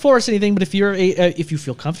want to force anything, but if you're if you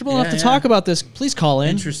feel comfortable enough to talk about this, please call in.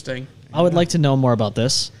 Interesting. I would like to know more about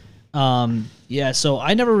this. So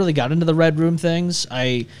I never really got into the red room things.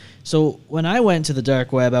 So when I went to the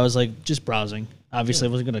dark web, I was like just browsing. Obviously,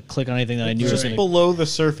 I wasn't going to click on anything that I knew was Just going to below the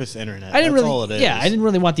surface internet. I didn't That's really, all it is. yeah, I didn't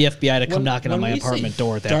really want the FBI to come knocking on When my we apartment say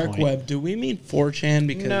door at that dark point. web, do we mean 4chan?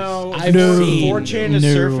 Because No, I've seen 4chan is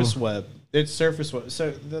No. surface web. It's surface web.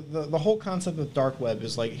 So the whole concept of dark web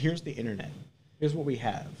is like, here's the internet. Here's what we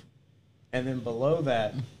have. And then below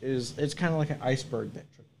that it's kind of like an iceberg that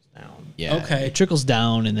trickles down. Yeah. Okay. It trickles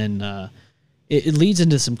down, and then it leads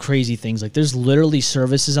into some crazy things. Like there's literally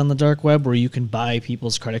services on the dark web where you can buy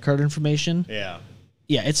people's credit card information. Yeah.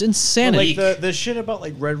 Yeah, it's But insanity. like the shit about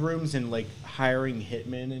like red rooms and like hiring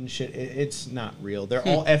hitmen and shit, it's not real. They're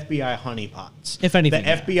all FBI honeypots. If anything,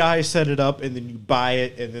 the FBI set it up, and then you buy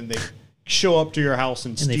it, and then they show up to your house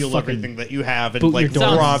and they steal fucking everything that you have and boot like your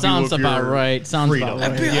door. rob Sounds you of about your right. Sounds freedom.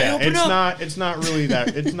 about right. FBI, Yeah, open up. it's not really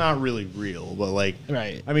that. It's not really real, but like,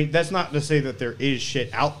 Right. I mean, that's not to say that there is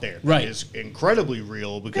shit out there that Right. is incredibly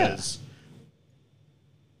real because.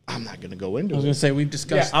 I'm not gonna go into I was it. going to say, we've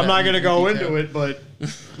discussed I'm that not in going to go detail. into it, but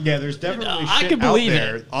yeah, there's definitely I shit can out believe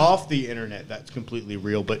there it. off the internet that's completely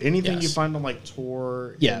real. But anything you Yes. find on like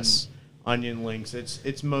Tor, Yes. and Onion links,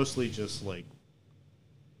 it's mostly just like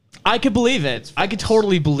I could believe it. I could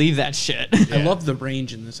totally believe that shit. I love the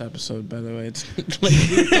range in this episode, by the way. It's like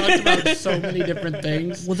we've talked about so many different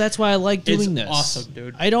things. Well, that's why I like doing It's this. awesome,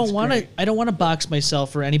 dude. I don't It's want to. great. I don't want to box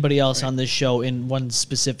myself or anybody else on this show in one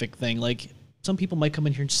specific thing. Like some people might come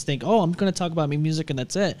in here and just think, "Oh, I'm going to talk about my music and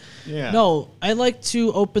that's it." Yeah. No, I like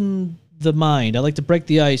to open the mind. I like to break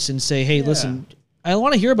the ice and say, "Hey, listen, I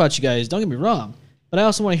want to hear about you guys. Don't get me wrong, but I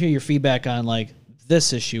also want to hear your feedback on like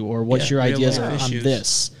this issue or what Yeah, your real ideas life are on issues.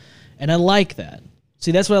 this." And I like that.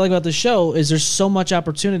 See, that's what I like about the show is there's so much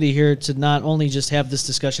opportunity here to not only just have this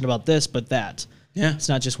discussion about this, but that. Yeah. It's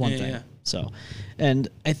not just one Yeah, thing. yeah. So, and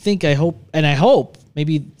I hope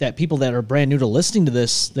maybe that people that are brand new to listening to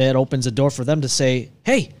this, that opens a door for them to say,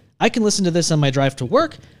 hey, I can listen to this on my drive to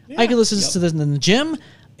work. I can listen to this in the gym,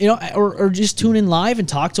 you know, or just tune in live and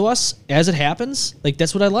talk to us as it happens. Like,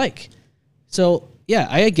 that's what I like. So, yeah,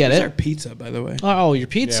 I get Where's our it. pizza, by the way? Oh, your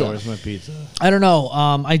pizza. yeah, where's my pizza? I don't know.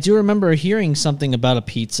 I do remember hearing something about a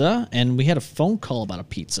pizza, and we had a phone call about a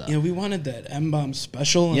pizza. Yeah, we wanted that M-Bomb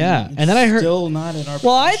special. And Yeah, it's and then I heard- still not in our.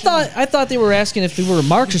 Well, I possession. thought they were asking if we were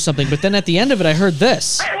remarks or something, but then at the end of it, I heard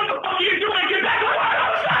this. What the fuck are you doing? Get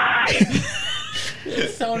back outside!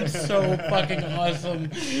 It sounded so fucking awesome.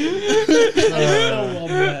 I so love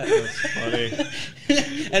that.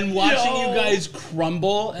 Funny. And watching you guys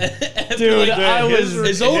crumble, Dude, I his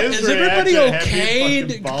was. Is everybody reaction had me okay?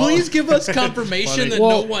 fucking balls. Please give us confirmation that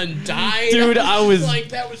Well, no one died. dude, I was- like,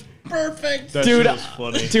 that was perfect. That Dude, shit was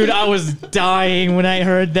funny. Dude, I was dying when I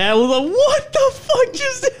heard that. I was like, what the fuck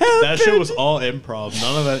just happened? That shit was all improv.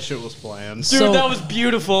 None of that shit was planned. Dude, So- that was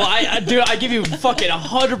beautiful. Dude, I give you fucking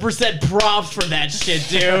 100% props for that shit,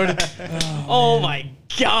 dude. Oh my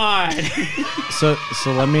god. So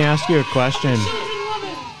let me ask you a question.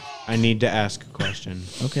 I need to ask a question.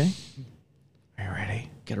 Okay. Are you ready?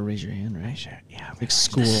 Gotta raise your hand, right? Sure. Yeah. Like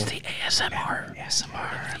school. This is the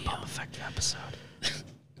ASMR Bomb Effect episode.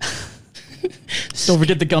 Don't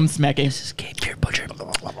forget the gum smacking. This is Cape Fear Butcher.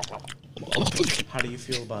 How do you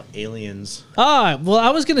feel about aliens? Well,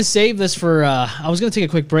 I was gonna save this for. I was gonna take a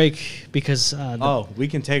quick break because. We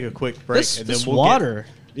can take a quick break. This, and this then we'll water.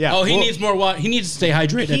 Yeah. Oh, he needs more water. He needs to stay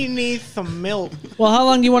hydrated. He needs some milk. Well, how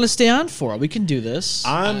long do you want to stay on for? We can do this.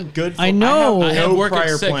 I'm good. I know. I have no work at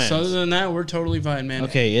prior 6. plans. So other than that, we're totally fine, man.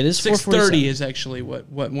 Okay, it is 6:30 is actually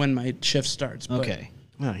when my shift starts. But Okay.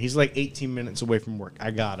 No, he's like 18 minutes away from work.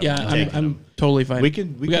 I got him. Yeah, I'm totally fine. We We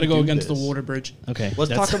can got to go do against this. the water bridge. Okay. Let's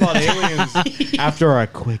that's- talk about aliens after our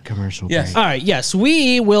quick commercial Yes. break. All right. Yes,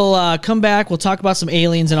 we will come back. We'll talk about some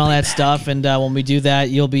aliens and all that stuff. And when we do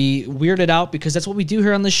that, you'll be weirded out because that's what we do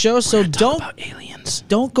here on the show. So don't aliens.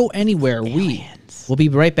 don't go anywhere. We'll be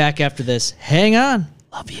right back after this. Hang on.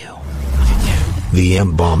 Love you. The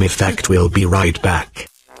M-Bomb Effect will be right back.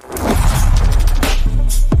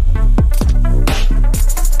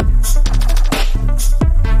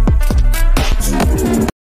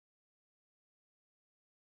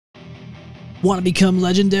 Want to become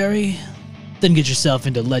legendary? Then get yourself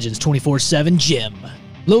into Legends 24/7 Gym,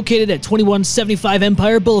 located at 2175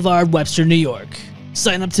 Empire Boulevard, Webster, New York.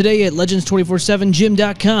 Sign up today at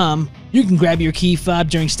legends247gym.com. You can grab your key fob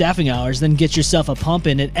during staffing hours, then get yourself a pump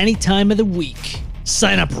in at any time of the week.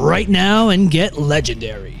 Sign up right now and get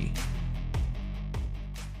legendary.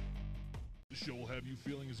 The show will have you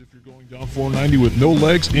feeling as if you're going down 490 with no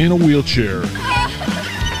legs in a wheelchair.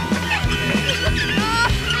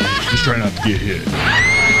 Just try not to get hit.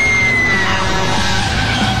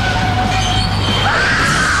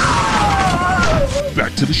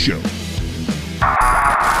 Back to the show.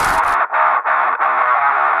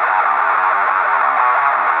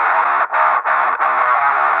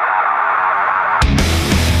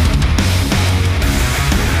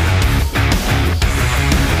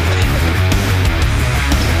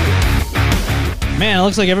 Man, it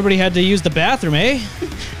looks like everybody had to use the bathroom, eh?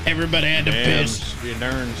 Everybody had to piss. You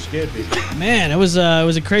darn skippy. Man, it was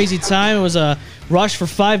a crazy time. It was a rush for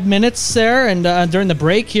 5 minutes there, and during the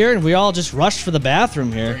break here, and we all just rushed for the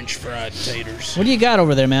bathroom here. French fried taters. What do you got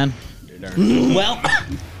over there, man? Well,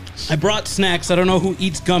 I brought snacks. I don't know who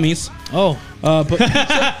eats gummies. Oh,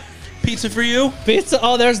 But pizza for you. pizza.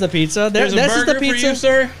 Oh, there's the pizza. There's a this is burger the pizza. for you,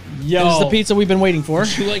 sir. This is the pizza we've been waiting for.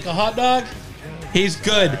 You like a hot dog? He's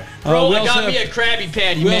good. Bro, we I also got me have- a Krabby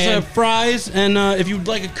Patty, We also man. have fries, and if you'd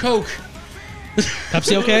like a Coke.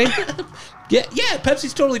 Pepsi, okay? Yeah,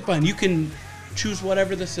 Pepsi's totally fine. You can choose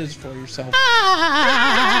whatever this is for yourself.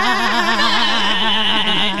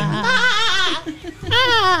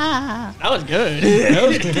 That was good. That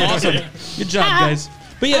was awesome. Good job, guys.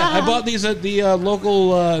 But yeah, I bought these at the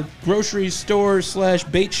local grocery store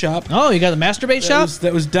 / bait shop. Oh, you got the masturbate shop?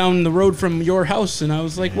 That was down the road from your house, and I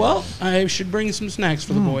was like, well, I should bring some snacks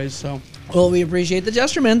for the boys. So Well, we appreciate the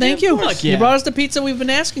gesture, man. Thank you. course. You Yeah. brought us the pizza we've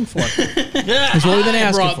been asking for. That's what we've been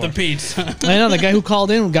asking brought for. the pizza. I know the guy who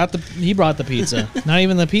called in he brought the pizza. Not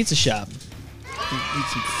even the pizza shop. Eat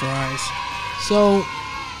some fries. So,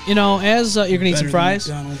 as you're gonna eat some Better than fries.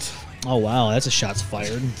 McDonald's. Oh wow, that's a shots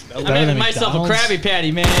fired. I'm having myself a Krabby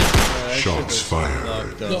Patty, man. Shots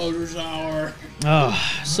fired. Those are.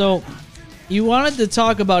 So, you wanted to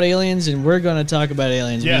talk about aliens, and we're going to talk about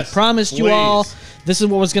aliens. Yes, We promised you please. all this is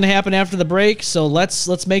what was going to happen after the break. So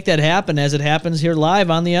let's make that happen as it happens here live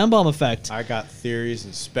on the M-Bomb Effect. I got theories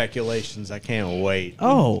and speculations. I can't wait.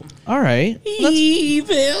 Oh, all right.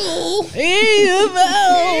 Evil.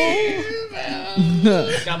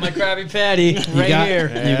 Got my Krabby Patty right here.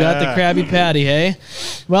 You got the Krabby Patty, hey?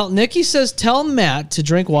 Well, Nikki says, tell Matt to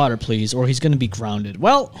drink water, please, or he's going to be grounded.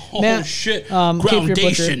 Well, Oh Matt, shit! Cape Fear Butcher,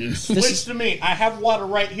 Groundation. this Switch is, to me. I have water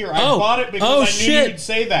right here. I Oh. bought it because Oh, I knew shit. you would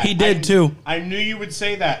say that. He did, too. I knew you would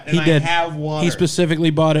say that, and He did. I have water. He specifically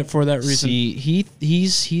bought it for that reason. see,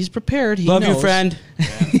 he's prepared. He Love knows. you, friend.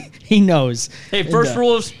 He knows. Hey, first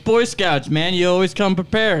rule of Boy Scouts, man, you always come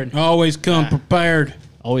prepared. Always come prepared.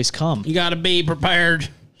 Always come. You gotta be prepared.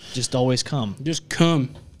 Just always come. Just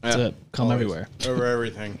come. That's it. Come Always. everywhere. Over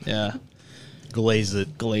everything. Yeah. Glaze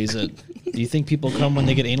it. Glaze it. Do you think people come when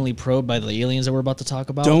they get anally probed by the aliens that we're about to talk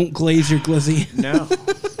about? Don't glaze your glizzy. No.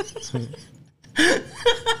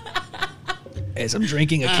 As I'm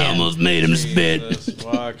drinking a I can. almost made him spit. Jesus,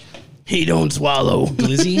 fuck. He don't swallow.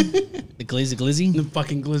 Glizzy? The glaze glizzy? The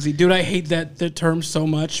fucking glizzy, dude. I hate the term so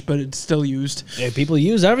much, but it's still used. Yeah, people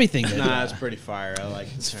use everything. Nah, it's pretty fire. I like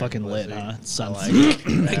It's fucking lit, huh? It's on like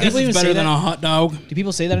fleek. I guess it's better than a hot dog. Do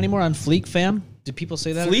people say that anymore on Fleek, fam? Do people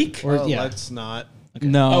say that? Fleek? Or, Oh, yeah. let's not.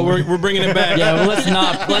 No. Oh, we're bringing it back. Yeah, well,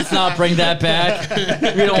 let's not bring that back.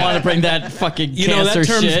 We don't want to bring that fucking cancer that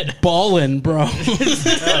term's shit. ballin', bro.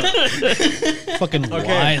 Fucking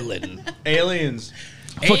wildin'. Aliens.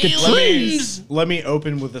 Aliens. Let me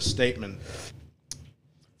open with a statement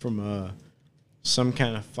from some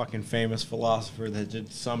kind of fucking famous philosopher that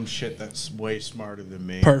did some shit that's way smarter than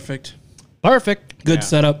me. Perfect. Good Yeah.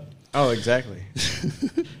 setup. Oh, exactly.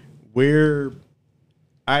 There's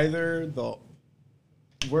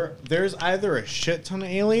either a shit ton of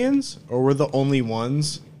aliens or we're the only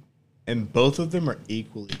ones, and both of them are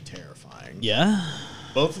equally terrifying. Yeah.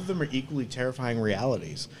 Both of them are equally terrifying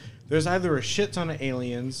realities. There's either a shit ton of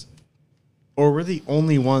aliens or we're the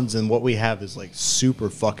only ones, and what we have is like super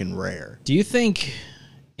fucking rare. Do you think,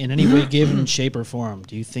 in any way, given shape or form,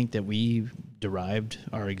 do you think that we derived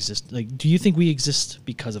our exist? Like, do you think we exist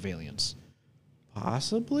because of aliens?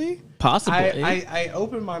 Possibly. Possibly. I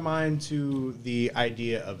open my mind to the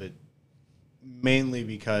idea of it mainly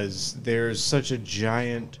because there's such a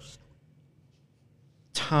giant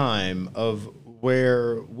time of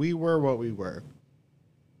where we were what we were.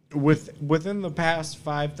 Within the past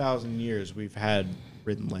 5,000 years, we've had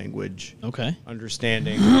written language,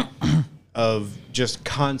 understanding of just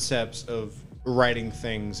concepts of writing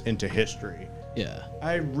things into history. Yeah.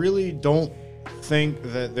 I really don't think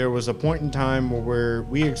that there was a point in time where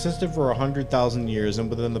we existed for 100,000 years, and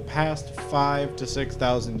within the past 5,000 to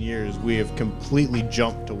 6,000 years, we have completely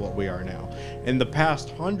jumped to what we are now. In the past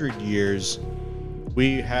 100 years,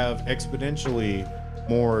 we have exponentially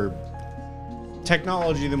more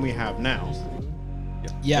technology than we have now.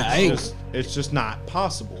 Yeah, it's just not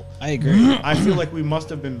possible. I agree. I feel like we must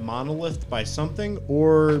have been monolithed by something,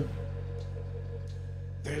 or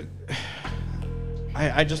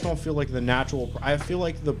I just don't feel like the natural. I feel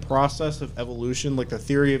like the process of evolution, like the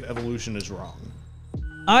theory of evolution, is wrong.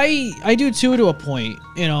 I do too, to a point,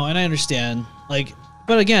 and I understand. Like,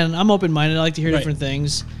 but again, I'm open-minded. I like to hear different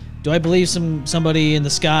things. Do I believe somebody in the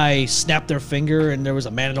sky snapped their finger and there was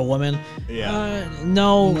a man and a woman? Yeah.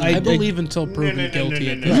 No, I believe until proven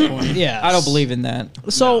guilty at this point. Yeah. I don't believe in that.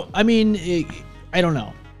 So, I mean, I don't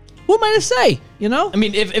know. Who am I to say, I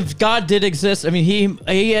mean, if God did exist, I mean,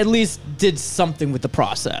 he at least did something with the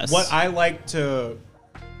process. What I like to,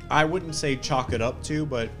 I wouldn't say chalk it up to,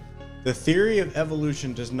 but the theory of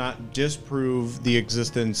evolution does not disprove the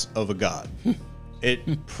existence of a God.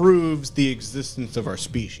 It proves the existence of our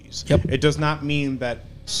species. Yep. It does not mean that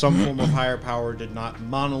some form of higher power did not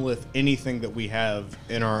monolith anything that we have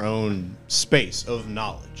in our own space of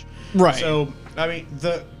knowledge. Right. So, I mean,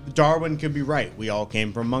 Darwin could be right. We all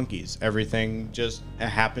came from monkeys. Everything just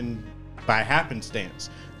happened by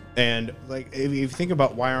happenstance. And like, if you think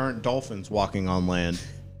about why aren't dolphins walking on land?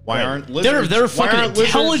 Why aren't lizards? They're fucking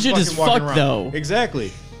intelligent as fuck, though.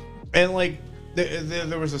 Exactly. And like,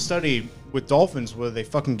 there was a study with dolphins where they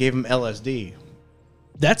fucking gave them LSD.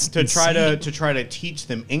 That's to try to teach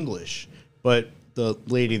them English, but the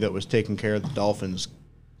lady that was taking care of the dolphins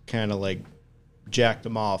kind of like jacked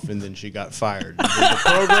them off, and then she got fired.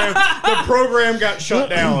 The program got shut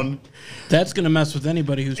down. That's gonna mess with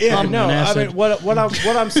anybody who's I mean,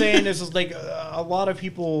 what I'm saying is like a lot of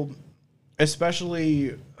people,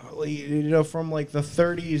 especially from like the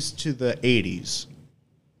 30s to the 80s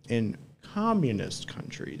in communist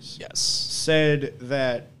countries, said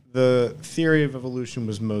that the theory of evolution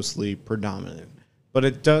was mostly predominant, but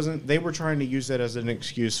it doesn't. They were trying to use that as an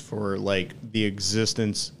excuse for like the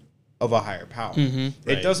existence of a higher power.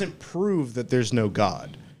 It doesn't prove that there's no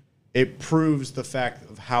God. It proves the fact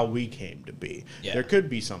of how we came to be. There could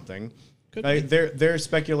be something. There are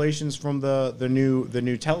speculations from the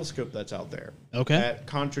new telescope that's out there. That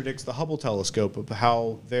contradicts the Hubble telescope of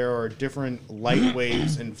how there are different light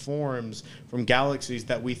waves and forms from galaxies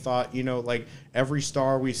that we thought, like every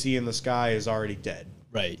star we see in the sky is already dead.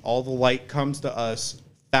 Right. All the light comes to us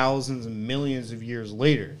thousands and millions of years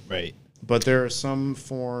later. Right. But there are some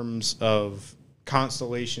forms of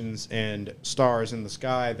constellations and stars in the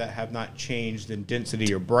sky that have not changed in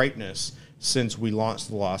density or brightness since we launched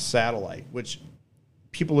the lost satellite, which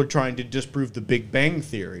people are trying to disprove the Big Bang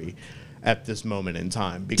Theory at this moment in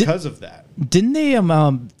time because of that. Didn't they?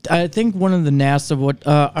 I think one of the NASA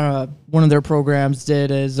one of their programs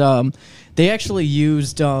did is they actually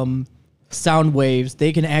used sound waves.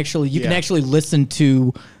 They can actually you can actually listen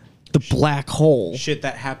to the black hole. Shit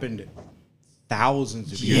that happened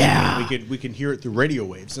thousands of years ago. We can hear it through radio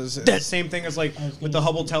waves. It's the same thing as like with the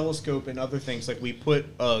Hubble telescope and other things. Like we put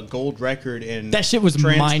a gold record in that shit was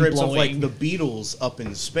transcripts mind-blowing. of like the Beatles up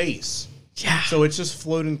in space. Yeah. So it's just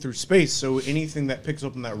floating through space. So anything that picks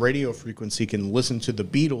up on that radio frequency can listen to the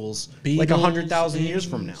Beatles like 100,000 years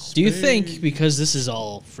from now. Do you think, because this is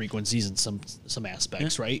all frequencies in some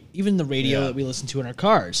aspects, right? Even the radio that we listen to in our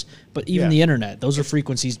cars, but even the internet, those are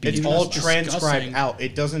frequencies being It's all transcribed out.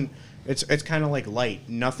 It doesn't. It's kind of like light.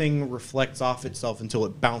 Nothing reflects off itself until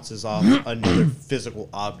it bounces off another physical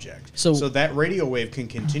object. So that radio wave can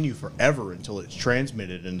continue forever until it's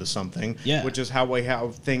transmitted into something. Yeah. Which is how we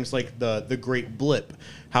have things like the Great Blip.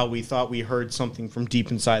 How we thought we heard something from deep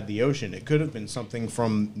inside the ocean. It could have been something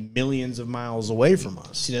from millions of miles away from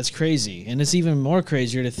us. See, that's crazy. And it's even more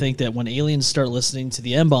crazier to think that when aliens start listening to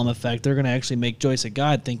the M-bomb effect, they're going to actually make Joyce a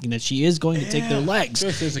god, thinking that she is going to take their legs.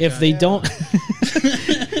 If they don't...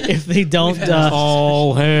 if they don't...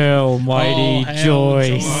 all hail, mighty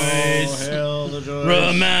Joyce. Oh, hell the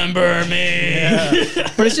Joyce. Remember me.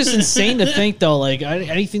 But it's just insane to think, though, like,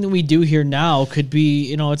 anything that we do here now could be,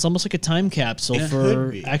 you know, it's almost like a time capsule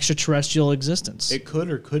for extraterrestrial existence. It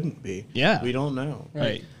could or couldn't be. Yeah. We don't know.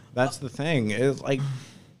 Right. That's the thing. It's like,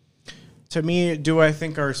 to me, do I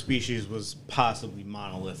think our species was possibly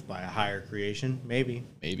monolith by a higher creation? Maybe.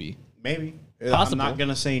 Maybe. Possible. I'm not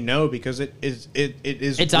gonna say no because it is It's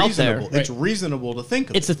reasonable. out there. It's reasonable to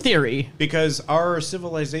think of. It's a theory. Because our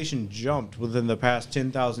civilization jumped within the past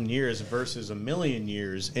 10,000 years versus a million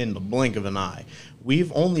years in the blink of an eye.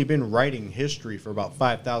 We've only been writing history for about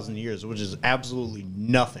 5,000 years, which is absolutely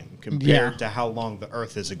nothing compared to how long the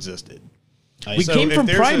Earth has existed. We came from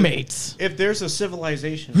primates. If there's a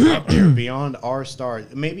civilization out there beyond our star,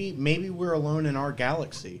 maybe we're alone in our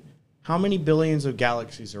galaxy. How many billions of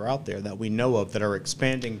galaxies are out there that we know of that are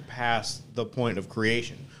expanding past the point of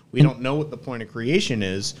creation? We don't know what the point of creation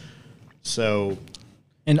is, so...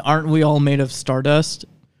 And aren't we all made of stardust?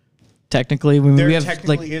 Technically, we have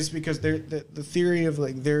technically is because the theory of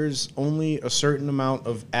like there's only a certain amount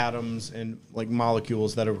of atoms and like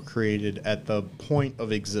molecules that are created at the point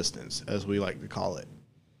of existence, as we like to call it.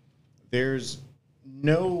 There's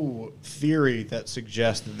no theory that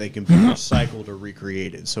suggests that they can be recycled or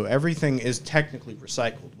recreated. So everything is technically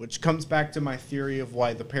recycled, which comes back to my theory of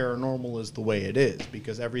why the paranormal is the way it is,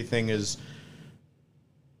 because everything is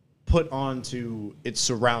put onto its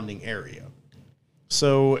surrounding area.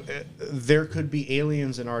 So there could be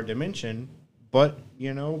aliens in our dimension, but,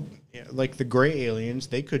 you know, like the gray aliens,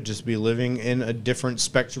 they could just be living in a different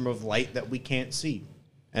spectrum of light that we can't see.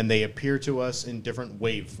 And they appear to us in different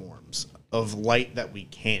waveforms of light that we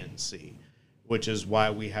can see, which is why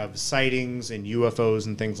we have sightings and UFOs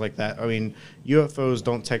and things like that. I mean, UFOs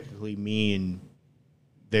don't technically mean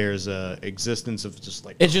there's a existence of just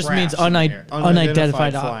like it just means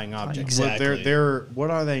unidentified flying objects. Exactly. They're what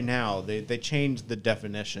are they now? They changed the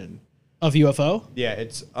definition of UFO. Yeah,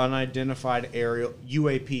 it's unidentified aerial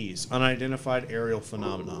UAPs, unidentified aerial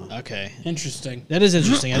phenomena. Okay, interesting. That is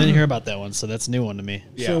interesting. I didn't hear about that one, so that's a new one to me.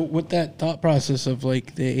 Yeah. So with that thought process of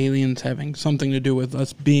like the aliens having something to do with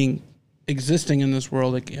us being existing in this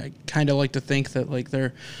world, like, I kind of like to think that like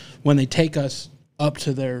they're when they take us up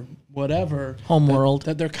to their whatever home world,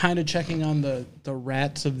 that they're kind of checking on the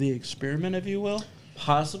rats of the experiment, if you will.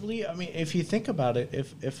 Possibly. I mean, if you think about it,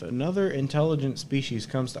 if another intelligent species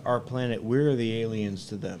comes to our planet, we're the aliens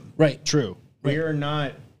to them. Right. True. We are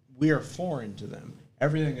not. We are foreign to them.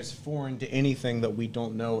 Everything is foreign to anything that we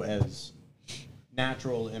don't know as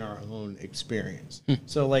natural in our own experience.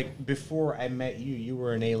 So, like, before I met you, you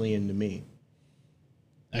were an alien to me.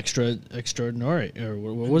 Extraordinary, or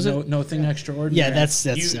what was it? Nothing extraordinary. Yeah, that's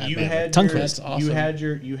you had tongue your, twist. Awesome.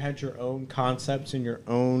 You had your own concepts and your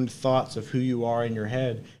own thoughts of who you are in your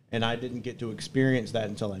head, and I didn't get to experience that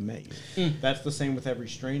until I met you. That's the same with every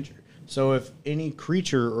stranger. So if any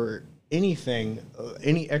creature or anything,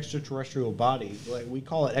 any extraterrestrial body, like we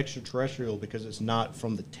call it extraterrestrial because it's not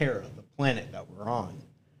from the Terra, the planet that we're on.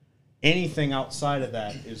 Anything outside of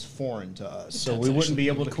that is foreign to us, so we wouldn't be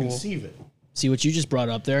able to conceive it. See what you just brought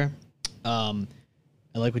up there. I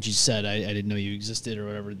like what you said. I didn't know you existed or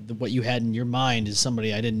whatever. What you had in your mind is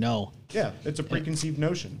somebody I didn't know. Yeah, it's a preconceived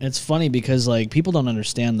notion. And it's funny because like people don't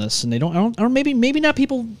understand this, and they don't. Or maybe not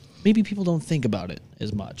people. Maybe people don't think about it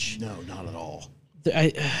as much. No, not at all.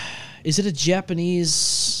 Is it a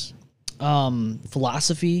Japanese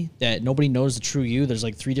philosophy that nobody knows the true you? There's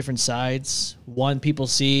like 3 different sides. One people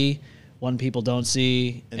see, one people don't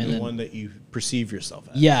see, and the one that you perceive yourself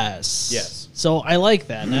as. Yes. So I like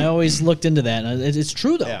that, and I always looked into that. And it's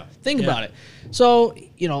true though. Yeah. Think about it. So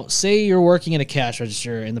say you're working in a cash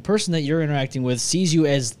register, and the person that you're interacting with sees you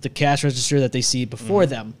as the cash register that they see before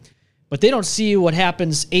them, but they don't see what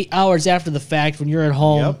happens 8 hours after the fact when you're at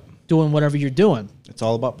home doing whatever you're doing. It's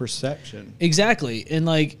all about perception. Exactly, and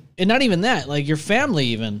not even that. Like your family,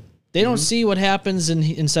 even They don't see what happens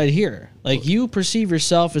inside here. Like, you perceive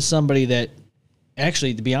yourself as somebody that,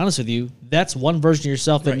 actually, to be honest with you, that's one version of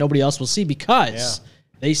yourself that nobody else will see because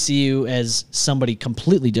they see you as somebody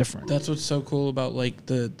completely different. That's what's so cool about like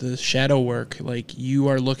the shadow work. Like, you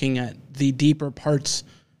are looking at the deeper parts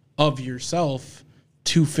of yourself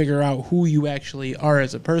to figure out who you actually are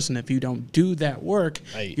as a person. If you don't do that work,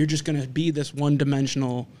 you're just going to be this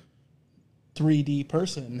one-dimensional 3D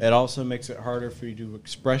person. It also makes it harder for you to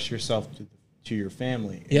express yourself to your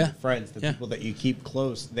family and your friends, the people that you keep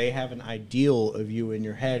close. They have an ideal of you in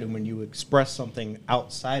your head, and when you express something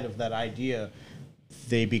outside of that idea,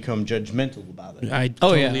 they become judgmental about it. I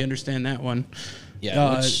totally understand that one.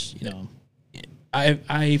 Yeah, which, you know,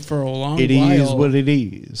 I for a long while, it is what it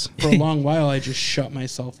is. For a long while, I just shut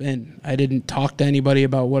myself in. I didn't talk to anybody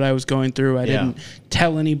about what I was going through. I didn't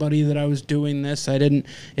tell anybody that I was doing this. I didn't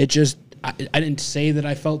say that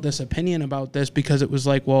I felt this opinion about this because it was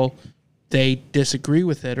like, well, they disagree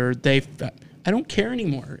with it, or I don't care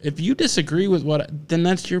anymore. If you disagree with then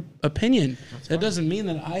that's your opinion. That doesn't mean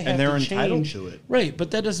that I have to change. And they're entitled to it. Right,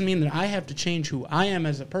 but that doesn't mean that I have to change who I am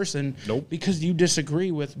as a person. Nope. Because you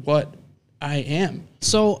disagree with what I am.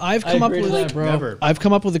 So I've come up with that, bro. I've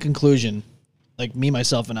come up with a conclusion, like me,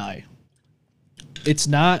 myself, and I. It's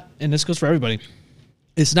not, and this goes for everybody.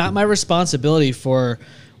 It's not my responsibility for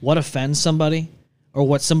what offends somebody or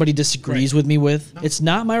what somebody disagrees with me with. No. It's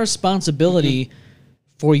not my responsibility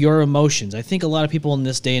for your emotions. I think a lot of people in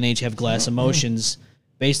this day and age have glass emotions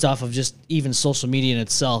based off of just even social media in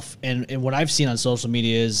itself. And what I've seen on social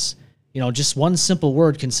media is, you know, just one simple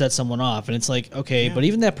word can set someone off. And it's like, okay, but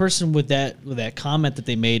even that person with that comment that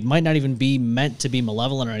they made might not even be meant to be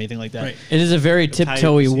malevolent or anything like that. Right. It is a very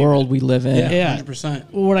tiptoey world we live in. Yeah,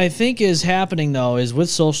 100%. What I think is happening, though, is with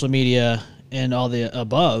social media and all the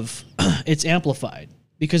above, it's amplified.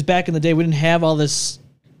 Because back in the day, we didn't have all this,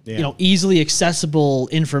 you know, easily accessible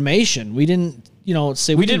information. We didn't, you know,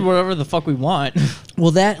 say we did whatever the fuck we want.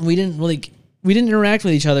 Well, that we didn't interact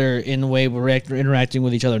with each other in the way we're interacting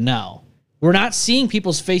with each other now. We're not seeing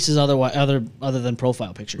people's faces other than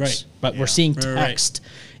profile pictures, right? But we're seeing text,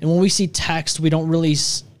 and when we see text, we don't really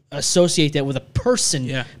associate that with a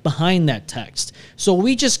person behind that text. So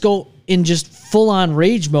we just go in just full-on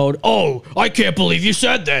rage mode. Oh, I can't believe you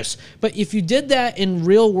said this. But if you did that in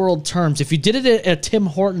real-world terms, if you did it at a Tim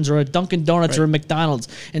Hortons or a Dunkin' Donuts or a McDonald's,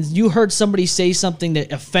 and you heard somebody say something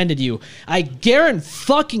that offended you, I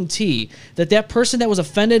guarantee that person that was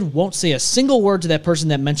offended won't say a single word to that person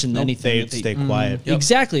that mentioned anything. They'd stay quiet.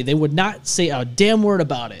 Exactly. They would not say a damn word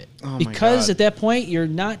about it. Because at that point, you're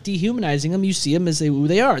not dehumanizing them. You see them as who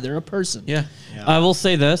they are. They're a person. Yeah. I will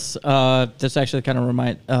say this. This actually kind of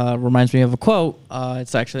reminds me of a quote.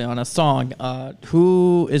 It's actually on a song.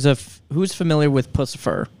 Who's familiar with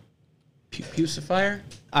Pussifer? Pussifier?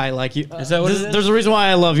 I like you. Is that what it is? There's a reason why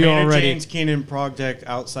I love you already. James Keenan project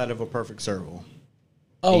outside of a perfect circle.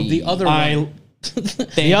 Oh, the other one.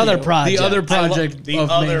 The other project. The other project. The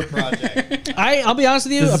other project. I'll be honest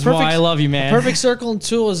with you. This is why I love you, man. Perfect Circle and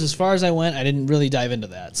Tool is as far as I went. I didn't really dive into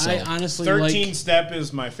that. So. I honestly 13 Step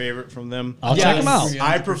is my favorite from them. I'll check them out.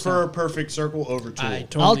 I prefer Perfect Circle over Tool. I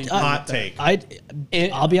totally hot take.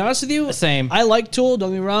 I'll be honest with you. Same. I like Tool. Don't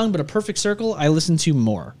get me wrong, but a Perfect Circle I listen to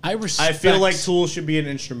more. I feel like Tool should be an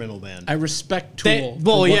instrumental band. I respect Tool.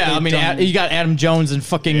 I mean, you got Adam Jones and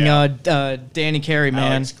fucking Danny Carey,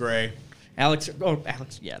 man. Alex Gray. Alex,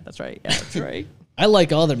 yeah, that's right. Yeah, that's right. I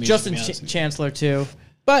like all their music. Justin Chancellor too.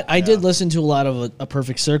 But I did listen to a lot of a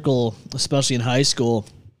Perfect Circle, especially in high school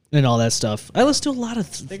and all that stuff. I listened to a lot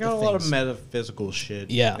of. They got a lot of metaphysical shit.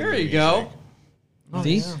 Yeah, there you go.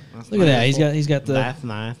 See, look at that. He's got the. That's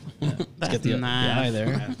nice. He's got the eye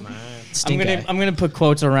there. That's nice. I'm gonna put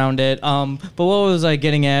quotes around it. But what was I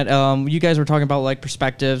getting at? You guys were talking about like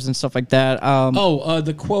perspectives and stuff like that.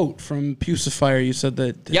 The quote from Pussifier. You said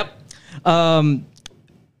that. Yep.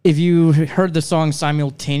 If you heard the song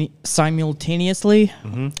simultaneously,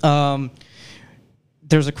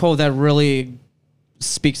 there's a quote that really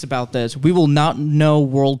speaks about this. We will not know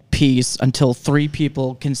world peace until three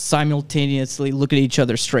people can simultaneously look at each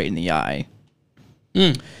other straight in the eye.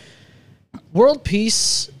 World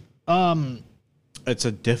peace. It's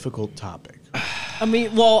a difficult topic. I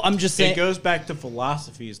mean, well, I'm just saying. It goes back to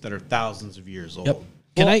philosophies that are thousands of years old. Yep.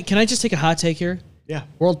 Can I just take a hot take here? Yeah.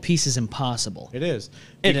 World peace is impossible. It is.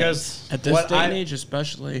 Because at this day and age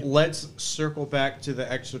especially. Let's circle back to the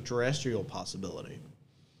extraterrestrial possibility.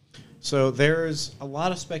 So there's a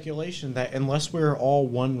lot of speculation that unless we're all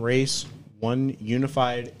one race, one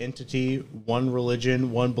unified entity, one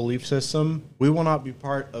religion, one belief system, we will not be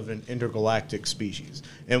part of an intergalactic species.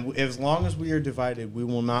 And as long as we are divided, we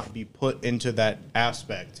will not be put into that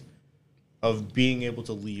aspect of being able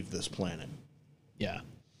to leave this planet. Yeah.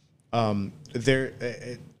 I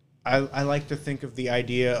like to think of the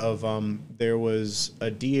idea of there was a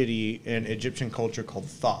deity in Egyptian culture called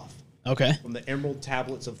Thoth. Okay. From the Emerald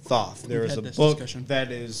Tablets of Thoth, there is a this book discussion.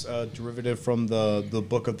 that is derivative from the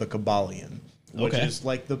book of the Kabbalion, which Okay. is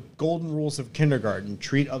like the golden rules of kindergarten.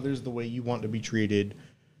 Treat others the way you want to be treated.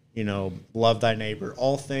 You know, love thy neighbor.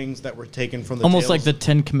 All things that were taken from the Almost tales, like the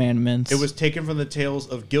 10 Commandments. It was taken from the tales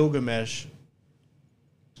of Gilgamesh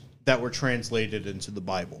that were translated into the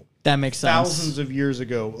Bible. That makes sense. Thousands of years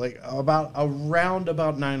ago, like around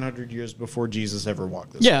about 900 years before Jesus ever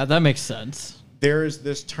walked this. Yeah, that makes sense. There is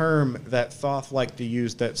this term that Thoth liked to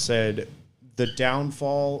use that said the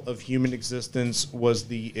downfall of human existence was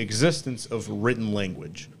the existence of written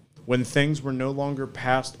language. When things were no longer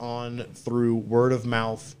passed on through word of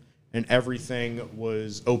mouth and everything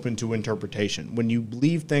was open to interpretation. When you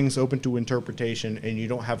leave things open to interpretation and you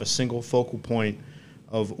don't have a single focal point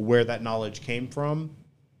of where that knowledge came from,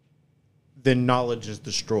 then knowledge is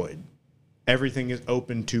destroyed. Everything is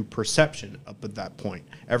open to perception up at that point.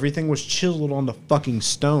 Everything was chiseled on the fucking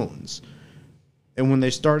stones. And when they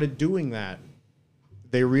started doing that,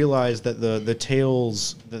 they realized that the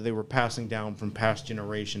tales that they were passing down from past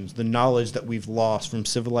generations, the knowledge that we've lost from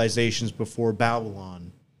civilizations before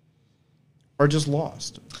Babylon, are just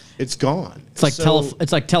lost. It's gone. It's like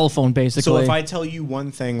it's like telephone, basically. So if I tell you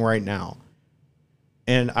one thing right now,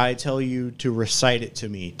 and I tell you to recite it to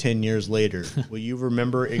me 10 years later, will you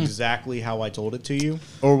remember exactly how I told it to you?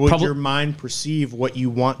 Or would your mind perceive what you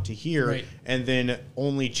want to hear and then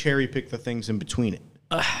only cherry pick the things in between it?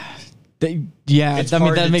 It's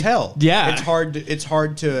hard to tell. Yeah. It's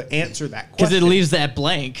hard to answer that Because question. it leaves that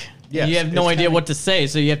blank. Yes, you have no it's idea kinda- what to say,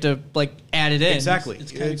 so you have to like add it in. Exactly.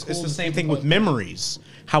 It's cool the to same think thing with about memories,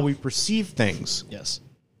 how we perceive things. Yes.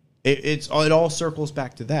 It all circles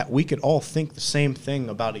back to that. We could all think the same thing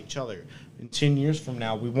about each other. In 10 years from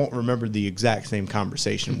now, we won't remember the exact same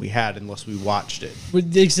conversation we had unless we watched it. But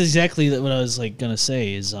it's exactly what I was like gonna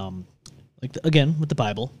say is again with the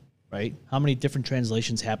Bible, right? How many different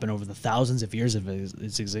translations happen over the thousands of years of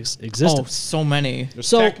its existence? Oh, so many. There's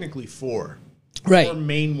technically four. Right. Four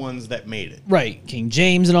main ones that made it. Right, King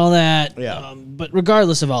James and all that. Yeah. But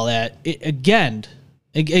regardless of all that, it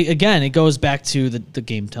goes back to the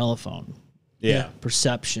game telephone. Yeah.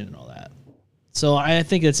 Perception and all that. So I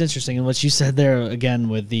think it's interesting. And what you said there again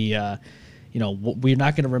with the, we're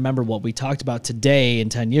not going to remember what we talked about today in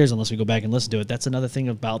 10 years unless we go back and listen to it. That's another thing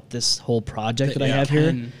about this whole project that I have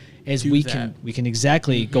here is we can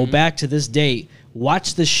exactly go back to this date,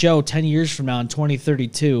 watch the show 10 years from now in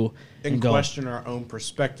 2032 And go, question our own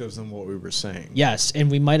perspectives on what we were saying. yes. And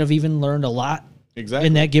we might have even learned a lot Exactly.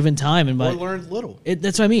 in that given time. And Or learned little.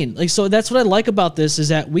 that's what I mean. Like, so that's what I like about this is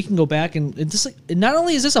that we can go back and just like, not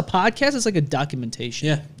only is this a podcast, it's like a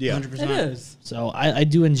documentation. Yeah, 100%. It is. So I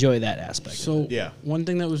do enjoy that aspect. So Yeah. one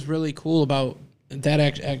thing that was really cool about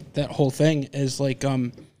that whole thing is like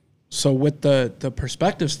so with the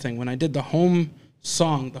perspectives thing, when I did the home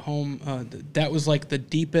song, that was like the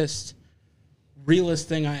deepest, realest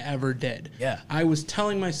thing I ever did. Yeah. I was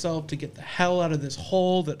telling myself to get the hell out of this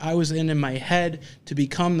hole that I was in my head to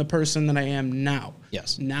become the person that I am now.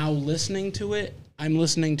 Yes. Now listening to it, I'm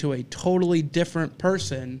listening to a totally different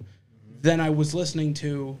person than I was listening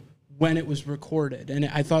to when it was recorded. And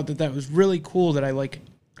I thought that was really cool that I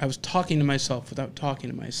was talking to myself without talking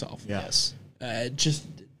to myself. Yes. Just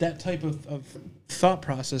that type of thought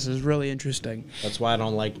process is really interesting. That's why I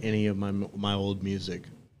don't like any of my old music.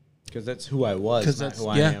 Because that's who I was, 'Cause not that's- who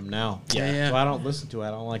I yeah. am now. Yeah. So I don't listen to it.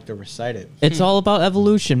 I don't like to recite it. It's all about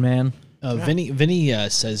evolution, man. Vinny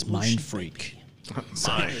says mind freak.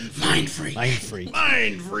 Mind freak. Mind freak.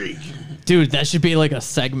 Mind freak. Dude, that should be like a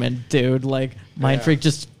segment, dude. Like Mind Freak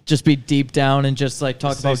just be deep down and just like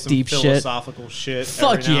talk Say about some deep shit. philosophical shit.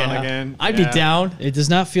 Fuck every now yeah. and again. I'd be down. It does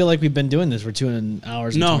not feel like we've been doing this for 2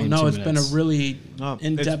 hours. No, and 22 it's been a minutes. really in-depth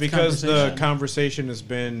It's because the conversation. conversation has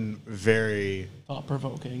been very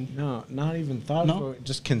Thought-provoking. no, not even thoughtful,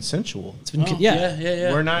 just consensual. It's been, Oh, yeah.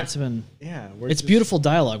 yeah. We're not. It's been. We're It's just- beautiful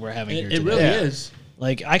dialogue we're having here. It today. really Yeah. is.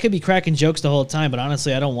 Like I could be cracking jokes the whole time, but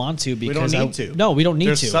honestly, I don't want to because need to. No, we don't need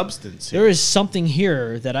There's to. substance here. There is something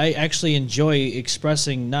here that I actually enjoy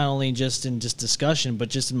expressing, not only just in just discussion, but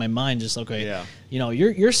just in my mind. Just okay, Yeah.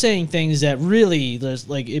 You're saying things that really, there's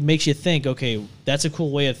like it makes you think. Okay, that's a cool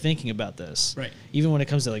way of thinking about this. Right. even when it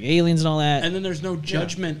comes to like aliens and all that. And then there's no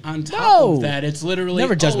judgment on top No. of that. It's literally,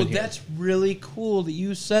 Never judgment here. that's really cool that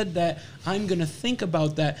you said that. I'm going to think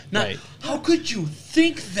about that. Not, Right. how could you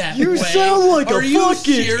think that You way? sound like Are a you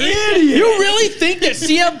fucking serious? idiot. You really think that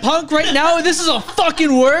CM Punk right now, this is a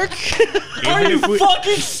fucking work? Are you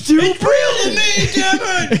fucking stupid?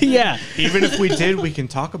 Yeah. Even if we did, we can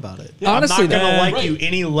talk about it. Honestly, I'm not gonna though. like Right. you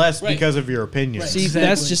any less Right. because of your opinion. Right. See, Exactly.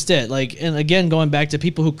 that's just it. Like, and again, going back to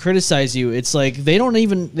people who criticize you, it's like they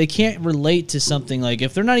can't relate to something. Like,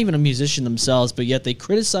 if they're not even a musician themselves, but yet they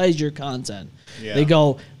criticize your content. Yeah. They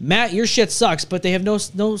go, Matt, your shit sucks, but they have no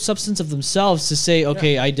substance of themselves to say,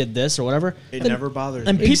 okay, I did this or whatever. It Then- never bothers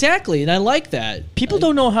and me. exactly, and I like that. People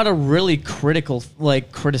don't know how to really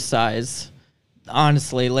criticize.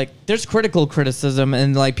 Honestly, like there's critical criticism,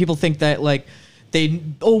 and like people think that like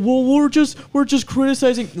we're just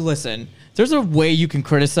criticizing. Listen, there's a way you can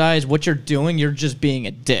criticize what you're doing. You're just being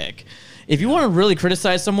a dick. If you want to really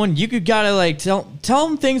criticize someone, you gotta like tell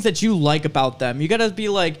them things that you like about them. You gotta be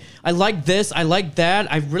like, I like this, I like that,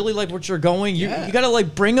 I really like what you're going. You gotta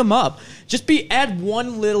like bring them up. Just add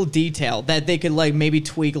one little detail that they could like maybe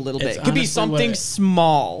tweak a little It's bit. It could be honestly something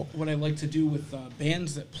small. What I like to do with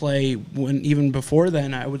bands that play, when even before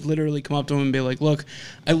then, I would literally come up to them and be like, look,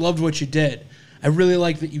 I loved what you did. I really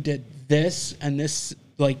like that you did this and this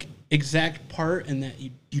like exact part, and that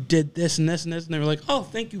you did this and this and this, and they were like, oh,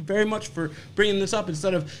 thank you very much for bringing this up,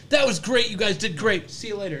 instead of, that was great, you guys did great, see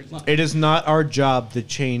you later. It is not our job to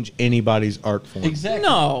change anybody's art form. Exactly.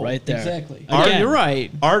 No, Right there. Exactly. Art, you're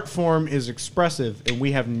right. Art form is expressive, and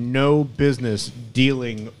we have no business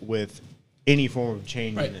dealing with any form of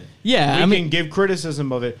changing Right. it. Yeah, We can give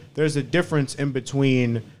criticism of it. There's a difference in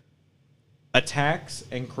between attacks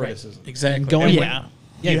and criticism. Exactly. Going- Yeah.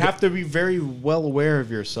 You have to be very well aware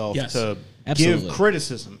of yourself Yes. to Absolutely. give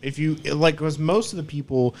criticism. If you like, because most of the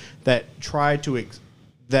people that try to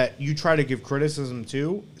that you try to give criticism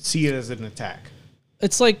to see it as an attack.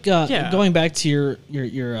 It's like Yeah. going back to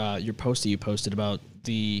your post that you posted about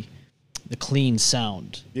the clean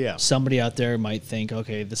sound. Yeah. Somebody out there might think,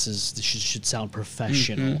 okay, this should sound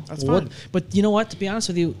professional. That's What- fine. But you know what? To be honest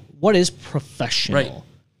with you, what is professional?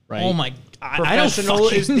 Right. Oh my, I don't Professional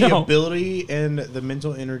is fucking the know. ability and the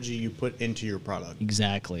mental energy you put into your product.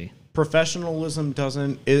 Exactly. Professionalism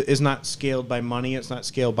is not scaled by money. It's not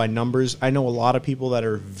scaled by numbers. I know a lot of people that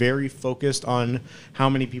are very focused on how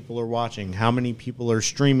many people are watching, how many people are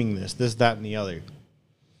streaming this, that, and the other.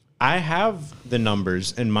 I have the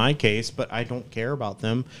numbers in my case, but I don't care about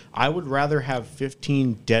them. I would rather have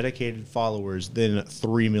 15 dedicated followers than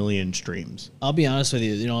 3 million streams. I'll be honest with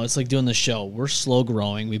you. You know, it's like doing the show. We're slow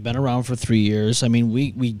growing. We've been around for 3 years. I mean,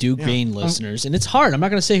 we do gain listeners, and it's hard. I'm not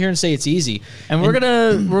going to sit here and say it's easy. And we're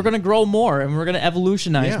gonna grow more, and we're gonna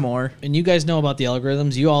evolutionize Yeah. more. And you guys know about the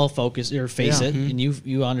algorithms. You all face Yeah. it, and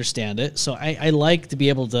you understand it. So I like to be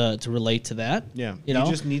able to relate to that. Yeah, You know,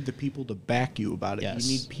 just need the people to back you about it. Yes.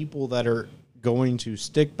 You need people that are going to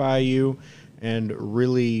stick by you and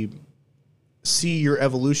really see your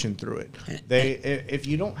evolution through it. If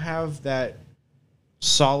you don't have that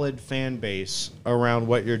solid fan base around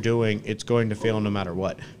what you're doing, it's going to fail no matter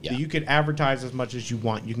what. Yeah. You could advertise as much as you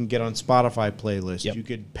want. You can get on Spotify playlists. Yep. You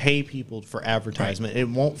could pay people for advertisement. It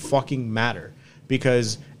won't fucking matter,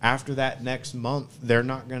 because after that next month, they're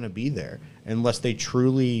not going to be there unless they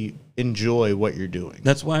truly enjoy what you're doing.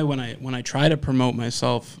 That's why when I try to promote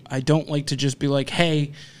myself, I don't like to just be like,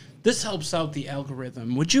 "Hey, this helps out the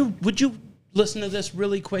algorithm. Would you listen to this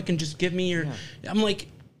really quick and just give me your?" I'm like,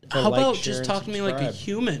 how like, about share, just and talk to me like a subscribe.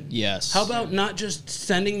 human? Yes. How about not just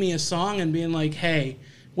sending me a song and being like, "Hey,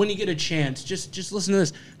 when you get a chance, just listen to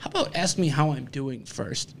this." How about ask me how I'm doing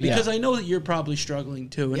first? Because I know that you're probably struggling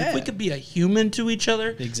too. And if we Yeah. could be a human to each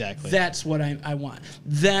other, Exactly. that's what I want.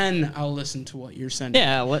 Then I'll listen to what you're sending.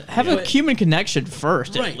 Yeah, have a human connection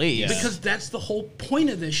first, at least. Because that's the whole point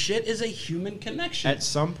of this shit, is a human connection. At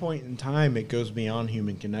some point in time, it goes beyond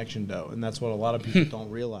human connection, though, and that's what a lot of people don't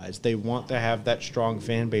realize. They want to have that strong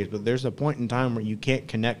fan base, but there's a point in time where you can't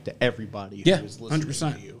connect to everybody who Yeah, is listening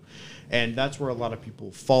 100%. to you. And that's where a lot of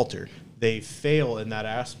people falter. They fail in that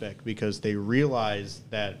aspect because they realize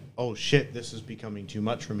that, oh shit, this is becoming too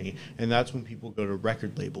much for me. And that's when people go to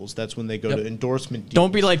record labels. That's when they go to endorsement deals.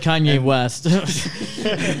 Don't be like Kanye West.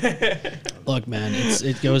 Look, man,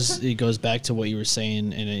 it goes back to what you were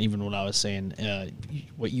saying, and even what I was saying.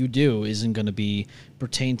 What you do isn't going to be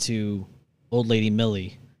pertain to old lady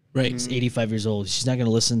Millie Right. She's 85 years old. She's not going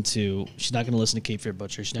to listen to Cape Fear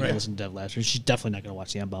Butcher. She's not going to listen to DeadXOLaughter. She's definitely not going to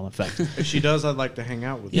watch the M-Bomb Effect. If she does, I'd like to hang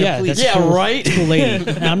out with her. Yeah, please. that's Yeah, cool. right? Cool lady.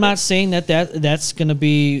 And I'm not saying that's going to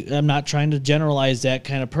be, I'm not trying to generalize that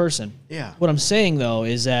kind of person. Yeah. What I'm saying, though,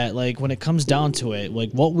 is that, like, when it comes down to it,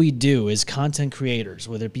 like, what we do as content creators,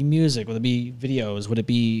 whether it be music, whether it be videos, whether it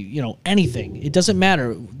be, you know, anything, it doesn't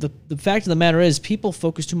matter. The fact of the matter is people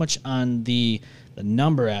focus too much on the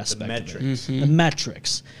number aspect of it. The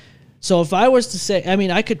metrics. So if I was to say, I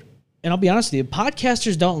mean, I could, and I'll be honest with you,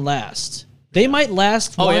 podcasters don't last. They might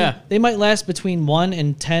last. They might last between 1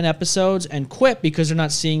 and 10 episodes and quit because they're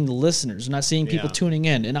not seeing the listeners, they're not seeing people tuning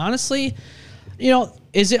in. And honestly, you know,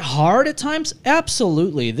 is it hard at times?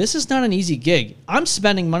 Absolutely. This is not an easy gig. I'm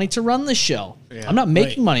spending money to run this show. Yeah. I'm not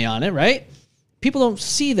making money on it, right? People don't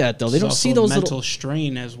see that though. They don't see those mental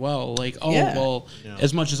strain as well. Like,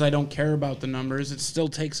 as much as I don't care about the numbers, it still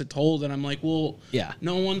takes a toll. That I'm like, well,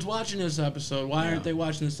 no one's watching this episode. Why aren't they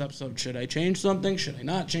watching this episode? Should I change something? Should I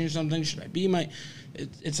not change something? Should I be my?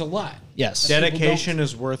 It's a lot. Yes, dedication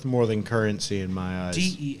is worth more than currency in my eyes.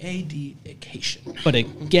 dedication. But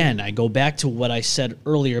again, I go back to what I said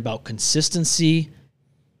earlier about consistency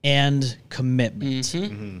and commitment.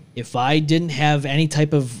 If I didn't have any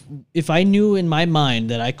type of, if I knew in my mind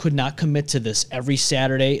that I could not commit to this every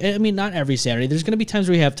Saturday, I mean, not every Saturday, there's going to be times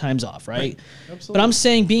where we have times off, right? Absolutely. But I'm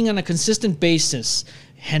saying being on a consistent basis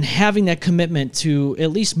and having that commitment to at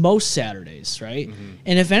least most Saturdays, right?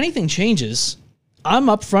 And if anything changes, I'm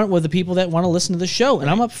up front with the people that want to listen to the show, and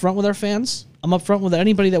I'm up front with our fans. I'm up front with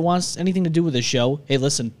anybody that wants anything to do with the show. Hey,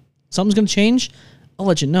 listen, something's going to change, I'll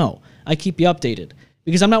let you know. I keep you updated.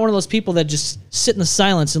 Because I'm not one of those people that just sit in the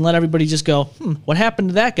silence and let everybody just go, what happened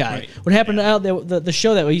to that guy? What happened to the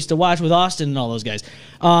show that we used to watch with Austin and all those guys?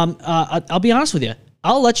 I'll be honest with you.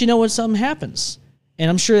 I'll let you know when something happens. And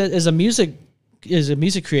I'm sure that as a music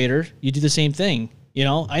creator, you do the same thing. You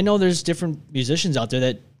know, I know there's different musicians out there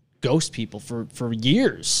that ghost people for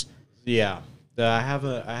years. Yeah. I have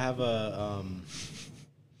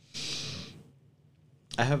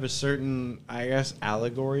a certain, I guess,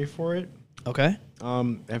 allegory for it. Okay.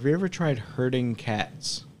 Have you ever tried herding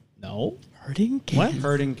cats? No. Herding cats? What?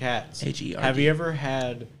 Herding cats. H-E-R-D. Have you ever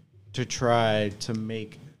had to try to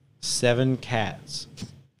make 7 cats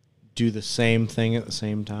do the same thing at the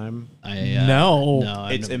same time? No.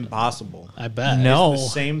 It's impossible. I bet. No. It's the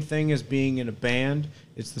same thing as being in a band.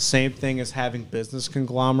 It's the same thing as having business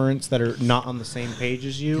conglomerates that are not on the same page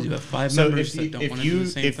as you. You have 5 members that don't want to do the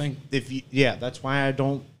same thing. That's why I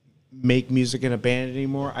don't make music in a band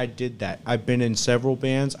anymore. I did that. I've been in several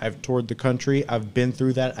bands. I've toured the country. I've been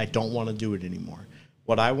through that. I don't want to do it anymore.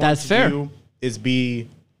 What I want to do is be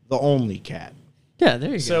the only cat. Yeah,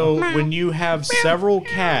 there you go. So when you have several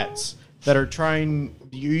cats that are trying,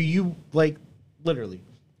 you like literally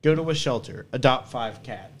go to a shelter, adopt 5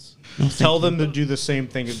 cats, tell them to do the same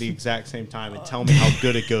thing at the exact same time, and tell me how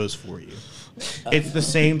good it goes for you. It's the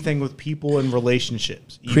same thing with people in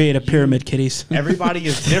relationships. Create a pyramid, kitties. Everybody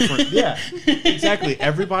is different. Yeah, exactly.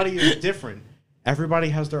 Everybody is different. Everybody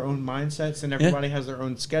has their own mindsets and everybody has their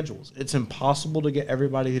own schedules. It's impossible to get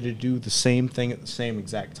everybody to do the same thing at the same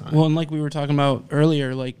exact time. Well, and like we were talking about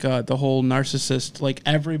earlier, like the whole narcissist, like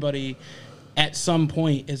everybody at some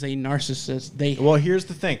point is a narcissist. Well, here's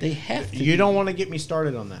the thing. They have to. You don't want to get me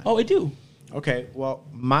started on that. Oh, I do. Okay, well,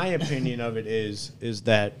 my opinion of it is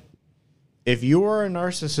that if you are a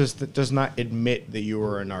narcissist that does not admit that you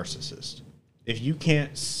are a narcissist, if you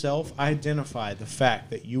can't self-identify the fact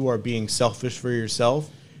that you are being selfish for yourself,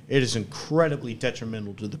 it is incredibly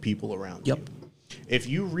detrimental to the people around you. If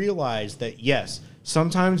you realize that, yes,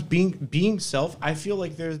 sometimes being self, I feel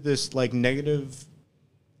like there's this like negative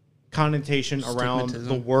connotation around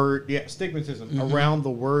the word, stigmatism around the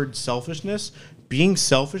word selfishness. Being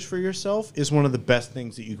selfish for yourself is one of the best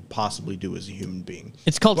things that you could possibly do as a human being.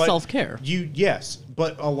 It's called self-care. Yes,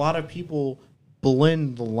 but a lot of people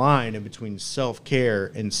blend the line in between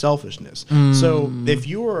self-care and selfishness. So if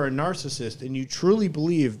you are a narcissist and you truly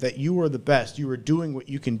believe that you are the best, you are doing what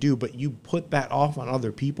you can do, but you put that off on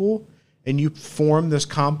other people and you form this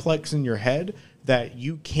complex in your head that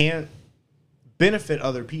you can't benefit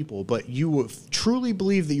other people, but you truly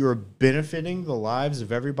believe that you're benefiting the lives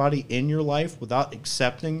of everybody in your life without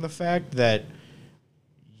accepting the fact that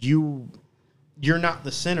you're not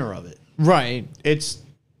the center of it. Right.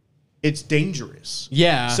 It's dangerous.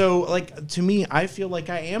 Yeah. So, like, to me, I feel like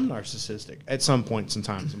I am narcissistic at some points and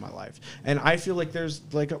times in my life. And I feel like there's,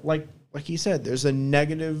 like he said, there's a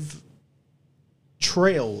negative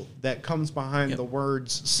trail that comes behind the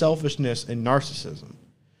words selfishness and narcissism.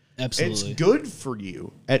 Absolutely. It's good for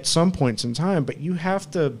you at some points in time, but you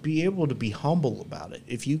have to be able to be humble about it.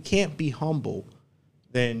 If you can't be humble,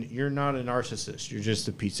 then you're not a narcissist. You're just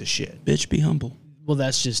a piece of shit. Bitch, be humble. Well,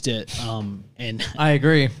 that's just it. And I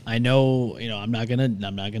agree. I know, I'm not gonna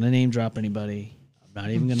name drop anybody. I'm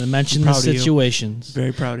not even gonna mention the Proud of you. situations.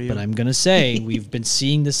 Very proud of you. But I'm gonna say we've been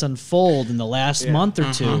seeing this unfold in the last month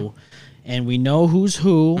or two, and we know who's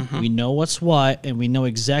who, we know what's what, and we know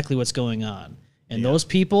exactly what's going on. And those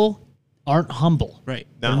people aren't humble. Right.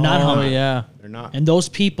 They're not humble. Oh yeah. They're not. And those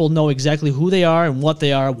people know exactly who they are and what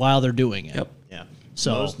they are while they're doing it. Yep. Yeah.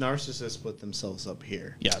 So- most narcissists put themselves up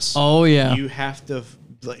here. Yes. Oh yeah. You have to.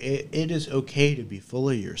 It is okay to be full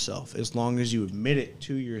of yourself as long as you admit it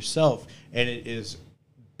to yourself and it is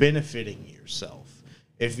benefiting yourself.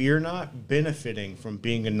 If you're not benefiting from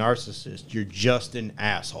being a narcissist, you're just an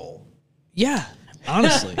asshole. Yeah.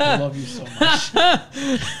 Honestly. I love you so much.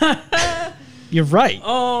 You're right.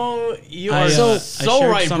 Oh, you I, are I so shared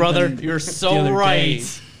right, brother. something You're the so other right. day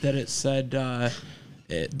that it said the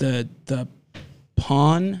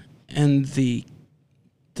pawn and the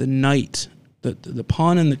knight, the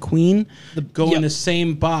pawn and the queen go in yep. the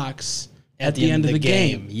same box at the end of the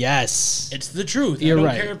game. Yes. It's the truth. You're I don't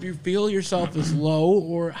right. care if you feel yourself as low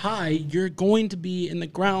or high. You're going to be in the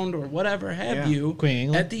ground or whatever have you Queen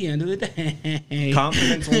England. at the end of the day.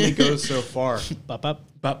 Confidence only goes so far. Up, up.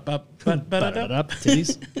 Ba-da-da.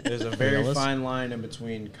 Titties. There's a very Realistic. fine line in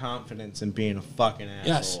between confidence and being a fucking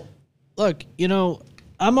asshole. Yes. Look,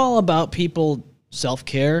 I'm all about people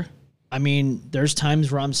self-care. I mean, there's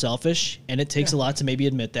times where I'm selfish, and it takes a lot to maybe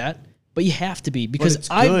admit that. But you have to be because it's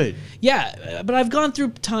good. Yeah, but I've gone through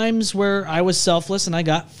times where I was selfless and I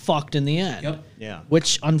got fucked in the end. Yep. Yeah.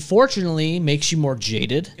 Which unfortunately makes you more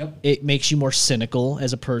jaded. Yep. It makes you more cynical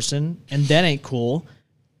as a person, and that ain't cool.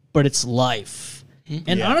 But it's life.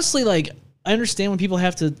 And honestly, like, I understand when people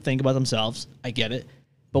have to think about themselves. I get it.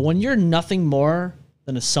 But when you're nothing more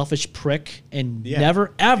than a selfish prick and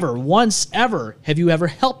never, ever, once, ever have you ever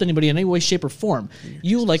helped anybody in any way, shape, or form,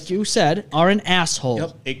 you, like you said, are an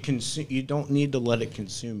asshole. Yep. You don't need to let it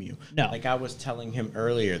consume you. No. Like I was telling him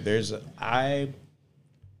earlier, I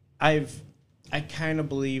kind of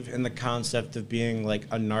believe in the concept of being like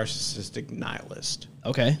a narcissistic nihilist.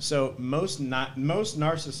 Okay. So most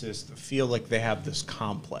narcissists feel like they have this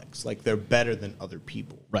complex, like they're better than other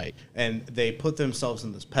people. Right. And they put themselves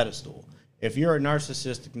in this pedestal. If you're a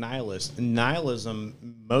narcissistic nihilist,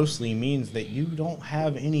 nihilism mostly means that you don't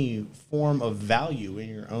have any form of value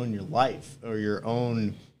in your life or your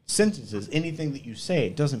own sentences. Anything that you say,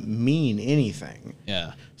 it doesn't mean anything.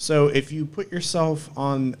 Yeah. So if you put yourself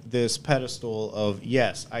on this pedestal of,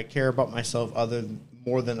 yes, I care about myself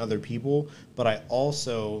more than other people, but I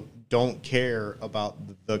also don't care about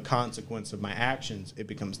the consequence of my actions, it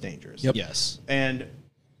becomes dangerous. Yep. Yes. And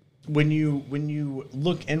when you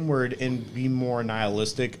look inward and be more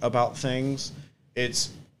nihilistic about things, it's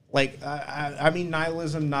like I mean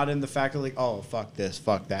nihilism not in the fact of like, oh, fuck this,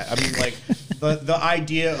 fuck that. I mean like the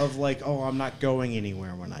idea of like, oh, I'm not going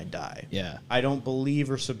anywhere when I die. Yeah. I don't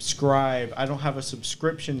believe or subscribe. I don't have a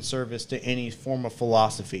subscription service to any form of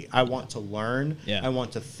philosophy. I want to learn, I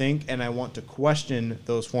want to think, and I want to question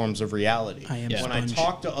those forms of reality. I am When I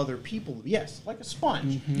talk to other people, yes, like a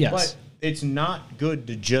sponge. Yes. But it's not good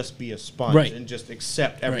to just be a sponge and just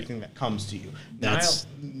accept everything that comes to you. That's-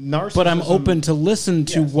 Narcissism, But I'm open to listen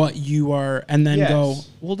to Yes. what you are and then go, Yes.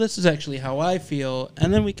 well, this is actually how I feel.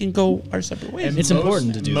 And then we can go our separate ways. and It's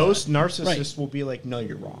important to do Most narcissists will be like, no,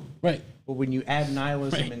 you're wrong. Right. But when you add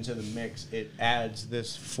nihilism Right. into the mix, it adds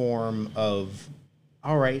this form of,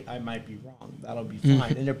 all right, I might be wrong. That'll be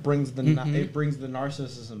fine, and it brings the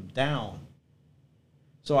narcissism down.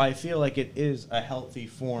 So I feel like it is a healthy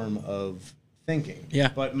form of thinking.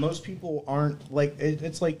 Yeah. But most people aren't like.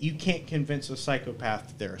 It's like you can't convince a psychopath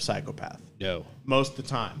that they're a psychopath. No. Most of the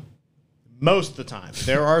time. Most of the time.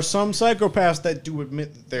 There are some psychopaths that do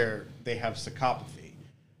admit that they have psychopathy.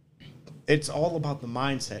 It's all about the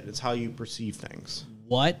mindset. It's how you perceive things.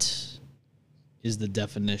 What is the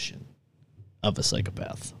definition of a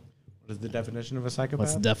psychopath? What is the definition of a psychopath?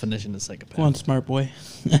 What's the definition of psychopath? Go on, smart boy.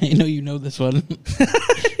 I know you know this one.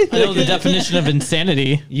 I know the definition of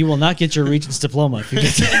insanity. You will not get your Regents diploma if you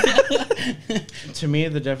get that. To me,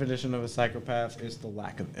 the definition of a psychopath is the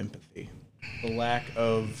lack of empathy. The lack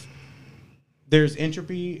of... There's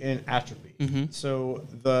entropy and atrophy. Mm-hmm. So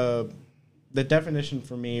the definition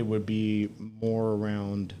for me would be more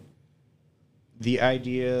around the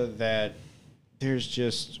idea that there's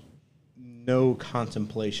just no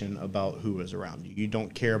contemplation about who is around you. You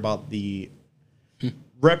don't care about the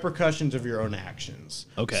repercussions of your own actions.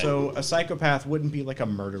 Okay. So a psychopath wouldn't be like a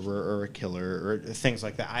murderer or a killer or things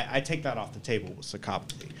like that. I take that off the table with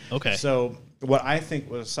psychopathy. Okay. So what I think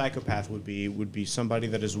what a psychopath would be somebody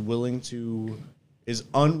that is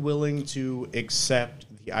unwilling to accept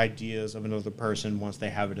the ideas of another person once they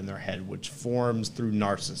have it in their head, which forms through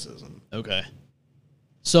narcissism. Okay.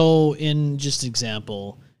 So, in just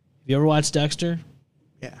example, have you ever watched Dexter?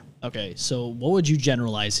 Yeah. Okay, so what would you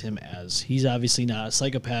generalize him as? He's obviously not a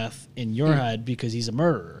psychopath in your head because he's a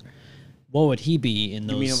murderer. What would he be in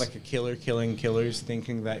those? You mean like a killer killing killers,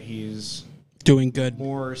 thinking that he's doing good,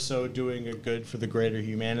 more so doing a good for the greater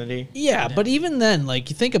humanity? Yeah, but even then,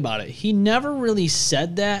 like, you think about it, he never really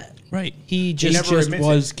said that. Right. He just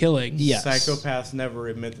was killing. Yes. Psychopaths never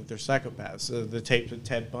admit that they're psychopaths. The tapes of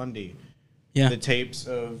Ted Bundy, the tapes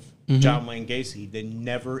of John Wayne Gacy, they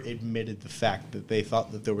never admitted the fact that they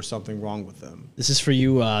thought that there was something wrong with them. This is for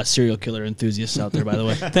you serial killer enthusiasts out there, by the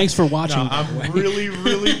way. Thanks for watching. No, I'm really,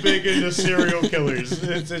 really big into serial killers.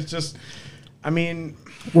 It's just, I mean...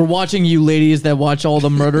 We're watching you ladies that watch all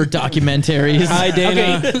the murder documentaries. Hi,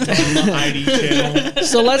 Dana. The ID channel.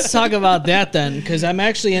 So let's talk about that then, because I'm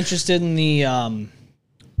actually interested in the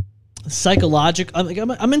psychological...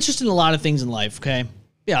 I'm interested in a lot of things in life, okay?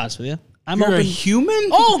 Be honest with you. You're a human?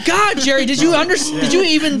 Oh God, Jerry, did you understand? Did you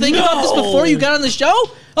even think about this before you got on the show?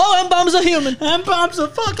 Oh, M-Bomb's a human. M-Bomb's a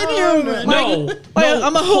fucking human. No,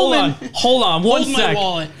 I'm a human. Hold on, one Hold my sec.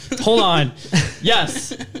 wallet. Hold on.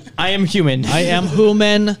 Yes, I am human. I am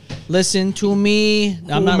human. Listen to me.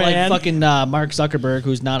 I'm not like Human. fucking Mark Zuckerberg,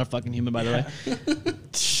 who's not a fucking human, by the way.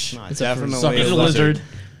 Definitely He's a lizard.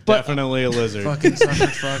 Definitely a lizard. Fucking sucker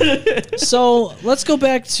fuck. So let's go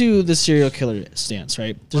back to the serial killer stance,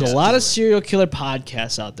 right? There's a lot of serial killer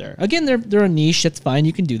podcasts out there. Again, they're a niche. That's fine.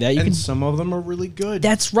 You can do that. You can. Some of them are really good.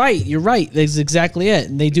 That's right. You're right. That's exactly it.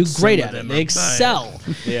 And they do great at it. They excel.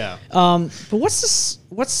 Yeah. But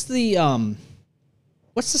what's the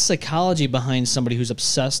psychology behind somebody who's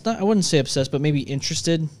obsessed? I wouldn't say obsessed, but maybe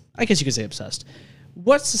interested. I guess you could say obsessed.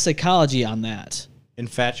 What's the psychology on that?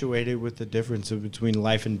 Infatuated with the difference between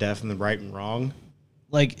life and death and the right and wrong.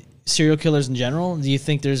 Like serial killers in general? Do you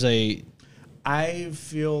think there's a... I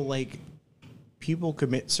feel like people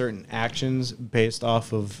commit certain actions based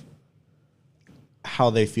off of how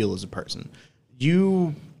they feel as a person.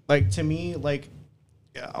 To me, like,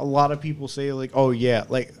 a lot of people say, like, oh, yeah,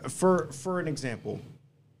 like, for an example,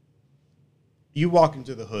 you walk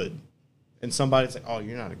into the hood, and somebody's like, oh,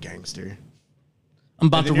 you're not a gangster. I'm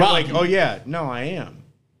about to rob like, you. oh, yeah, no, I am.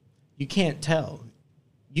 You can't tell.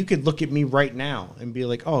 You could look at me right now and be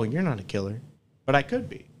like, oh, you're not a killer. But I could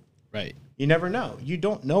be. Right. You never know. You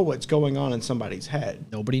don't know what's going on in somebody's head.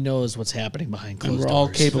 Nobody knows what's happening behind closed And we're doors. all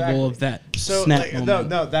capable of that snap moment.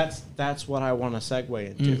 No, that's what I want to segue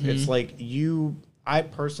into. It's like I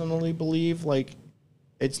personally believe, like,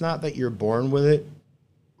 it's not that you're born with it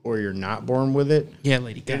or you're not born with it. Yeah,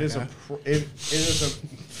 Lady Gaga. It is a fuck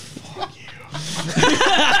you.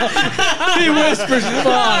 He whispers,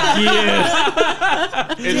 "Fuck you."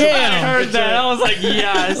 I heard that. I was like,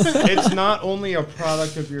 yes. It's not only a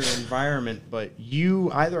product of your environment, but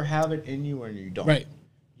you either have it in you or you don't. Right.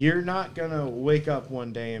 You're not going to wake up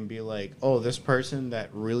one day and be like, oh, this person that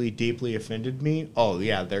really deeply offended me, oh,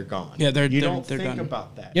 yeah, they're gone. Yeah, they're don't they're think done.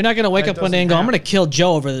 about that. You're not going to wake That up one day and go, doesn't I'm going to kill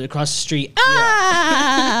Joe over across the street.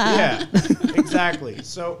 Ah! Yeah, exactly.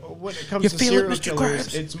 So when it comes You to feel it, serial Mr. killers,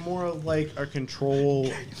 Krabs? it's more of like a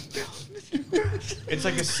control. It's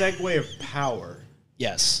like a segue of power,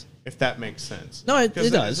 Yes. if that makes sense. No, it 'Cause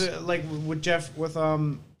does. Like with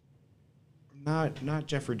not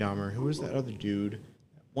Jeffrey Dahmer. Who was that other dude?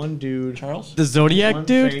 One dude. Charles? The Zodiac one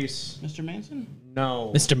dude? Face. Mr. Manson?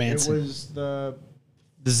 No. Mr. Manson. It was The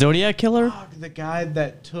Zodiac killer? the guy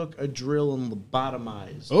that took a drill and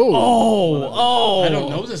lobotomized. Oh. I don't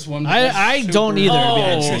know this one. I don't either, to be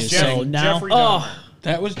honest with you. Jeff- So now... Jeffrey Dahmer.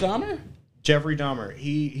 That was Dahmer? Jeffrey Dahmer.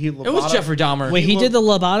 He It was Jeffrey Dahmer. Wait, he did the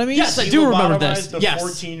lobotomies? Yes, I He do remember this. lobotomized a Yes.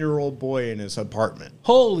 14-year-old boy in his apartment.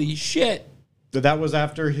 Holy shit. That was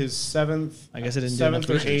after his seventh. I guess I didn't do seventh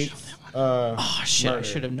enough or research. eighth. Oh, shit. I murder.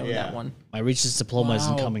 should have known Yeah. that one. My Reese's diploma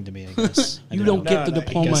isn't Wow. coming to me, I guess. I You don't don't get the No,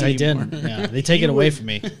 diploma Guess I anymore. didn't. Yeah, they take He it away would- from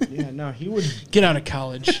me. Yeah, no, he would. Get out of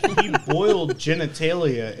college. He boiled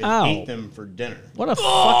genitalia and Ow. ate them for dinner. What a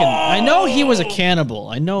fucking... I know he was a cannibal.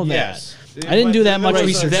 I know that. Yes. I didn't do that much There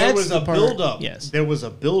was research. There was That's a the part. buildup. Yes. There was a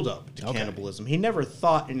buildup to Okay. cannibalism. He never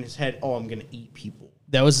thought in his head, "Oh, I'm going to eat people."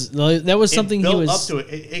 That was something it he built was... up to it.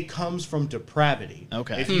 It comes from depravity.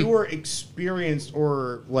 Okay. If you were experienced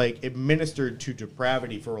or like administered to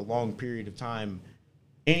depravity for a long period of time,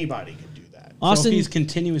 Anybody can do that. Austin, So he's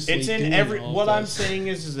continuously. It's in doing every. all What this. I'm saying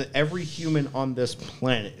is that every human on this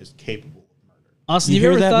planet is capable of murder. Austin, You have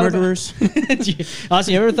hear you ever that, thought murderers? about,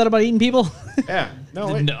 Austin, you ever thought about eating people? Yeah,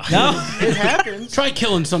 no, it, No. it happens. Try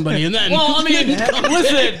killing somebody and then. Well, I mean,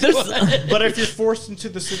 listen, this. But if you're forced into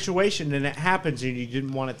the situation and it happens and you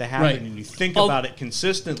didn't want it to happen Right. and you think Oh. about it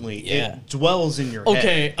consistently, Yeah. it dwells in your head.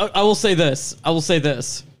 Okay, I will say this. I will say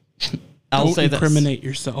this. I'll Don't say this. incriminate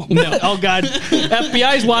yourself. No. Oh God,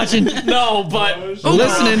 FBI's watching. No, but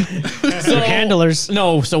Listening. Your handlers.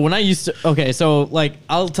 No, so when I used to, okay, so like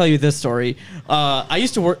I'll tell you this story. I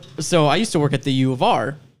used to work at the U of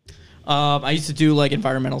R. I used to do like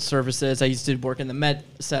environmental services. I used to work in the med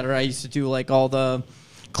center. I used to do like all the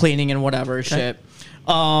cleaning and whatever shit.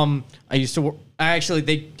 I used to work.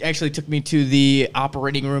 They actually took me to the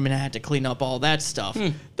operating room and I had to clean up all that stuff.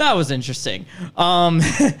 That was interesting.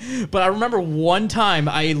 But I remember one time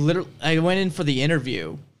I went in for the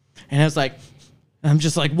interview and I was like, I'm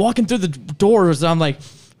just like walking through the doors and I'm like,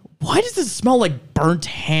 why does this smell like burnt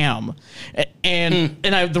ham? And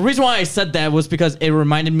the reason why I said that was because it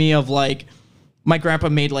reminded me of like my grandpa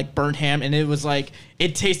made like burnt ham and it was like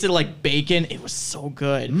it tasted like bacon. It was so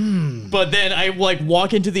good. But then I like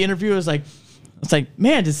walk into the interview. It's like,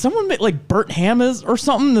 man, did someone make like burnt ham or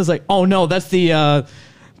something? It's like, oh no, that's the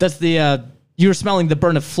you were smelling the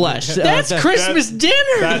burnt of flesh. That's Christmas dinner.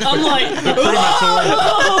 I'm like,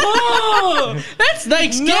 That's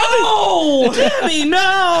Thanksgiving. no, Timmy,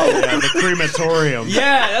 no. Yeah, the crematorium.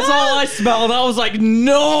 Yeah, that's all I smelled. I was like,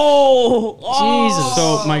 no. Jesus.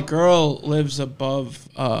 So my girl lives above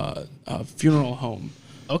a funeral home.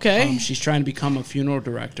 Okay. She's trying to become a funeral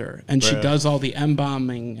director, and she Right. does all the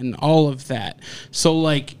embalming and all of that. So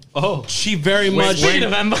like, she very much. Speaking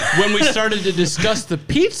of When we started to discuss the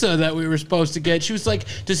pizza that we were supposed to get, she was like,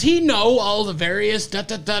 "Does he know all the various da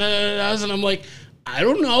da da da da's?" And I'm like, "I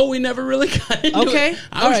don't know. We never really got into Okay, it.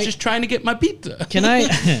 I all was right. just trying to get my pizza." Can I?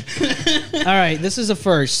 All right, this is a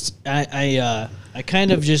first. I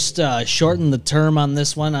kind of just shortened the term on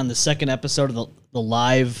this one on the second episode of the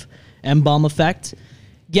live M-bomb effect.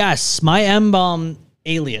 Yes, my M-bomb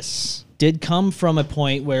alias did come from a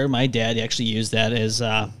point where my dad actually used that as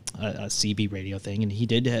a CB radio thing, and he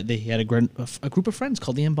had a group of friends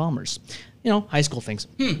called the Embalmers. You know, high school things.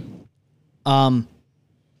 Not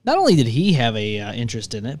only did he have a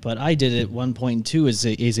interest in it, but I did at one point too as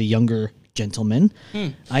a younger gentleman.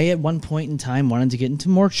 I at one point in time wanted to get into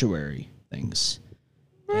mortuary things.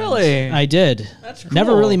 Really? I did. That's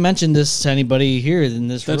Never cool. really mentioned this to anybody here in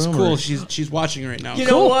this That's room. cool. or- She's watching right now. You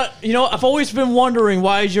know what? You know, I've always been wondering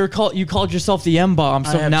why you called yourself the M-bomb.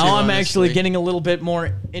 So I have now too, I'm honestly. actually getting a little bit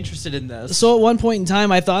more interested in this. So at one point in time,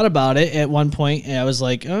 I thought about it. At one point, and I was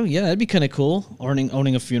like, "Oh yeah, that'd be kind of cool,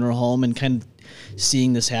 owning a funeral home and kind of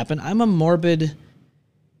seeing this happen." I'm a morbid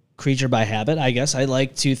creature by habit, I guess. I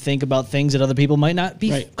like to think about things that other people might not be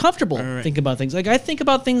Right. comfortable Right. thinking about things. Like I think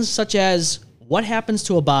about things such as what happens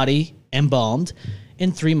to a body embalmed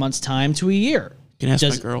in 3 months' time to a year. You can ask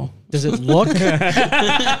Does- my girl. Does it look?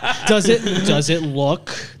 does it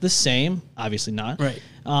look the same? Obviously not. Right.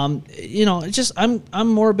 You know, it's just I'm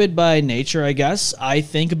morbid by nature, I guess. I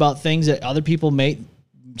think about things that other people may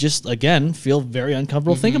just again feel very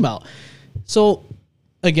uncomfortable thinking about. So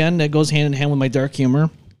again, that goes hand in hand with my dark humor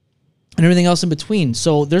and everything else in between.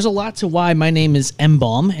 So there's a lot to why my name is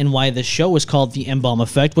M-Bomb and why this show is called The M-Bomb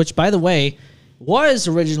Effect, which, by the way, was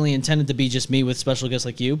originally intended to be just me with special guests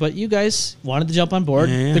like you, but you guys wanted to jump on board,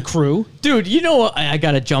 the crew. Dude, you know what? I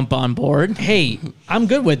got to jump on board. Hey, I'm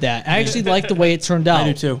good with that. I actually like the way it turned out.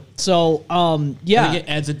 I do too. So, I yeah. think it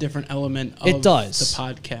adds a different element of It does. the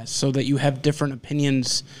podcast so that you have different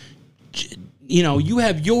opinions. You know, you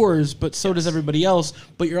have yours, but so does everybody else,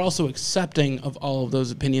 but you're also accepting of all of those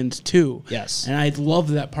opinions too. Yes. And I love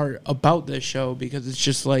that part about this show because it's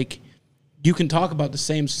just like you can talk about the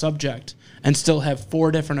same subject and still have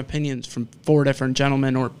 4 different opinions from 4 different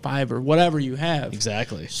gentlemen or 5 or whatever you have.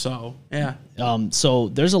 Exactly. So, yeah. So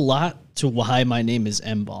there's a lot to why my name is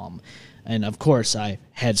M-Bomb. And of course, I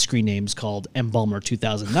had screen names called M-Bomber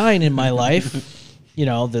 2009 in my life. You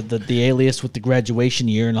know, the alias with the graduation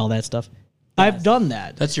year and all that stuff. I've done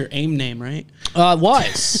that. That's your AIM name, right? It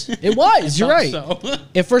was. It was. You're right. So.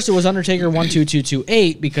 At first, it was Undertaker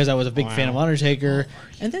 12228 because I was a big fan of Undertaker,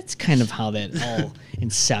 and that's kind of how that all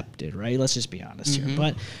incepted, right? Let's just be honest here.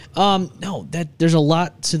 But no, there's a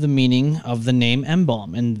lot to the meaning of the name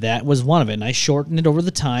M-Bomb, and that was one of it. And I shortened it over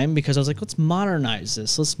the time because I was like, let's modernize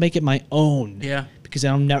this. Let's make it my own. Yeah. Because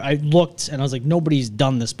I looked and I was like, nobody's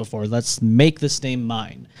done this before. Let's make this name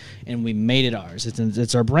mine, and we made it ours.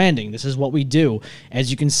 It's our branding. This is what we do. As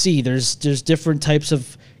you can see, there's different types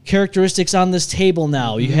of characteristics on this table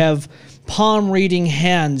now. You have palm reading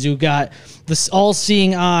hands. You got this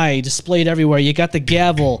all-seeing eye displayed everywhere. You got the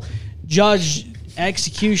gavel, judge,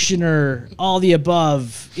 executioner, all the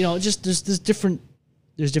above. You know, just there's different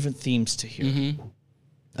themes to here.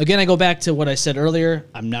 Again, I go back to what I said earlier.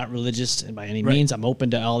 I'm not religious by any means. I'm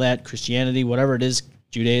open to all that, Christianity, whatever it is,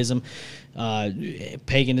 Judaism,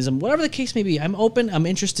 paganism, whatever the case may be. I'm open. I'm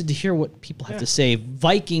interested to hear what people have to say.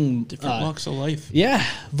 Viking, different walks of life. Yeah,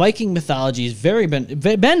 Viking mythology has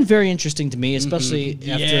been very interesting to me, especially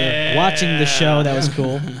after watching the show. That was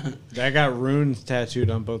cool. I got runes tattooed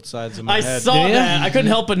on both sides of my I head. saw that. I couldn't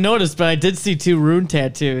help but notice, but I did see 2 rune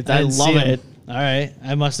tattoos. I love it. All right,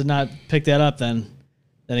 I must have not picked that up then.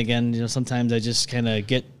 Then again, you know, sometimes I just kind of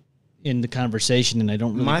get in the conversation and I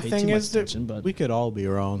don't really My pay thing too much is that attention. But we could all be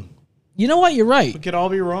wrong. You know what? You're right. We could all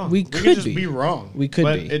be wrong. We could could just be. be wrong. We could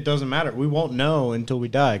but be. It doesn't matter. We won't know until we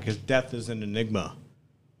die because death is an enigma.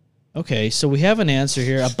 Okay, so we have an answer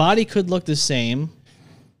here. A body could look the same.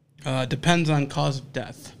 Depends on cause of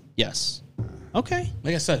death. Yes. Okay.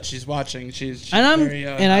 Like I said, she's watching. She's And very,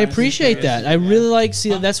 I appreciate that. I really like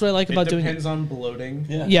that's what I like about doing it. Depends on bloating.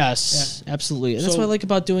 Yeah. Yes, absolutely. And that's So- what I like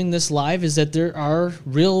about doing this live is that there are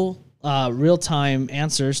real-time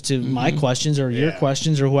answers to my questions or your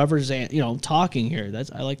questions or whoever's talking here.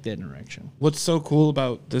 I like that interaction. What's so cool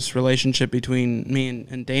about this relationship between me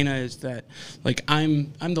and Dana is that, like,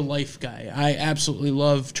 I'm the life guy. I absolutely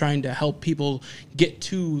love trying to help people get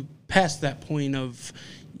past that point of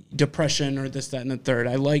depression or this, that, and the third.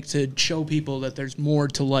 I like to show people that there's more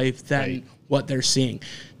to life than what they're seeing.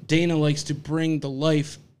 Dana likes to bring the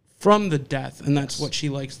life from the death, and that's what she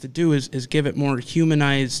likes to do is give it more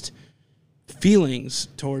humanized feelings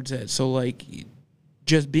towards it. So, like,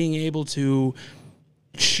 just being able to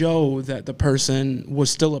show that the person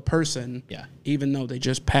was still a person, even though they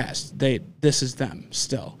just passed. This is them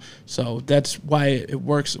still. So that's why it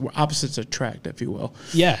works. Opposites attract, if you will.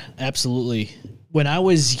 Yeah, absolutely. When I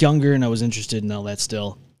was younger and I was interested in all that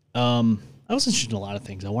still, I was interested in a lot of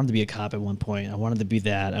things. I wanted to be a cop at one point. I wanted to be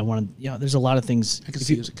that. There's a lot of things. I could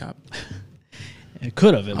see you as a cop. It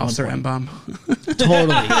could have. Officer M-Bomb.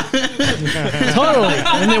 Totally. Totally.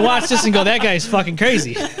 And they watch this and go, that guy's fucking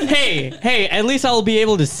crazy. Hey, at least I'll be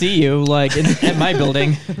able to see you, like, at my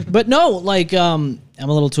building. But no, like, I'm a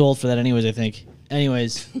little too old for that anyways, I think.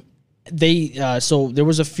 Anyways, so there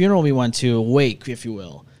was a funeral we went to, a wake, if you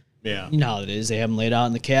will. Yeah. You know how it is. They have him laid out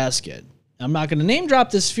in the casket. I'm not going to name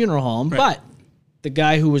drop this funeral home, but the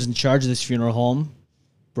guy who was in charge of this funeral home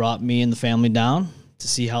brought me and the family down to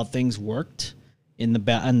see how things worked in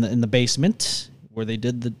the basement where they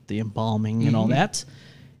did the embalming and all that.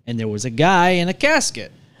 And there was a guy in a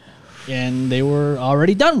casket, and they were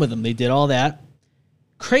already done with him. They did all that.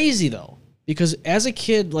 Crazy though, because as a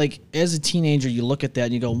kid, like as a teenager, you look at that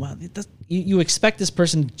and you go, wow, you expect this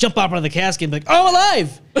person to jump out of the casket and be like, oh,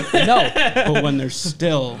 alive. No. But when they're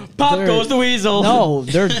still... Pop goes the weasel. No,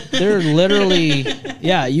 they're literally,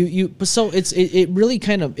 yeah, so it really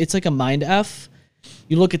kind of, it's like a mind F.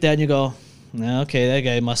 You look at that and you go, okay, that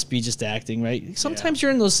guy must be just acting, right? Sometimes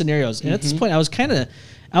you're in those scenarios. And at this point, I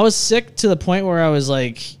was sick to the point where I was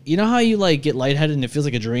like, you know how you like get lightheaded and it feels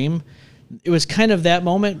like a dream? It was kind of that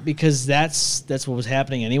moment because that's what was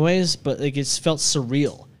happening anyways, but like it felt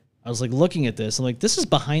surreal. I was like looking at this. I'm like, this is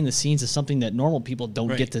behind the scenes of something that normal people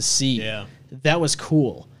don't get to see. Yeah. That was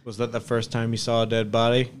cool. Was that the first time you saw a dead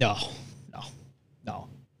body? No.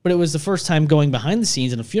 But it was the first time going behind the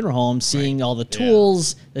scenes in a funeral home, seeing all the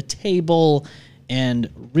tools, the table, and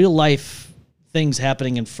real life things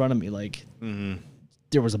happening in front of me. Like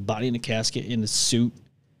there was a body in a casket in a suit,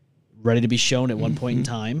 ready to be shown at one point in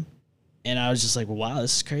time. And I was just like, wow,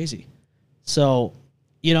 this is crazy. So,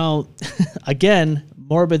 again,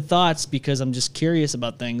 morbid thoughts because I'm just curious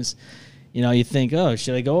about things. You think, oh,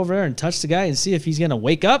 should I go over there and touch the guy and see if he's going to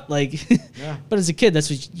wake up? Like, but as a kid, that's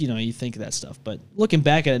what, you think of that stuff. But looking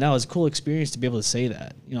back at it now, it's a cool experience to be able to say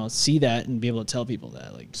that, see that and be able to tell people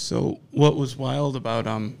that. Like, so what was wild about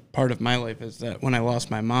part of my life is that when I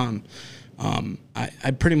lost my mom,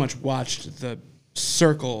 I pretty much watched the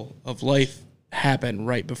circle of life happen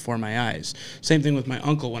right before my eyes. Same thing with my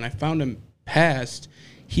uncle. When I found him passed,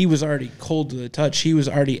 he was already cold to the touch. He was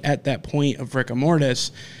already at that point of rigor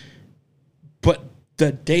mortis. But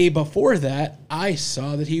the day before that, I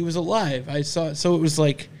saw that he was alive. So it was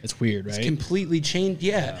like... It's weird, right? It's completely changed.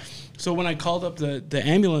 Yeah. So when I called up the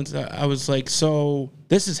ambulance, I was like, so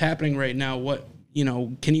this is happening right now. What,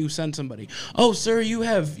 can you send somebody? Oh, sir, you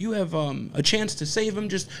have a chance to save him.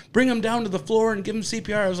 Just bring him down to the floor and give him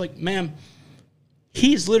CPR. I was like, ma'am,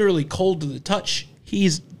 he's literally cold to the touch.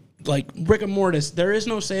 He's like rigor mortis. There is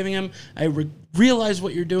no saving him. I realize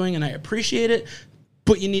what you're doing, and I appreciate it.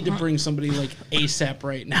 But you need to bring somebody like ASAP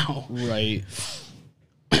right now. Right.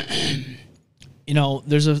 You know,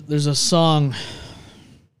 there's a song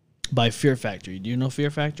by Fear Factory. Do you know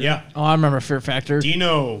Fear Factory? Yeah. Oh, I remember Fear Factor.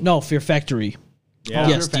 Dino. No, Fear Factory. Yeah.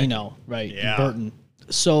 Yes, Fear Dino. Right. Yeah. Burton.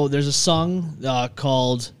 So there's a song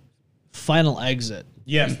called Final Exit.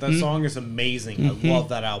 Yes, that song is amazing. I love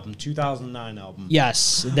that album. 2009 album.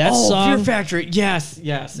 Yes, that song. Fear Factory. Yes.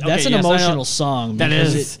 That's Okay, an yes, I know. emotional song. That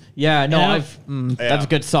because is. Yeah, no, that's a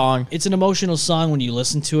good song. It's an emotional song when you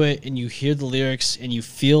listen to it and you hear the lyrics and you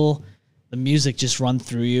feel the music just run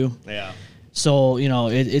through you. Yeah. So, you know,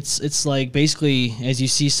 it's like basically as you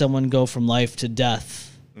see someone go from life to death.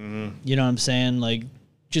 You know what I'm saying? Like,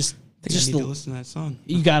 just I need to listen to that song.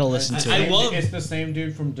 You got to listen to it. It's the same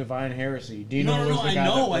dude from Divine Heresy. Dino No, was the I guy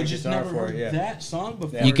know. that I played just guitar never for heard it, that song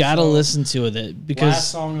before. You got to so- listen to it because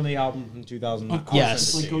last song on the album from 2009. Of course,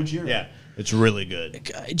 Yes. like Gojira. Yeah, it's really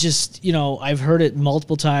good. I just, you know, I've heard it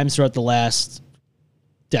multiple times throughout the last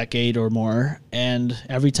decade or more, and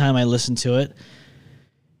every time I listen to it,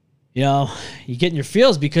 you know, you get in your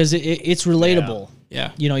feels because it's relatable.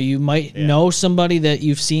 Yeah. You know, you might know somebody that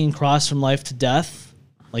you've seen cross from life to death.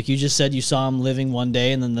 Like you just said, you saw them living one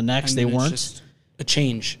day and then the next And they then it's weren't. just a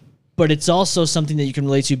change. But it's also something that you can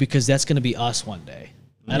relate to because that's going to be us one day.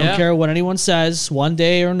 I don't Yeah. care what anyone says, one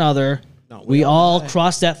day or another. We all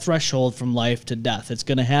cross that threshold from life to death. It's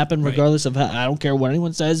going to happen regardless of how. I don't care what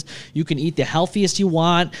anyone says. You can eat the healthiest you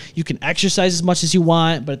want. You can exercise as much as you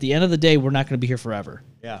want. But at the end of the day, we're not going to be here forever.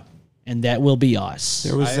 Yeah. And that will be us.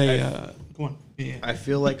 There was go on. Yeah. I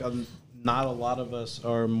feel like not a lot of us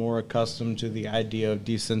are more accustomed to the idea of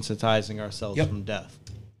desensitizing ourselves from death.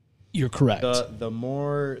 You're correct. The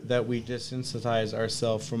more that we desensitize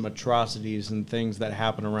ourselves from atrocities and things that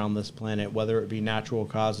happen around this planet, whether it be natural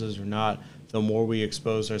causes or not, the more we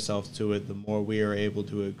expose ourselves to it, the more we are able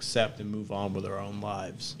to accept and move on with our own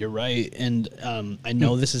lives. You're right. And I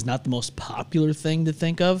know this is not the most popular thing to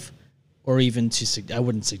think of or even I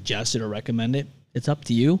wouldn't suggest it or recommend it. It's up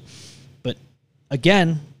to you. But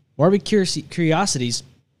again, morbid curiosities.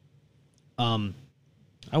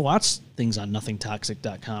 I watch things on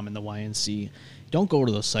nothingtoxic.com and the YNC. Don't go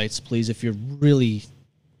to those sites, please. If you really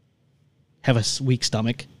have a weak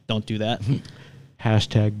stomach, don't do that.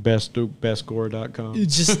 Hashtag bestgore.com.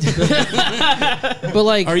 Just, but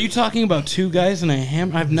like, Are you talking about two guys and a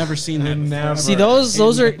hammer? I've never seen that. Before. see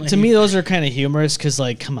those are to me those are kind of humorous because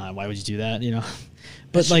like, come on, why would you do that? You know.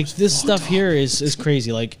 But like this stuff here is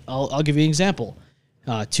crazy. Like I'll give you an example.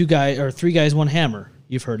 3 guys, 1 hammer.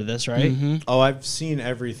 You've heard of this, right? Oh, I've seen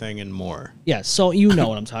everything and more. Yeah, so you know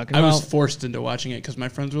what I'm talking I about. was forced into watching it because my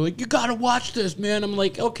friends were like, "You gotta watch this, man." I'm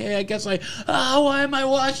like, "Okay, I guess why am I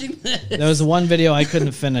watching this?" There was the one video I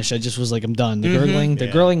couldn't finish. I just was like, I'm done. The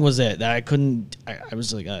gurgling was it. I couldn't. I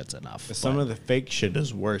was like, that's enough. Some of the fake shit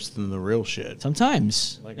is worse than the real shit.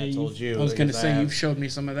 Sometimes, Like I told you. I was gonna because say have- you've showed me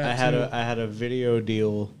some of that. I had a video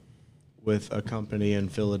deal with a company in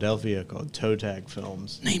Philadelphia called Toe Tag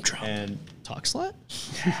Films. Name drop. And Talk Slut?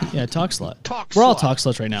 Yeah, Talk Slut. We're all Talk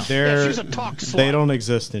Sluts right now. she's a talk slut. They don't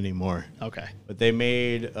exist anymore. Okay. But they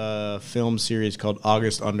made a film series called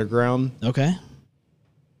August Underground. Okay.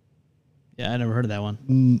 Yeah, I never heard of that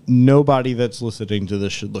one. Nobody that's listening to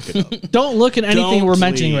this should look it up. Don't look at anything Don't we're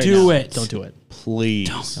mentioning right do now. it. Don't do it. Please.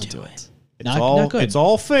 Don't do it. It's Not all good. it's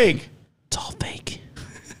all fake. It's all fake.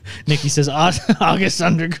 Nikki says August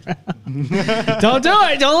Underground. Don't do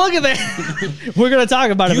it. Don't look at that. We're gonna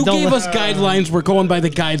talk about it. You but don't gave look. us guidelines. We're going by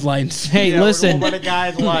the guidelines. Hey, listen. We're going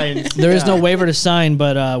by the guidelines. There is no waiver to sign,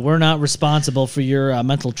 but we're not responsible for your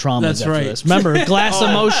mental traumas. That's after right. This. Remember, glass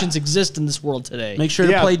emotions exist in this world today. Make sure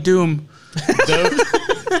to Yeah. play Doom.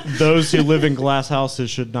 Those who live in glass houses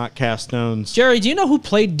should not cast stones. Jerry, do you know who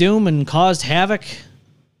played Doom and caused havoc?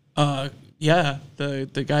 Yeah,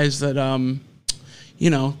 the guys that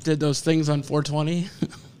did those things on 420.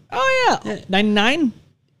 Oh yeah, 99.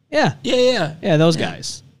 Yeah, yeah. those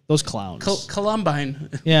guys, those clowns. Columbine.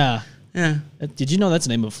 Yeah. Yeah. Did you know that's the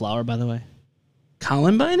name of a flower, by the way?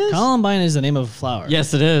 Columbine is? Columbine is the name of a flower.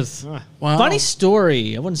 Yes, it is. Wow. Funny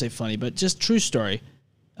story. I wouldn't say funny, but just true story.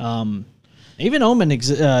 Even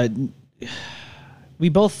Omen. We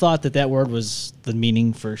both thought that word was the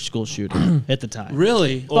meaning for school shooter at the time.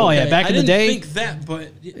 Really? Oh yeah, back in the day. I didn't think that, but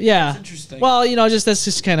Yeah. it's interesting. Well, that's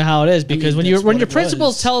just kind of how it is because when that's when what your it principal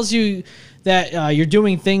was. tells you that you're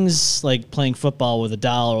doing things like playing football with a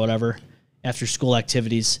doll or whatever after school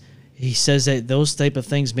activities, he says that those type of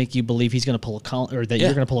things make you believe he's going to pull you're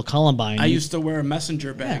going to pull a Columbine. I used to wear a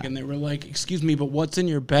messenger bag, and they were like, "Excuse me, but what's in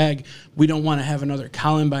your bag? We don't want to have another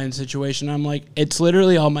Columbine situation." I'm like, "It's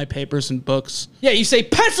literally all my papers and books." Yeah, you say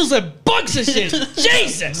pencils and books and shit.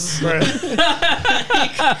 Jesus.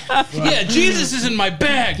 Yeah, Jesus is in my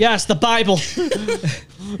bag. Yes, the Bible.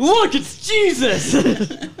 Look, it's Jesus.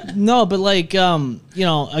 No, but like,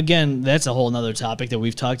 again, that's a whole nother topic that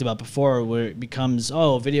we've talked about before, where it becomes,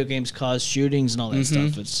 video games cause shootings and all that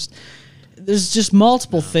stuff. There's just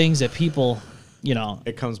multiple things that people,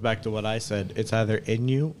 It comes back to what I said. It's either in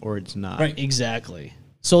you or it's not. Right. Exactly.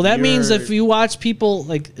 So that means if you watch people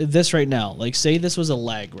like this right now, like say this was a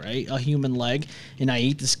leg, right? A human leg, and I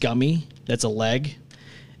eat this gummy that's a leg,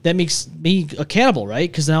 that makes me a cannibal, right?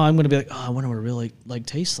 Because now I'm going to be like, I wonder what it really like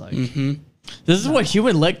tastes like. This is what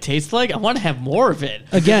human leg tastes like. I want to have more of it.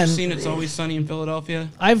 Again, Have you seen It's Always Sunny in Philadelphia?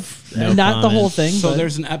 I've No not comment. the whole thing. So but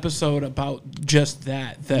there's an episode about just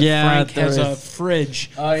that. Yeah, Frank has there a is. fridge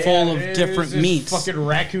full of different meats. Fucking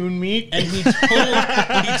raccoon meat. And he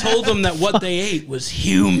told them that what they ate was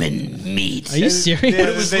human meat. Are you serious? Yeah, But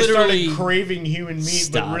it was they literally started craving human meat,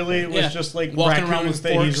 Stop but really it was Yeah. just like Walking around raccoons with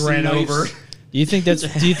that he's forks ran and knives. over. Do you think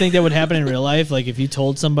that would happen in real life? Like if you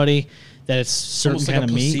told somebody that it's certain Almost kind like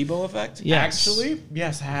a of meat? placebo effect. Yes. Actually,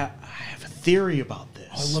 yes, I have a theory about this.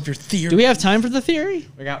 I love your theory. Do we have time for the theory?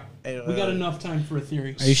 We got enough time for a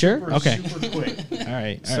theory. Are you sure? super, Okay. super quick. All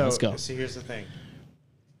right, So, let's go. See, here's the thing.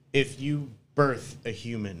 If you birth a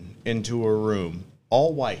human into a room,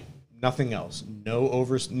 all white, nothing else,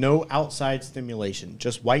 no outside stimulation,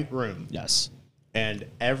 just white room, Yes. and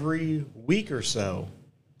every week or so,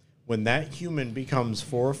 when that human becomes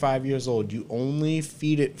 4 or 5 years old, you only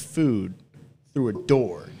feed it food through a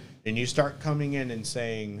door, and you start coming in and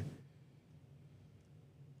saying,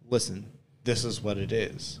 listen, this is what it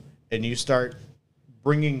is. And you start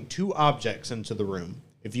bringing 2 objects into the room.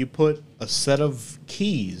 If you put a set of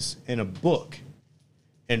keys and a book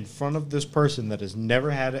in front of this person that has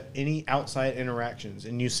never had any outside interactions,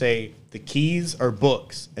 and you say the keys are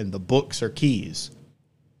books and the books are keys,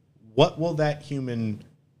 what will that human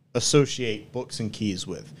associate books and keys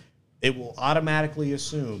with? It will automatically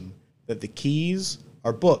assume that the keys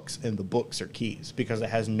are books and the books are keys because it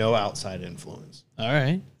has no outside influence. All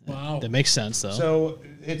right. Wow. That makes sense, though. So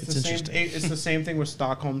it's the same. interesting. It's the same thing with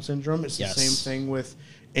Stockholm syndrome. It's Yes. the same thing with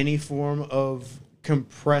any form of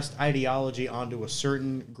compressed ideology onto a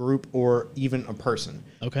certain group or even a person.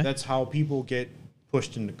 Okay. That's how people get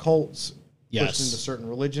pushed into cults, Yes. pushed into certain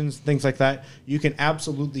religions, things like that. You can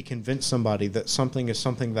absolutely convince somebody that something is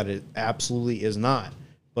something that it absolutely is not.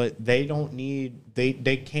 But they don't need they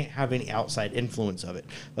can't have any outside influence of it.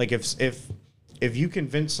 Like if you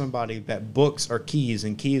convince somebody that books are keys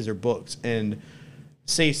and keys are books, and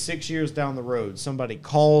say 6 years down the road somebody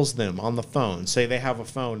calls them on the phone, say they have a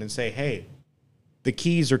phone, and say, hey, the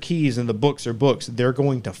keys are keys and the books are books, they're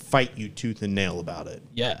going to fight you tooth and nail about it.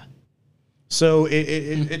 Yeah. So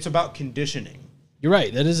it's about conditioning. You're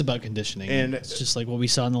right. That is about conditioning. And it's just like what we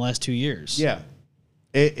saw in the last 2 years. Yeah.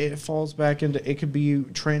 It falls back into, it could be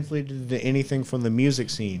translated to anything from the music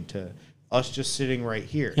scene to us just sitting right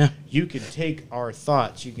here. Yeah. You can take our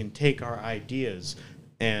thoughts, you can take our ideas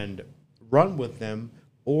and run with them,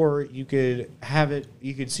 or you could have it,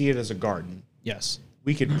 you could see it as a garden. Yes.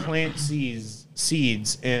 We could plant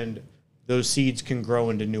seeds and those seeds can grow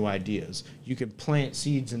into new ideas. You could plant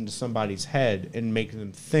seeds into somebody's head and make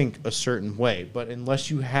them think a certain way. But unless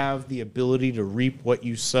you have the ability to reap what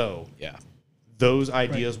you sow, Yeah. those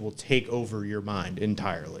ideas will take over your mind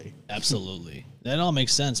entirely. Absolutely. That all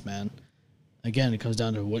makes sense, man. Again, it comes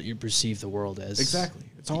down to what you perceive the world as. Exactly.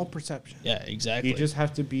 It's all perception. Yeah, exactly. You just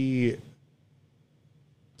have to be,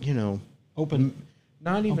 Open.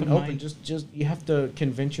 not even Open open. mind. Just you have to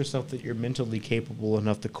convince yourself that you're mentally capable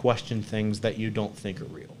enough to question things that you don't think are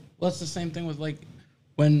real. Well, it's the same thing with like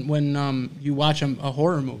when you watch a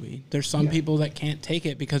horror movie. There's some people that can't take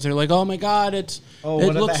it because they're like, "Oh my god, it what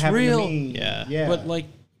if that looks happened to real." me? Yeah. Yeah.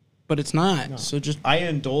 But it's not. So just I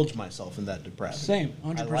indulge myself in that depravity. same,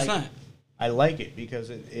 100%. I like it because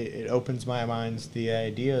it opens my mind to the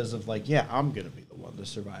ideas of like, yeah, I'm gonna be the one to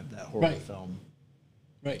survive that horror Right. film.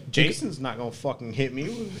 Right. Jason's not gonna fucking hit me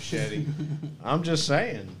with a machete. I'm just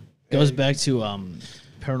saying. goes Hey, back to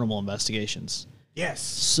paranormal investigations. Yes.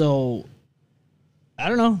 So, I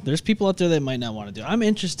don't know. There's people out there that might not want to do it. I'm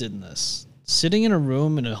interested in this. Sitting in a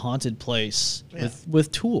room in a haunted place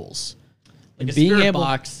with tools. Like a being spirit able,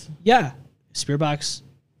 box. Yeah. Spirit box,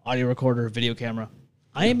 audio recorder, video camera.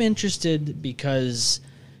 I am interested because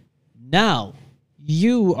now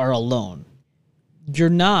you are alone. You're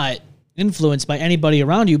not influenced by anybody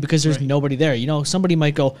around you because there's nobody there. You know, somebody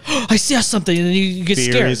might go, oh, I see something, and then you get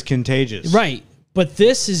Fear scared. is contagious. Right. But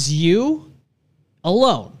this is you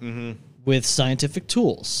alone with scientific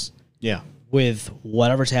tools. Yeah. With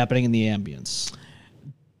whatever's happening in the ambience.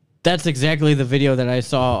 That's exactly the video that I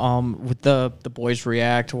saw with the boys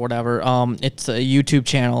react or whatever. It's a YouTube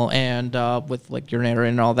channel, and with like your narrator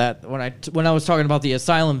and all that. When I was talking about the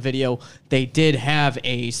asylum video, they did have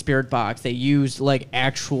a spirit box. They used like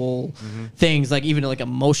actual things, like even like a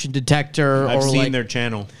motion detector. I've seen like, their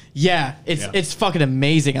channel. Yeah, it's fucking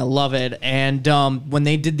amazing. I love it. And when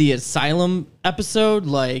they did the asylum episode,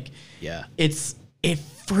 like it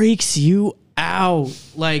freaks you out.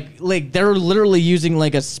 Like they're literally using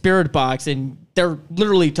like a spirit box and they're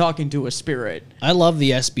literally talking to a spirit. I love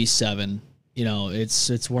the SB7. You know,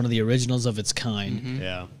 it's one of the originals of its kind.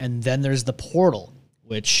 Yeah. And then there's the Portal,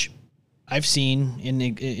 which I've seen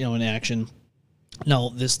in action. No,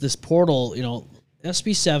 this Portal,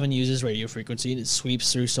 SB7 uses radio frequency and it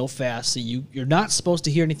sweeps through so fast that you're not supposed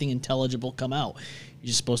to hear anything intelligible come out. You're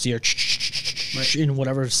just supposed to hear and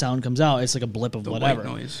whatever sound comes out, it's like a blip of whatever. White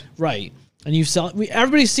noise. Right. And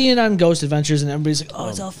everybody's seen it on Ghost Adventures, and everybody's like, "Oh,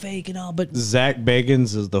 it's all fake and all." But Zach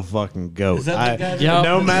Bagans is the fucking goat. Is that the guy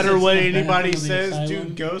No matter what in the anybody bathroom of the says, asylum?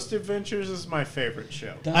 dude, Ghost Adventures is my favorite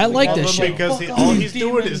show. I like this show because all he's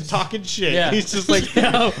doing is talking shit. Yeah. He's just like,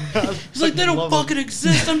 It's like they don't fucking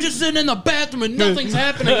exist. I'm just sitting in the bathroom and nothing's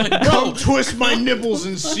happening. Like, come twist my nipples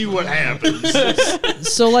and see what happens.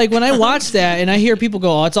 So, like, when I watch that and I hear people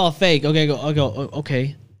go, "Oh, it's all fake," okay, I'll go,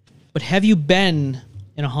 "Okay," but have you been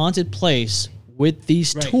in a haunted place with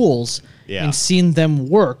these tools and seen them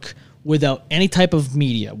work without any type of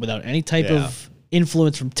media, without any type of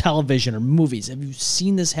influence from television or movies? Have you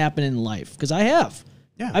seen this happen in life? Because I have.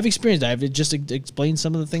 Yeah. I've experienced it. I've just explained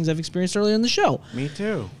some of the things I've experienced earlier in the show. Me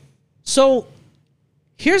too. So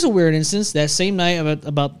here's a weird instance. That same night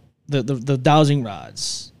about the dowsing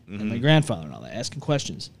rods and my grandfather and all that, asking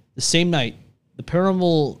questions. The same night, the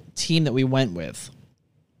paranormal team that we went with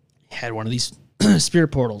had one of these spirit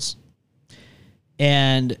portals.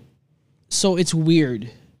 And so it's weird.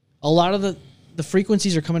 A lot of the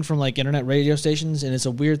frequencies are coming from like internet radio stations, and it's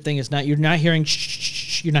a weird thing. You're not hearing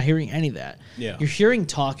you're not hearing any of that. Yeah. You're hearing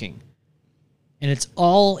talking. And it's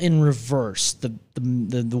all in reverse.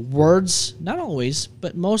 The words, not always,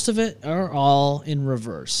 but most of it are all in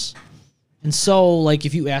reverse. And so, like,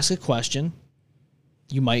 if you ask a question,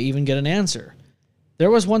 you might even get an answer. There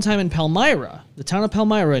was one time in Palmyra, the town of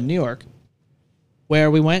Palmyra in New York, where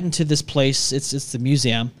we went into this place. It's the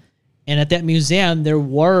museum. And at that museum, there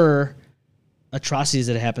were atrocities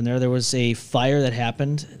that happened there. There was a fire that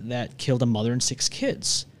happened that killed a mother and 6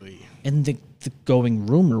 kids. And the going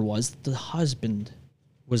rumor was that the husband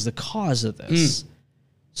was the cause of this.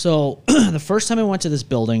 So the first time I went to this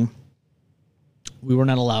building, we were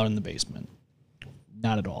not allowed in the basement.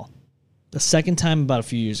 Not at all. The second time, about a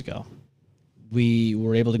few years ago, we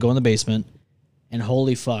were able to go in the basement, and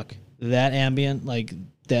holy fuck, that ambient, like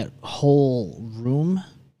that whole room,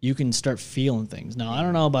 you can start feeling things. Now, I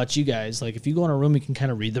don't know about you guys. Like, if you go in a room, you can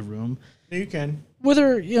kind of read the room. You can.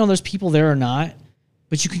 Whether, there's people there or not,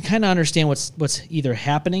 but you can kind of understand what's either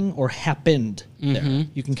happening or happened there.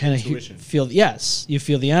 You can kind of feel, you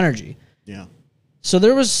feel the energy. Yeah. So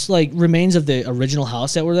there was, like, remains of the original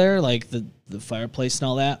house that were there, like the fireplace and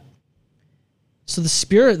all that. So the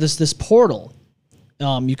spirit, this portal,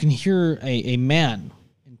 you can hear a man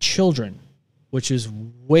and children, which is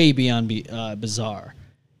way beyond bizarre.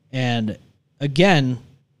 And again,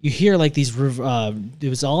 you hear like these, it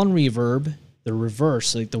was all in reverb, the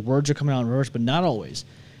reverse, like the words are coming out in reverse, but not always.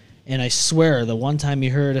 And I swear, the one time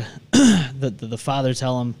you heard the father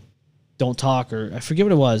tell him, don't talk, or I forget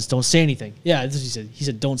what it was, don't say anything. Yeah, that's what he said. He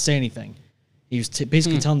said, don't say anything. He was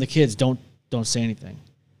basically telling the kids, don't say anything.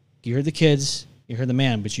 You heard the kids, you heard the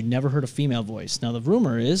man, but you never heard a female voice. Now, the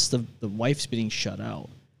rumor is the wife's being shut out.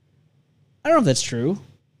 I don't know if that's true,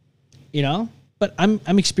 but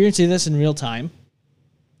I'm experiencing this in real time,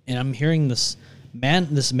 and I'm hearing this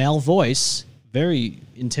male voice, very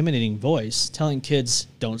intimidating voice, telling kids,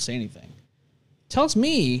 don't say anything. Tells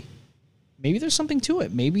me maybe there's something to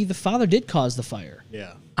it. Maybe the father did cause the fire.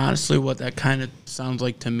 Yeah. Honestly, what that kind of sounds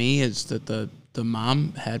like to me is that the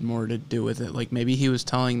mom had more to do with it. Like, maybe he was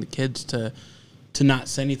telling the kids to not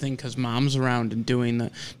say anything because mom's around and doing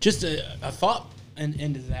the... Just a thought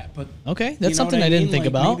into that. But okay, that's something I didn't think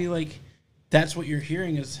about. Maybe, like, that's what you're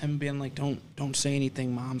hearing is him being like, don't say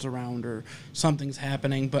anything, mom's around, or something's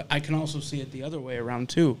happening. But I can also see it the other way around,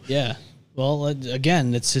 too. Yeah. Well,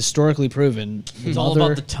 again, it's historically proven. It's all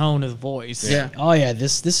about the tone of the voice. Yeah. Oh, yeah,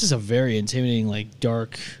 this is a very intimidating, like,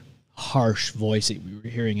 dark, harsh voice that we were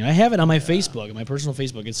hearing. And I have it on my Facebook, on my personal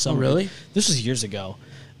Facebook. It's some really? This was years ago.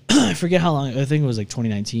 I forget how long. I think it was like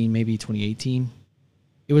 2019, maybe 2018.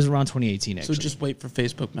 It was around 2018, actually. So just wait for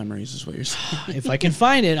Facebook memories is what you're saying. If I can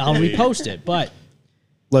find it, I'll repost it. But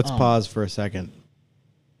let's pause for a second.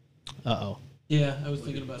 Uh-oh. Yeah, I was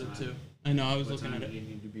thinking about it too. I know, I was looking at it. You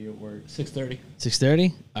need to be at work. 6:30.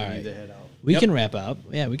 6:30? All right. We can wrap up.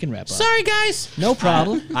 Yeah, we can wrap up. Sorry, guys. No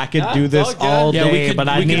problem. I could do this all day, but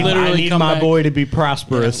I need my boy to be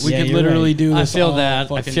prosperous. We could literally do this. I feel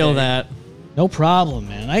that. I feel that. No problem,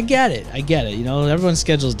 man. I get it. You know, everyone's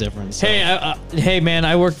schedule's different. So. Hey, hey, man.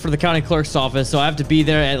 I work for the county clerk's office, so I have to be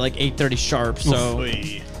there at like 8:30 sharp. So,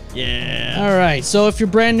 yeah. All right. So if you're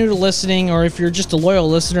brand new to listening, or if you're just a loyal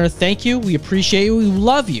listener, thank you. We appreciate you. We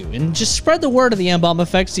love you, and just spread the word of the M-Bomb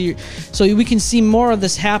Effect so we can see more of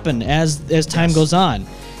this happen as time goes on.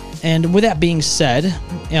 And with that being said,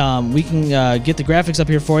 we can get the graphics up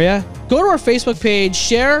here for you. Go to our Facebook page,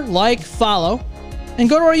 share, like, follow, and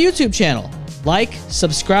go to our YouTube channel. Like,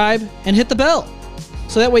 subscribe, and hit the bell.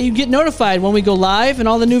 So that way you get notified when we go live, and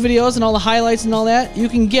all the new videos and all the highlights and all that you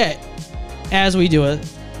can get as we do it.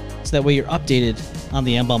 So that way you're updated on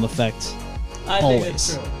the M-Bomb Effect. Always. Think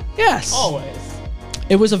it's true. Yes. Always.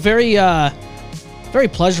 It was a very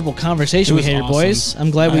pleasurable conversation we had here, boys.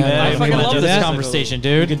 I'm glad we I fucking love this that. conversation, We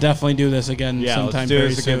dude. could definitely do this again sometime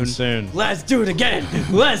very soon. Let's do it again.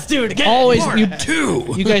 Let's do it again. Always, Part two.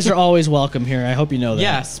 you guys are always welcome here. I hope you know that.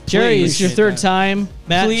 Yes, Jerry, please. it's your third time.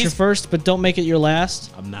 Matt, it's Please. your first, but don't make it your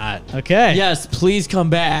last. I'm not. Okay. Yes, please come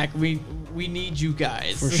back. We need you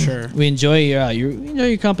guys. For sure. We enjoy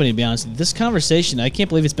your company, to be honest. This conversation, I can't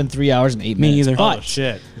believe it's been 3 hours and 8 minutes. either. But Oh,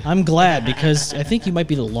 shit. I'm glad, because I think you might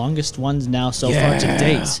be the longest ones now so far to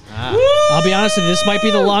date. I'll be honest with you, this might be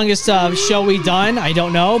the longest show we've done. I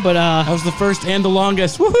don't know, but That was the first and the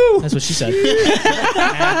longest. Woohoo! that's what she said.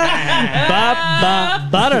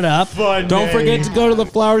 Ba-da-da. Don't forget to go to the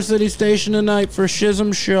Flower City Station tonight for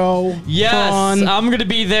Shizm Show. Yes, Prawn. I'm gonna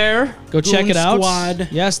be there. Go check Goon it out. Squad.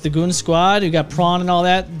 Yes, the Goon Squad. You got Prawn and all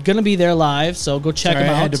that. Gonna be there live, so go check Sorry,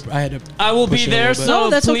 them I out. had to I will be push it a there, little bit. so No,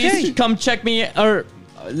 that's please okay. come check me. Or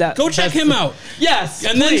Go check him out. Yes,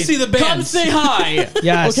 And then please. see the Come bands. say hi.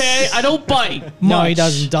 Yes. Okay, I don't bite. No, much. he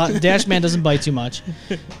doesn't. Dashman doesn't bite too much.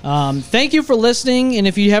 Thank you for listening, and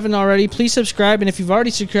if you haven't already, please subscribe. And if you've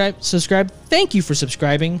already subscribed, thank you for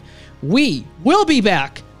subscribing. We will be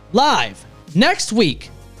back live next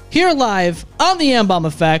week, here live on the M-Bomb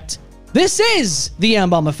Effect. This is the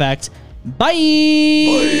M-Bomb Effect.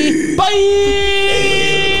 Bye.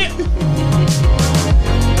 Bye.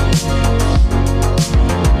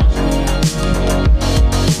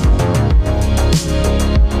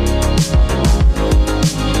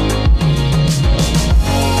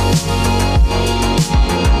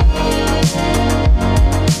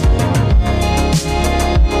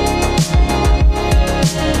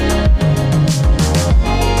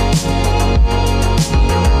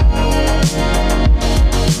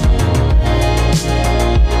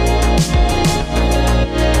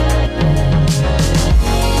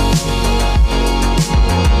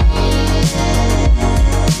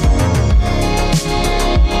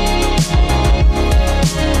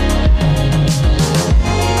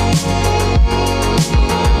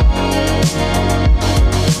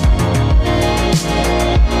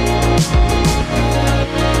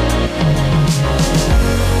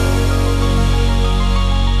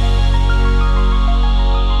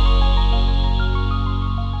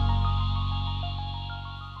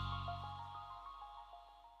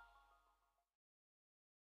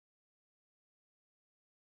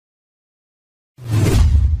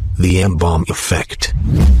 The M-Bomb Effect.